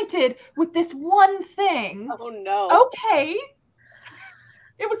disappointed with this one thing. Oh no. Okay.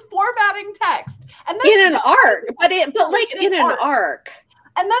 It was formatting text. And that's in an ARC. But like in an ARC.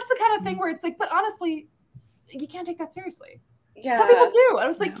 And that's the kind of thing where it's like, but honestly, you can't take that seriously. Yeah. Some people do. I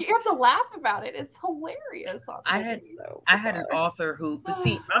was like, you have to laugh about it. It's hilarious. I had an author who, but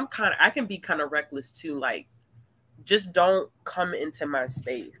see, I can be kind of reckless too, like just don't come into my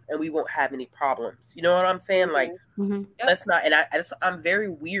space and we won't have any problems. You know what I'm saying? Like, that's not, and I'm very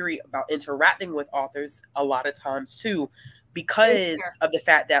weary about interacting with authors a lot of times too, because of the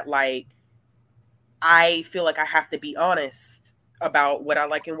fact that like, I feel like I have to be honest about what I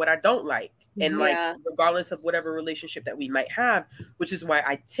like and what I don't like. And like, regardless of whatever relationship that we might have, which is why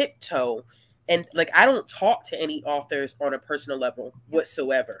I tiptoe and like, I don't talk to any authors on a personal level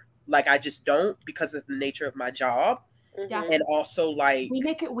whatsoever. Like I just don't, because of the nature of my job. And also like we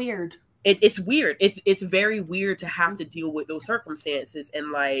make it weird. It's weird. It's very weird to have to deal with those circumstances.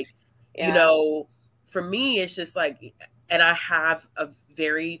 And like, you know, for me, it's just like, and I have a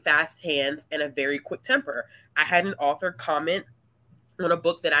very fast hands and a very quick temper. I had an author comment on a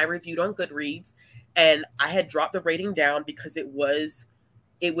book that I reviewed on Goodreads, and I had dropped the rating down because it was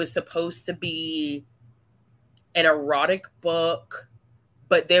supposed to be an erotic book,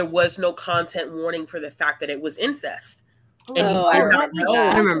 but there was no content warning for the fact that it was incest. And I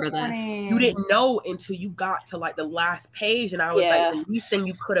remember this. You didn't know until you got to like the last page, and I was like, the least thing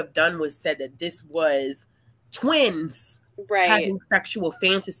you could have done was said that this was twins having sexual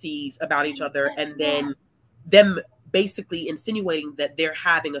fantasies about each other, and then them basically insinuating that they're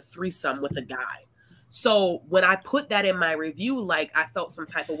having a threesome with a guy. So when I put that in my review, like I felt some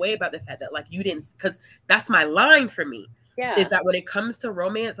type of way about the fact that like you didn't, because that's my line for me. Is that when it comes to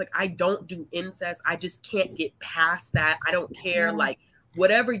romance, like I don't do incest. I just can't get past that. I don't care. Like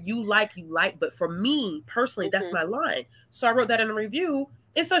whatever you like, But for me personally, that's my line. So I wrote that in a review.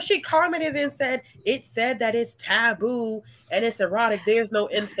 And so she commented and said, it said that it's taboo and it's erotic. There's no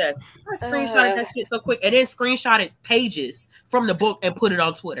incest. I screenshotted that shit so quick and then screenshotted pages from the book and put it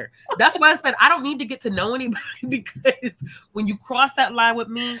on Twitter. That's why I said I don't need to get to know anybody, because when you cross that line with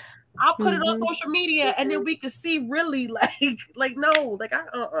me, I'll put it on social media and then we can see really no.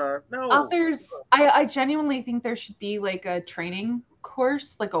 Authors, I genuinely think there should be like a training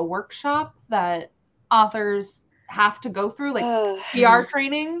course, like a workshop that authors have to go through, like PR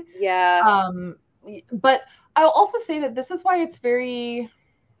training. But I'll also say that this is why it's very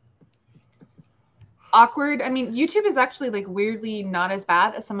awkward. I mean, YouTube is actually like weirdly not as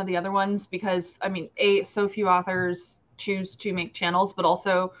bad as some of the other ones, because I mean, so few authors choose to make channels, but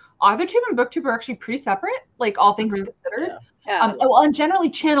also AuthorTube and BookTube are actually pretty separate, like all things considered. Well, and generally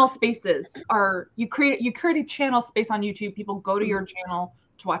channel spaces are, you create a channel space on YouTube. People go to your channel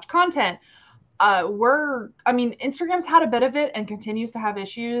to watch content. Instagram's had a bit of it and continues to have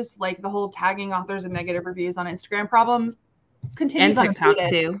issues, like the whole tagging authors and negative reviews on Instagram problem continues. And TikTok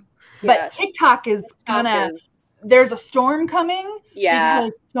too. But TikTok is there's a storm coming,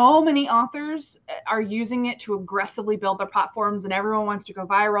 because so many authors are using it to aggressively build their platforms and everyone wants to go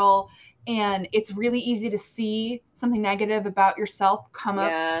viral. And it's really easy to see something negative about yourself come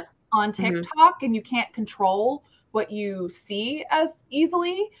up on TikTok, and you can't control what you see as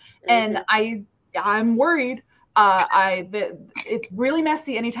easily. And I'm worried. It's really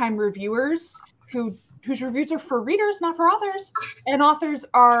messy anytime reviewers whose reviews are for readers, not for authors, and authors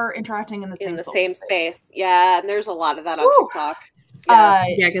are interacting in the same space. Yeah, and there's a lot of that on TikTok.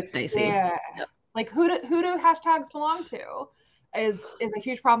 It gets dicey. Yeah. Like who do hashtags belong to is a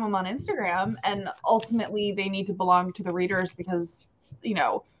huge problem on Instagram, and ultimately they need to belong to the readers, because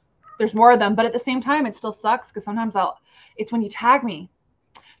there's more of them. But at the same time, it still sucks, because sometimes it's when you tag me.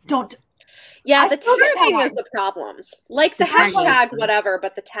 The tagging is the problem. Like the hashtag, whatever,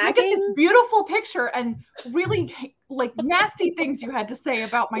 but the tagging. I get this beautiful picture and really like nasty things you had to say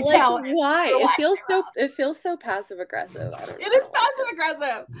about my talent. Why? It feels so passive aggressive. I don't know. It is passive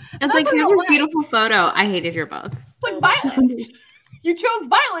aggressive. It's like, here's this beautiful photo. I hated your book. It's like violence. You chose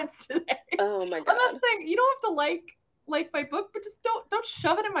violence today. Oh my god. And that's the thing. You don't have to like my book, but just don't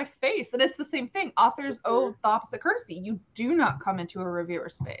shove it in my face. And it's the same thing. Authors owe the opposite courtesy. You do not come into a reviewer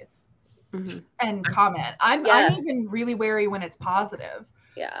space and comment. I'm even really wary when it's positive.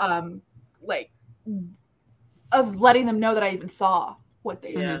 Of letting them know that I even saw what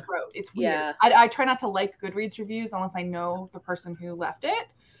they wrote. It's weird. I try not to like Goodreads reviews unless I know the person who left it.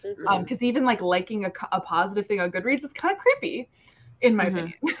 Because even liking a positive thing on Goodreads is kind of creepy, in my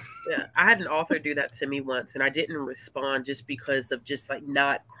opinion. I had an author do that to me once, and I didn't respond just because of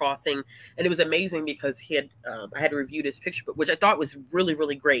not crossing. And it was amazing because he had I had reviewed his picture book, which I thought was really,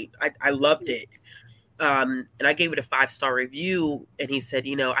 really great. I loved it. And I gave it a 5-star review, and he said,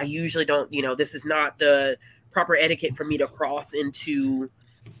 I usually don't, this is not the proper etiquette for me to cross into,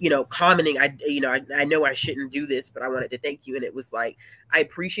 commenting. I know I shouldn't do this, but I wanted to thank you. And it was like, I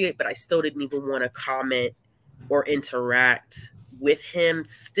appreciate, but I still didn't even want to comment or interact with him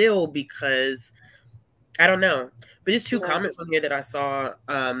still, because I don't know. But just 2 comments on here that I saw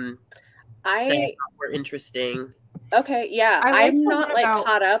that were interesting. Okay, yeah. I'm not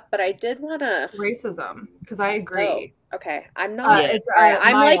caught up, but I did want to racism, because I agree. Oh, okay. I'm not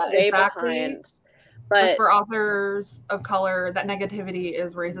I'm way behind. But for authors of color, that negativity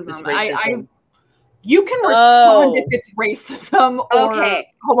is racism. You can respond if it's racism or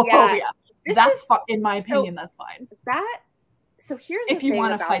homophobia. That's in my opinion, that's fine. So here's the thing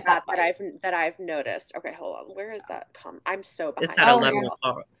about that I've noticed. Okay, hold on. Where is that I'm so behind. It's at 11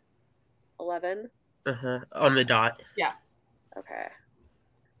 o'clock. 11? On the dot. Yeah. Okay.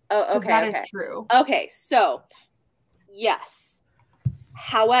 Oh, okay. That is true. Okay, so yes.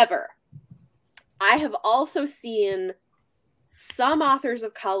 However, I have also seen some authors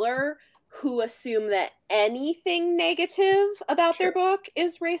of color who assume that anything negative about their book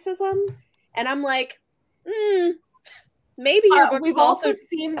is racism. And I'm like, maybe your book we've is also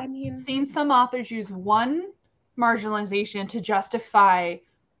seen some authors use one marginalization to justify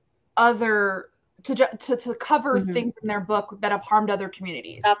other to cover things in their book that have harmed other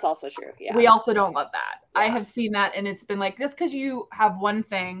communities. That's also true. Yeah. We also don't love that. Yeah. I have seen that, and it's been like, just because you have one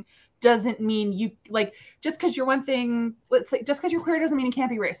thing doesn't mean you, like, just because you're one thing, let's say, just because you're queer doesn't mean you can't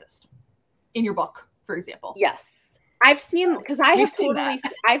be racist in your book, for example. Yes. I've seen, because I have totally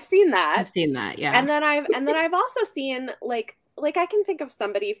I've seen that. I've seen that, yeah. And then I've also seen like I can think of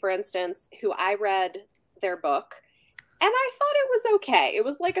somebody, for instance, who I read their book and I thought it was okay. It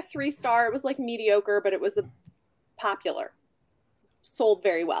was like a 3-star. It was like mediocre, but it was popular. Sold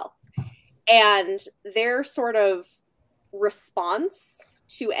very well. And their sort of response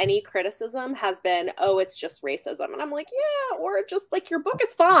to any criticism has been, oh, it's just racism. And I'm like, yeah, or just like, your book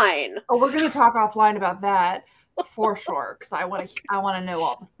is fine. Oh, we're going to talk offline about that for sure, because I want to know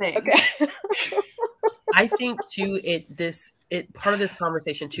all the things. Okay. I think too, part of this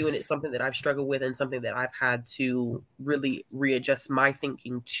conversation too, and it's something that I've struggled with and something that I've had to really readjust my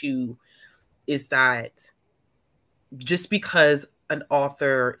thinking to, is that just because an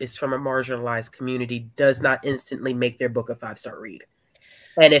author is from a marginalized community does not instantly make their book a 5-star read.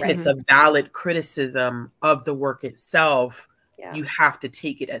 And if it's a valid criticism of the work itself, you have to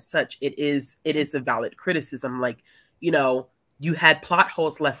take it as such. It is a valid criticism. Like, you know, you had plot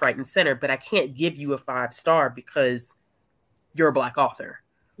holes left, right, and center, but I can't give you a 5-star because you're a Black author.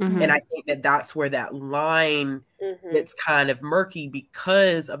 And I think that that's where that line gets kind of murky,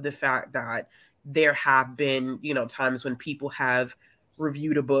 because of the fact that there have been, you know, times when people have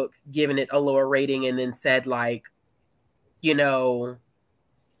reviewed a book, given it a lower rating, and then said, like, you know,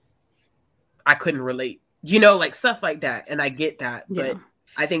 I couldn't relate, you know, like stuff like that. And I get that. But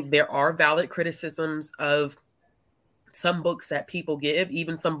I think there are valid criticisms of some books that people give,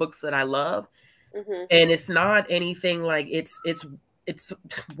 even some books that I love. And it's not anything like it's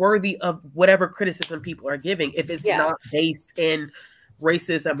worthy of whatever criticism people are giving, if it's not based in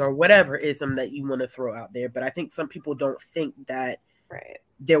racism or whatever ism that you want to throw out there. But I think some people don't think that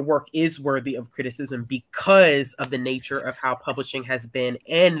their work is worthy of criticism because of the nature of how publishing has been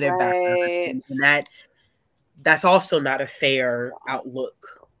and their background. And that's also not a fair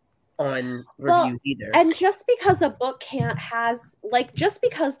outlook on reviews either. And just because a book just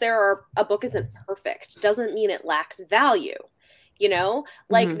because a book isn't perfect doesn't mean it lacks value. You know,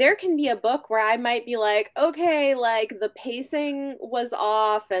 like there can be a book where I might be like, okay, like the pacing was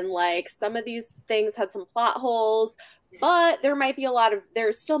off and like some of these things had some plot holes, but there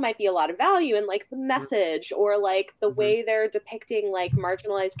still might be a lot of value in like the message or like the way they're depicting like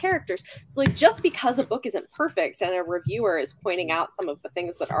marginalized characters. So like, just because a book isn't perfect and a reviewer is pointing out some of the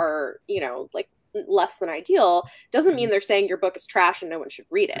things that are, you know, like less than ideal, doesn't mean they're saying your book is trash and no one should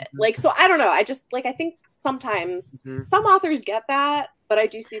read it. Like, so I don't know. I just like, I think sometimes some authors get that, but I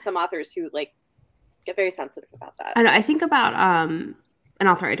do see some authors who like get very sensitive about that. I know, I think about an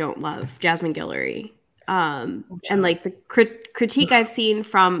author I don't love, Jasmine Guillory. And like the critique I've seen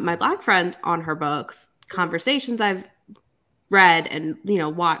from my Black friends on her books, conversations I've read and, you know,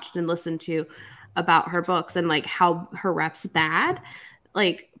 watched and listened to about her books, and like how her rep's bad.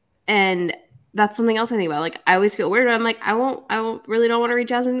 Like, and that's something else I think about. Like, I always feel weird. I'm like, I really don't want to read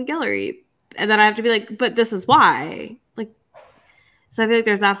Jasmine Guillory. And then I have to be like, but this is why. Like, so I feel like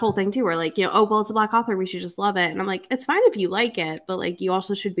there's that whole thing too, where like, you know, oh, well, it's a Black author, we should just love it. And I'm like, it's fine if you like it, but like, you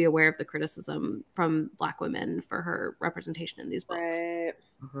also should be aware of the criticism from Black women for her representation in these books. Right.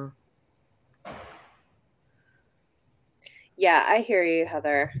 Yeah, I hear you,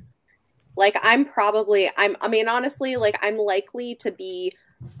 Heather. Like, I mean, honestly, like, I'm likely to be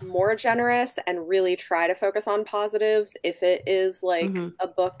more generous and really try to focus on positives if it is like a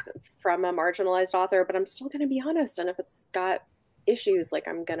book from a marginalized author, but I'm still going to be honest. And if it's got issues, like,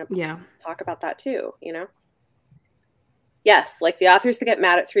 I'm going to talk about that too, you know? Yes, like the authors that get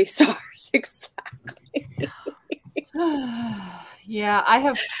mad at 3 stars. Exactly. Yeah, I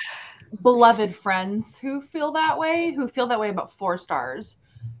have beloved friends who feel that way about 4 stars.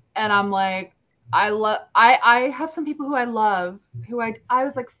 And I'm like, I have some people who I love, who I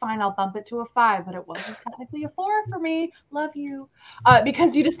was like, fine, I'll bump it to a 5, but it wasn't technically a 4 for me. Love you.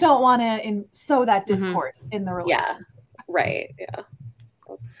 Because you just don't want to sow that discord in the relationship. Yeah, right. Yeah.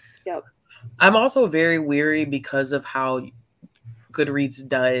 Yep. I'm also very weary because of how Goodreads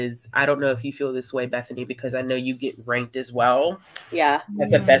does. I don't know if you feel this way, Bethany, because I know you get ranked as well. Yeah.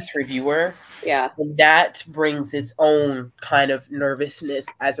 As a best reviewer. Yeah. And that brings its own kind of nervousness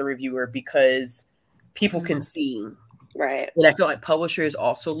as a reviewer, because people can see. Right. And I feel like publishers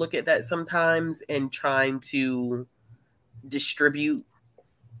also look at that sometimes and trying to distribute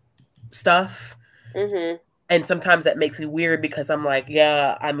stuff. Mm-hmm. And sometimes that makes me weird because I'm like,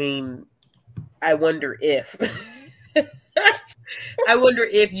 yeah, I mean, I wonder if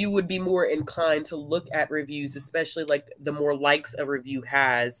you would be more inclined to look at reviews, especially like the more likes a review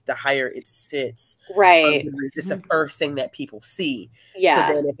has, the higher it sits. Right. It's the first thing that people see. Yeah.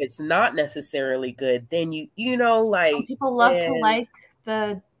 So then if it's not necessarily good, then you know, like people love to like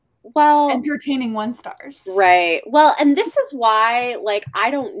the entertaining 1 stars. Right. Well, and this is why, like, I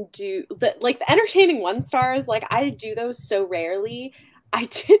don't do the entertaining 1 stars. Like, I do those so rarely. I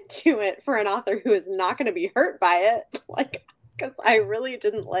did do it for an author who is not going to be hurt by it. Like, because I really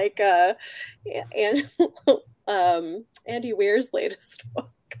didn't like Andy Weir's latest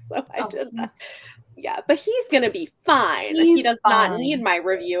book. So I did that. Yeah, but he's going to be fine. He does not need my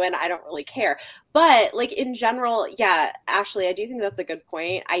review, and I don't really care. But like in general, yeah, Ashley, I do think that's a good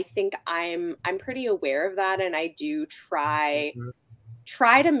point. I think I'm pretty aware of that, and I do try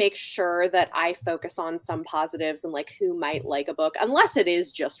to make sure that I focus on some positives and like who might like a book, unless it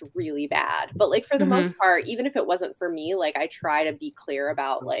is just really bad. But like for the most part, even if it wasn't for me, like I try to be clear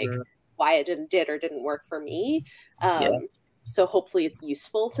about like why it did or didn't work for me. So hopefully it's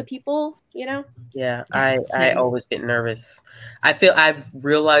useful to people, you know? Yeah, I always get nervous. I've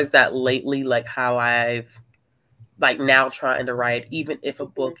realized that lately, like how I've like now trying to write, even if a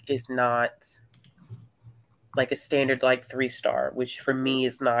book is not like a standard like 3-star, which for me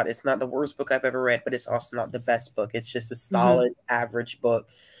is not, it's not the worst book I've ever read, but it's also not the best book. It's just a solid average book.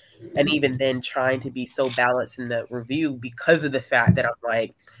 And even then trying to be so balanced in the review because of the fact that I'm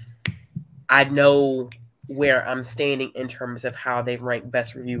like, I know where I'm standing in terms of how they rank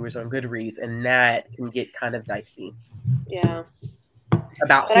best reviewers on Goodreads, and that can get kind of dicey. Yeah.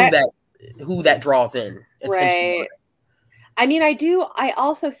 About who that draws in attention. Right. I mean, I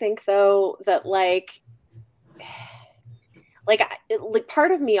also think though that like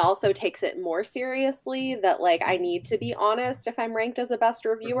part of me also takes it more seriously that like I need to be honest if I'm ranked as a best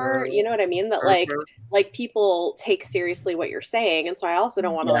reviewer. You know what I mean? That like people take seriously what you're saying, and so I also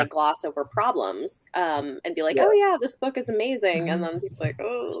don't want to like gloss over problems and be like, oh yeah, this book is amazing, and then people like,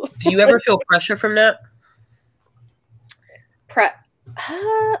 oh. Do you ever feel pressure from that?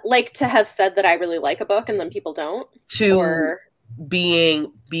 Like to have said that I really like a book and then people don't? Or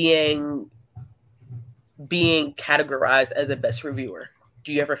being categorized as a best reviewer.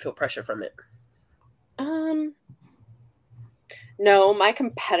 Do you ever feel pressure from it? No, my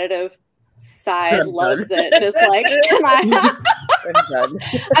competitive side loves it. Just like, can I?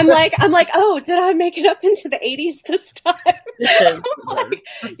 I'm like, oh, did I make it up into the 80s this time? Like,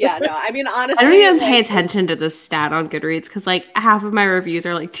 yeah, no, I mean, honestly, I don't even pay attention to this stat on Goodreads because like half of my reviews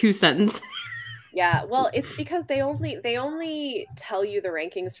are like 2 sentences. Yeah, well, it's because they only tell you the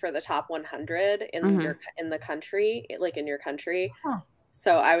rankings for the top 100 in the country, like in your country. Huh.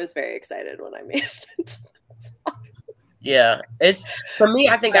 So I was very excited when I made it. Yeah, it's for me.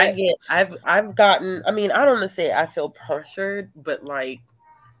 I think I've gotten. I mean, I don't want to say I feel pressured, but like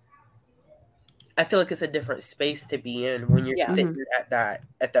I feel like it's a different space to be in when you're sitting at that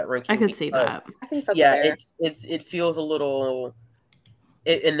ranking. I can see that. I think that's fair. It feels a little.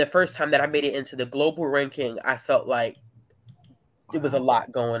 In the first time that I made it into the global ranking, I felt like it was a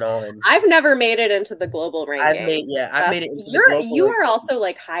lot going on. I've never made it into the global ranking. I've made it into the global you are also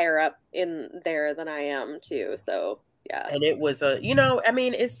like higher up in there than I am too. So yeah. And it was I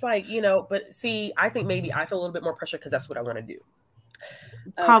mean, it's like, but see, I think maybe I feel a little bit more pressure because that's what I want to do.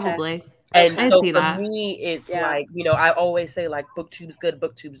 Probably. And so for me, it's like, I always say like booktube's good.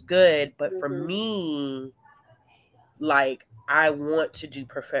 But for me, like, I want to do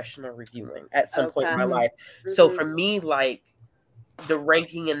professional reviewing at some point in my life. So for me, like the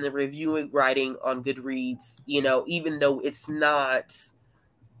ranking and the reviewing writing on Goodreads, even though it's not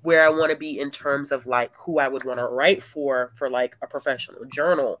where I want to be in terms of like who I would want to write for like a professional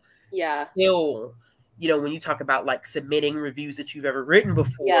journal. Yeah. Still, when you talk about like submitting reviews that you've ever written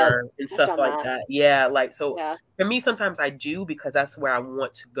before and stuff like that. Yeah. Like, so for me, sometimes I do because that's where I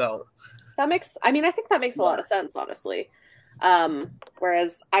want to go. I think that makes a lot of sense, honestly.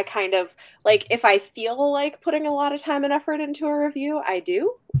 Whereas I kind of like, if I feel like putting a lot of time and effort into a review, I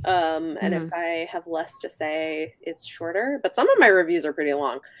do. And if I have less to say, it's shorter, but some of my reviews are pretty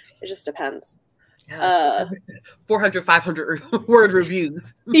long. It just depends. 400, 500 word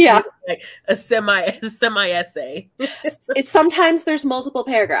reviews. Yeah. Like a semi essay. Sometimes there's multiple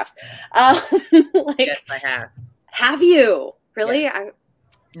paragraphs. Yes, I have. Have you? Really? Yes.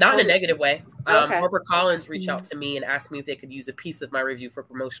 Not in a negative way. Okay. HarperCollins reached out to me and asked me if they could use a piece of my review for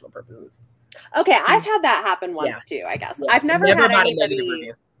promotional purposes. Okay, I've had that happen once too, I guess. Yeah. I've never had about anybody... a negative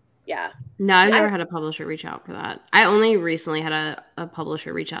review. Yeah. No, I've never had a publisher reach out for that. I only recently had a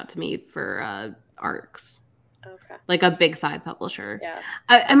publisher reach out to me for arcs. Okay. Like a big 5 publisher. Yeah.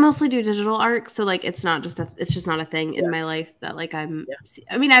 I mostly do digital arcs, so like it's just not a thing in my life that like I'm.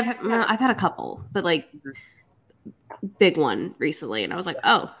 I mean, I've had a couple, but like big one recently, and I was like,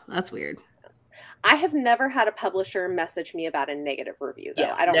 oh, that's weird. I have never had a publisher message me about a negative review, though.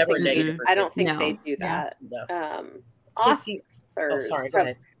 Yeah, I don't never think negative I don't think No. they do that. No. Authors. Sorry, go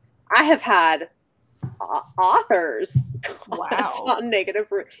ahead. I have had authors Wow. on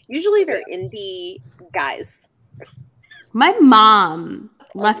negative. Usually they're indie guys. My mom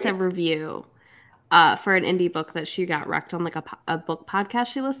left a review for an indie book that she got wrecked on like a book podcast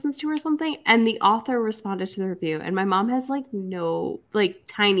she listens to or something, and the author responded to the review, and my mom has like no like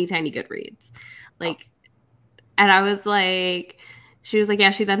tiny Goodreads, like, and I was like, she was like, yeah,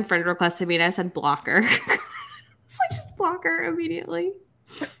 she then friend requested me, and I said block her. It's like just block her immediately.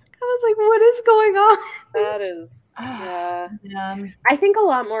 I was like, what is going on? That is, yeah. Man. I think a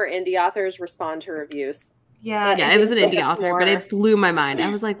lot more indie authors respond to reviews. Yeah. Yeah, it was an indie Yes, author, but it blew my mind. I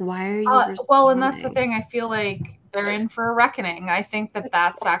was like, why are you Well, and that's the responding? thing. I feel like they're in for a reckoning. I think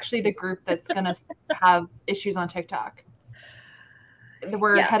that's actually the group that's going to have issues on TikTok.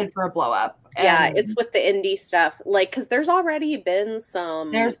 We're headed for a blow up. Yeah, it's with the indie stuff. Like, because there's already been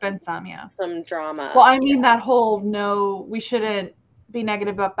some... There's been some, yeah. Some drama. Well, I mean, that whole no, we shouldn't be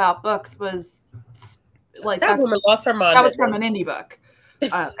negative about books was like... That woman lost her mind. That was from an indie book.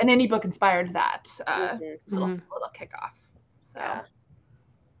 An indie book inspired that little kickoff. So,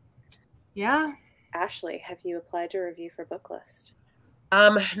 yeah. Ashley, have you applied to review for Booklist?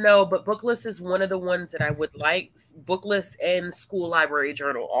 No, but Booklist is one of the ones that I would like. Booklist and School Library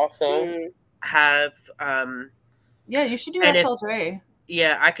Journal also have. Yeah, you should do SLJ.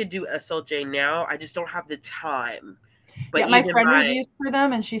 Yeah, I could do SLJ now. I just don't have the time. But yeah, my friend reviews for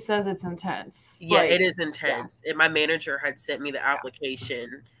them, and she says it's intense. Yeah, like, it is intense. And my manager had sent me the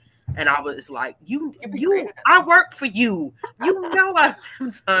application, and I was like, "You, I work for you. You know I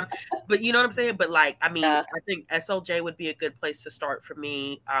have time." But you know what I'm saying. But like, I mean, I think SLJ would be a good place to start for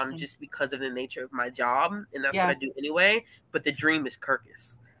me, just because of the nature of my job, and that's what I do anyway. But the dream is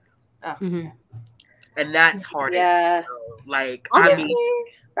Kirkus, and that's hard. Yeah, like honestly, I mean,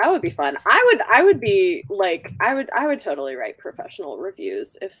 that would be fun. I would be like, I would totally write professional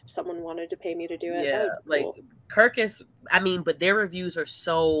reviews if someone wanted to pay me to do it. Yeah, like cool. Kirkus. I mean, but their reviews are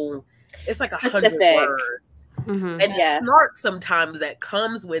so, it's like specific. 100 words. Mm-hmm. And the snark sometimes that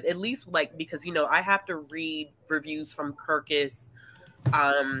comes with, at least like, because you know I have to read reviews from Kirkus,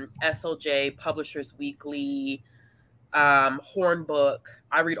 SLJ, Publishers Weekly, Hornbook.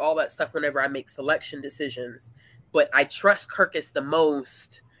 I read all that stuff whenever I make selection decisions. But I trust Kirkus the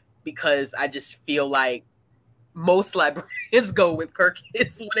most because I just feel like most librarians go with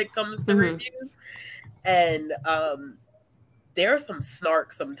Kirkus when it comes to reviews. And there are some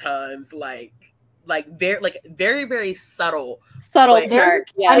snark sometimes, like very, very subtle. Snark.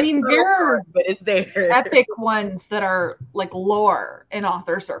 Yes. I mean, there are but it's there. Epic ones that are like lore in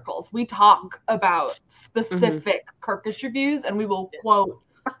author circles. We talk about specific Kirkus reviews, and we will quote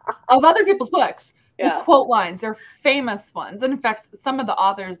of other people's books. Yeah. We quote lines. They're famous ones. And in fact, some of the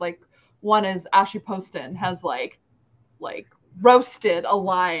authors, like one is Ashley Poston, has like roasted a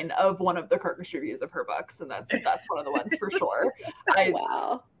line of one of the Kirkus reviews of her books, and that's one of the ones for sure.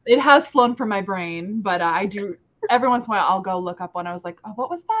 Wow. It has flown from my brain, but I do every once in a while I'll go look up one. I was like, oh, what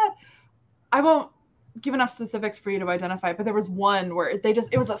was that? I won't give enough specifics for you to identify, but there was one where it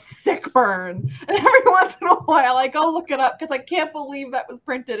was a sick burn, and every once in a while I go look it up because I can't believe that was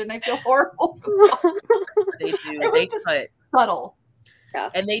printed, and I feel horrible. They do. It was just subtle. Yeah.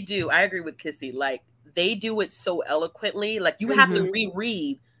 And they do. I agree with Kissy. Like they do it so eloquently. Like you have to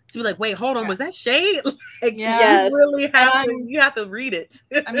reread to be like, wait, hold on, was that shade? Like, yes. You really have to. You have to read it.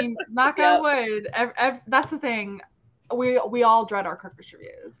 I mean, knock on wood. That's the thing. We all dread our Kirkus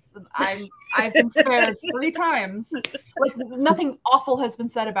reviews. I've been spared 3 times. Like nothing awful has been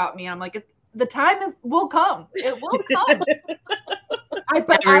said about me. I'm like, the time will come. It will come.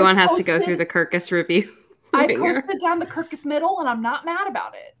 Everyone has to go through the Kirkus review. I posted down the Kirkus middle, and I'm not mad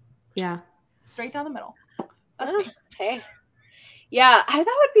about it. Yeah, straight down the middle. That's me. Hey. Yeah, that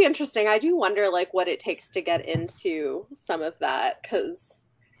would be interesting. I do wonder like what it takes to get into some of that,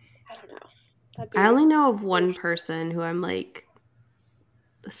 because I don't know. I only know of one person who I'm like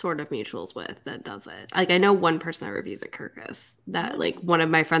sort of mutuals with that does it. Like I know one person that reviews at Kirkus that like one of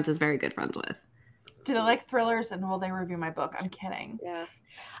my friends is very good friends with. Do they like thrillers, and will they review my book? I'm kidding. Yeah.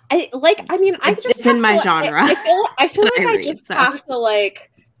 I mean, I just it's in have my to, genre. I feel like I read, just so. have to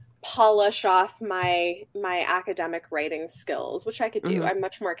like polish off my academic writing skills, which I could do. I'm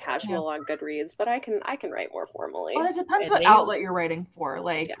much more casual on Goodreads, but I can write more formally. Well, it depends what outlet you're writing for.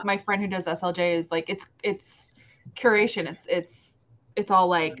 Like my friend who does SLJ is like it's curation. It's all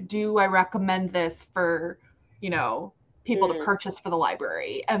like, do I recommend this for, you know, people to purchase for the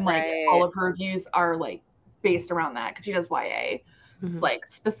library? And like all of her reviews are like based around that because she does YA. It's like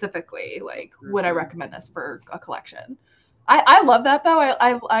specifically like, would I recommend this for a collection? I love that though.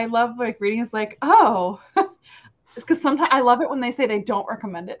 I love like reading is like, oh, it's because sometimes I love it when they say they don't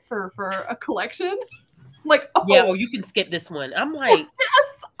recommend it for a collection. Like, oh yeah, you can skip this one. I'm like, yes,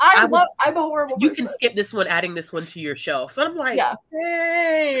 I'm a horrible You person. can skip this one, adding this one to your shelf. So I'm like,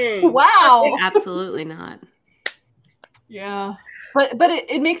 dang. Wow. Absolutely not. Yeah. But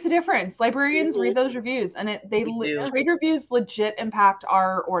it makes a difference. Librarians read those reviews, and trade reviews legit impact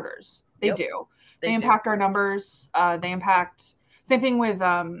our orders. They do. They impact our numbers. They impact, same thing with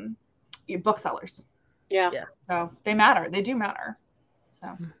booksellers. Yeah. So they matter. They do matter.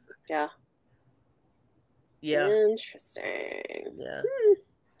 So yeah. Interesting. Yeah.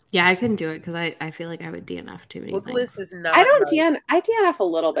 Yeah, I couldn't do it because I feel like I would DNF too many things. Is not. I don't I DNF a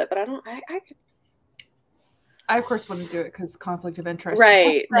little bit, but I don't. I of course wouldn't do it because conflict of interest.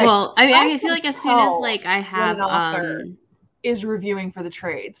 Right. Well, I feel like as soon as like I have an author is reviewing for the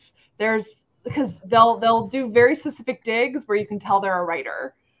trades, because they'll do very specific digs where you can tell they're a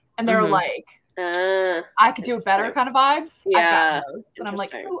writer, and they're like, I could do it better kind of vibes. Yeah. And I'm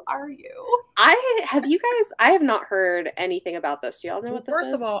like, who are you? I have not heard anything about this. Do y'all know what this is?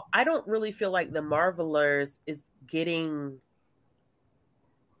 First of all, I don't really feel like the Marvelers is getting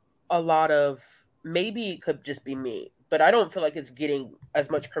a lot of, maybe it could just be me, but I don't feel like it's getting as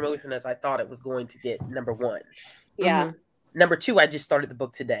much promotion as I thought it was going to get, number one. Yeah. Number two, I just started the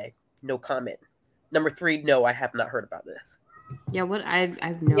book today. No comment. Number three, no, I have not heard about this. Yeah, what I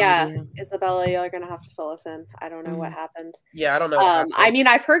have no idea. Isabella, you're gonna have to fill us in. I don't know what happened. Yeah, I don't know. I mean,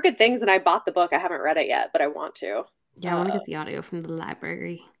 I've heard good things, and I bought the book. I haven't read it yet, but I want to. Yeah, I want to get the audio from the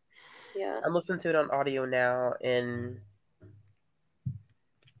library. Yeah, I'm listening to it on audio now, and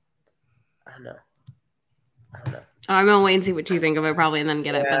I don't know. Oh, I'm gonna wait and see what you think of it, probably, and then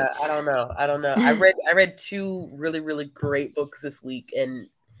get it. But I don't know. I read two really, really great books this week, and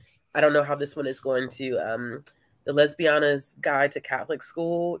I don't know how this one is going to. The Lesbiana's Guide to Catholic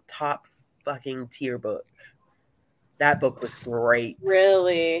School, top fucking tier book. That book was great.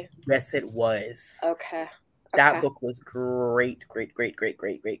 Really? Yes, it was. Okay. That book was great.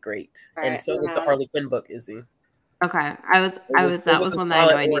 And so was the Harley Quinn book, Izzy. Okay. That was one that I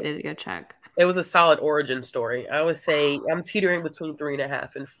know I needed to go check. It was a solid origin story. I would say I'm teetering between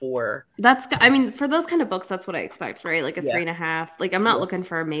 3.5 and 4. I mean, for those kind of books, that's what I expect, right? Like a 3.5. Like, I'm not looking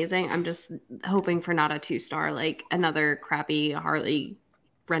for amazing. I'm just hoping for not a 2-star, like another crappy Harley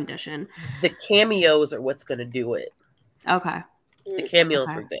rendition. The cameos are what's going to do it. Okay. The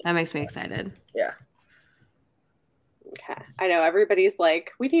cameos were good. That makes me excited. Yeah. Okay. I know everybody's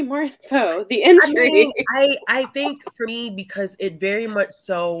like, we need more info. The intrigue. I think for me, because it very much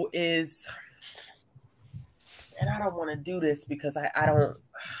so is, and I don't want to do this because I'm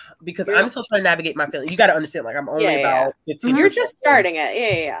still trying to navigate my feelings. You got to understand, like, I'm only about 15 You're just starting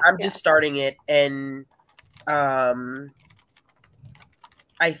it. Yeah. I'm just starting it. And I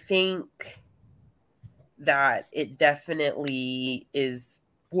think that it definitely is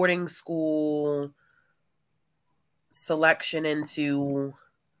boarding school selection into,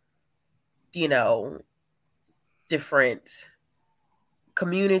 different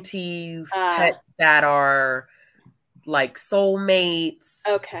communities, pets that are like soulmates.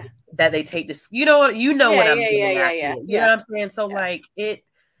 Okay. That they take this, what I'm getting at. Yeah. You know what I'm saying? So like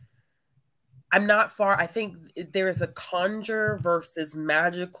I'm not far. I think there is a conjure versus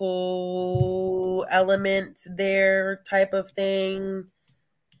magical element there type of thing.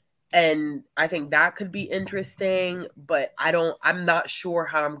 And I think that could be interesting, but I'm not sure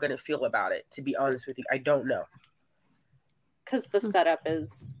how I'm going to feel about it, to be honest with you. I don't know. Because the setup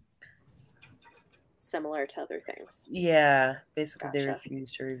is similar to other things. Yeah. Basically, They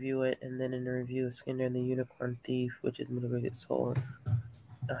refused to review it. And then in the review of Skinner and the Unicorn Thief, which is Motivated Soul,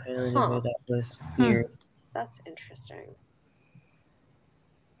 that was weird. That's interesting.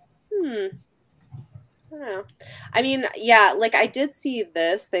 I don't know. I mean, yeah, like I did see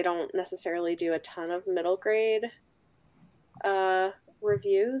this. They don't necessarily do a ton of middle grade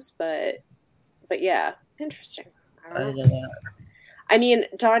reviews, but yeah, interesting. I don't know. I mean,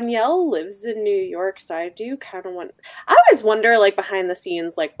 Danielle lives in New York, so I do kind of I always wonder, like, behind the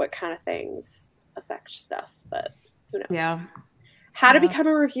scenes, like, what kind of things affect stuff, but who knows? Yeah. How to become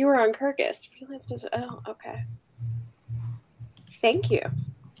a reviewer on Kirkus. Freelance business. Oh, okay. Thank you.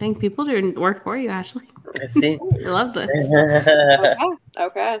 I think people doing work for you, Ashley. I see. I love this.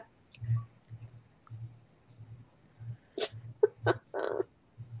 Okay.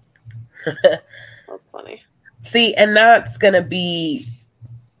 That's funny. See, and that's going to be,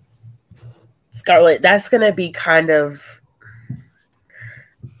 Scarlett, that's going to be kind of,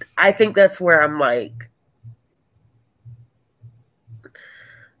 I think that's where I'm like,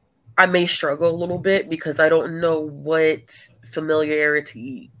 I may struggle a little bit because I don't know what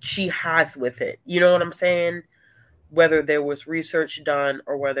familiarity she has with it. You know what I'm saying? Whether there was research done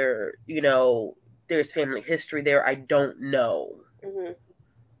or whether, you know, there's family history there, I don't know.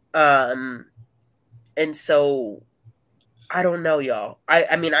 Mm-hmm. And so I don't know, y'all.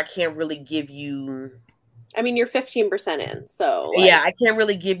 I mean, I can't really give you. I mean, you're 15% in, so like, yeah, I can't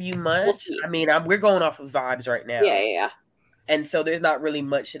really give you much. We'll I mean, we're going off of vibes right now. Yeah. And so there's not really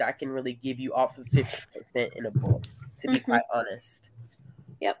much that I can really give you off of 50% in a book, to be quite honest.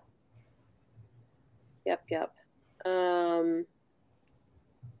 Yep.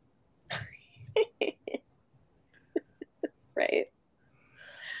 Right.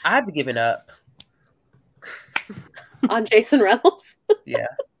 I've given up. On Jason Reynolds? Yeah.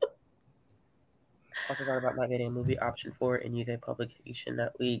 Also thought about not getting a movie option for it in UK publication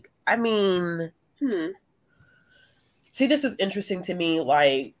that week. I mean... See, this is interesting to me.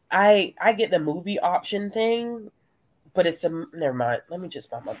 Like, I get the movie option thing, but it's never mind. Let me just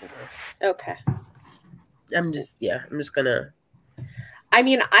mind my business. Okay. I'm just gonna. I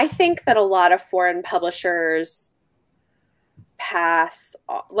mean, I think that a lot of foreign publishers pass.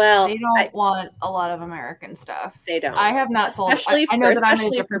 Well, they don't want a lot of American stuff. They don't. I have not sold. I know that I'm in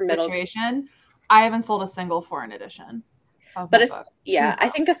a different situation. I haven't sold a single foreign edition. But I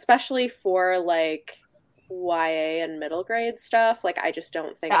think especially for like YA and middle grade stuff, like I just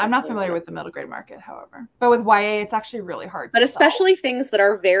don't think. Yeah, I'm not familiar with the middle grade market, however, but with YA, it's actually really hard. But especially things that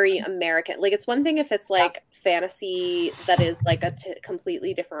are very American. Like it's one thing if it's like fantasy that is like a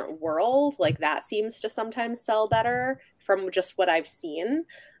completely different world, like that seems to sometimes sell better from just what I've seen.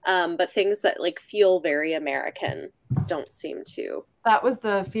 But things that like feel very American don't seem to. That was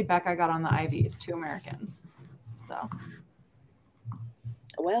the feedback I got on the IVs, too American. So.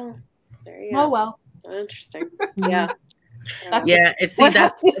 Well, there you go. Oh well. Interesting. Yeah. Yeah. And see, I think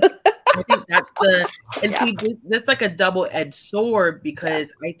that's the, and see, this like a double-edged sword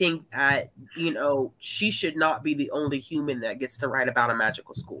because I think that, you know, she should not be the only human that gets to write about a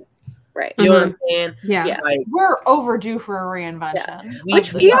magical school. Right. You know what I'm saying? Yeah. Like, we're overdue for a reinvention. Yeah.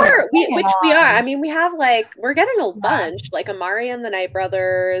 Which we are. I mean, we have like, we're getting a bunch, like Amari and the Night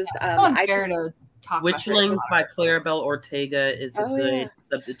Brothers. Witchlings by Claribel Ortega is a good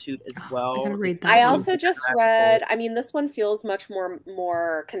substitute as well. I also just read, I mean, this one feels much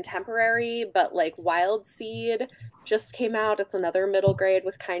more contemporary, but like Wild Seed just came out. It's another middle grade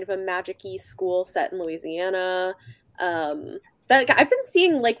with kind of a magic-y school set in Louisiana. But I've been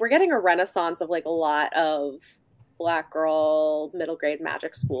seeing like we're getting a renaissance of like a lot of Black girl middle grade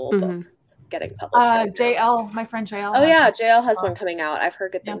magic school books getting published. JL, my friend JL. Oh yeah, JL has one coming out. I've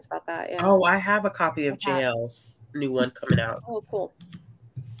heard good things about that. Yeah. Oh, I have a copy of JL's new one coming out. Oh, cool.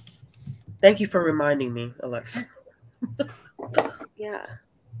 Thank you for reminding me, Alexa. Yeah.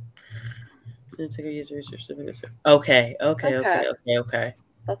 Take a user research certificate. Okay.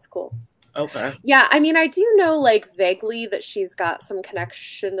 That's cool. Okay. Yeah, I mean, I do know like vaguely that she's got some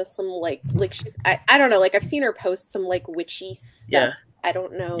connection to some like she's I don't know, like I've seen her post some like witchy stuff. Yeah. I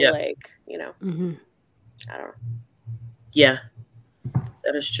don't know, like, you know. I don't know. Yeah.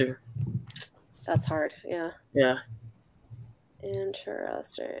 That is true. That's hard. Yeah. Yeah.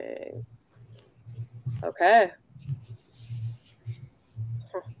 Interesting. Okay.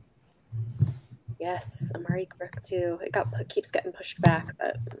 Huh. Yes, Amari Crick too. It keeps getting pushed back,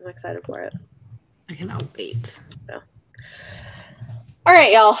 but I'm excited for it. I cannot wait. Yeah. All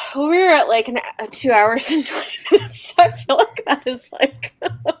right, y'all. We're at like 2 hours and 20 minutes. So I feel like that is like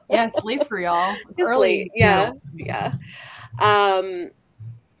it's late for y'all. It's early. Yeah.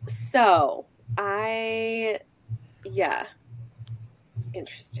 So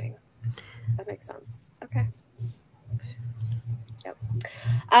interesting. That makes sense. Okay. Yep.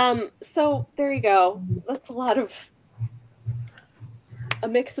 So there you go. That's a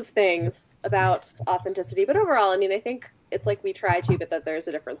mix of things about authenticity, but overall, I mean, I think it's like we try to, but that there's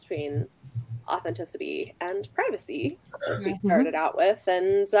a difference between authenticity and privacy, as we started out with,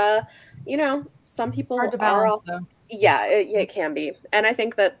 and you know, some people hard to balance, though. Yeah, it can be, and I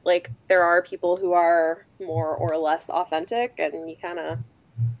think that like there are people who are more or less authentic, and you kind of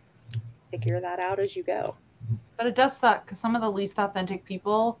figure that out as you go. But it does suck because some of the least authentic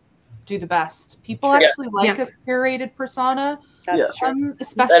people do the best. People True. actually like a curated persona, That's true.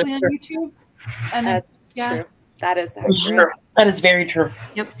 especially on YouTube. And That's true. That is That's accurate. true. That is very true.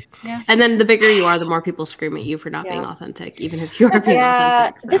 Yep. Yeah. And then the bigger you are, the more people scream at you for not being authentic, even if you are being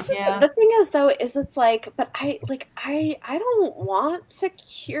authentic. So. This is the thing is though, is it's like, but I don't want to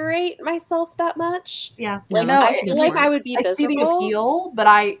curate myself that much. Yeah. Like No, I feel like I would be I see the miserable. appeal, but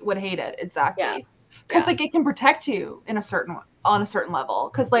I would hate it. Exactly. Yeah. Because like it can protect you on a certain level.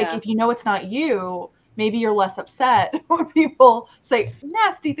 Because like if you know it's not you, maybe you're less upset when people say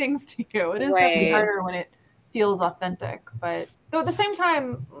nasty things to you. It is definitely harder when it feels authentic. But though at the same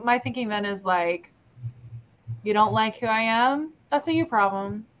time, my thinking then is like, you don't like who I am? That's a you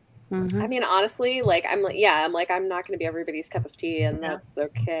problem. I mean, honestly, like I'm not going to be everybody's cup of tea, and that's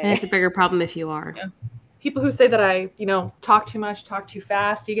okay. And it's a bigger problem if you are. Yeah. People who say that I, talk too much, talk too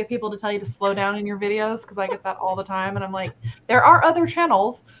fast. You get people to tell you to slow down in your videos because I get that all the time, and I'm like, there are other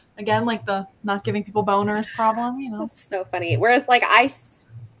channels. Again, like the not giving people boners problem. That's so funny. Whereas, like, I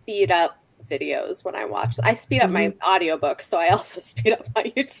speed up videos when I watch. I speed up my audiobooks, so I also speed up my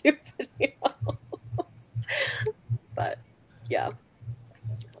YouTube videos. But yeah.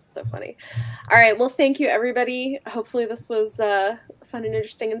 So funny. All right, well, thank you everybody. Hopefully this was fun and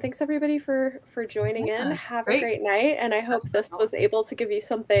interesting, and thanks everybody for joining in. Have a great night, and I hope this was able to give you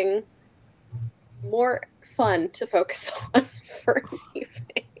something more fun to focus on for an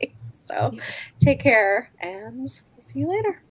evening. So take care, and we'll see you later.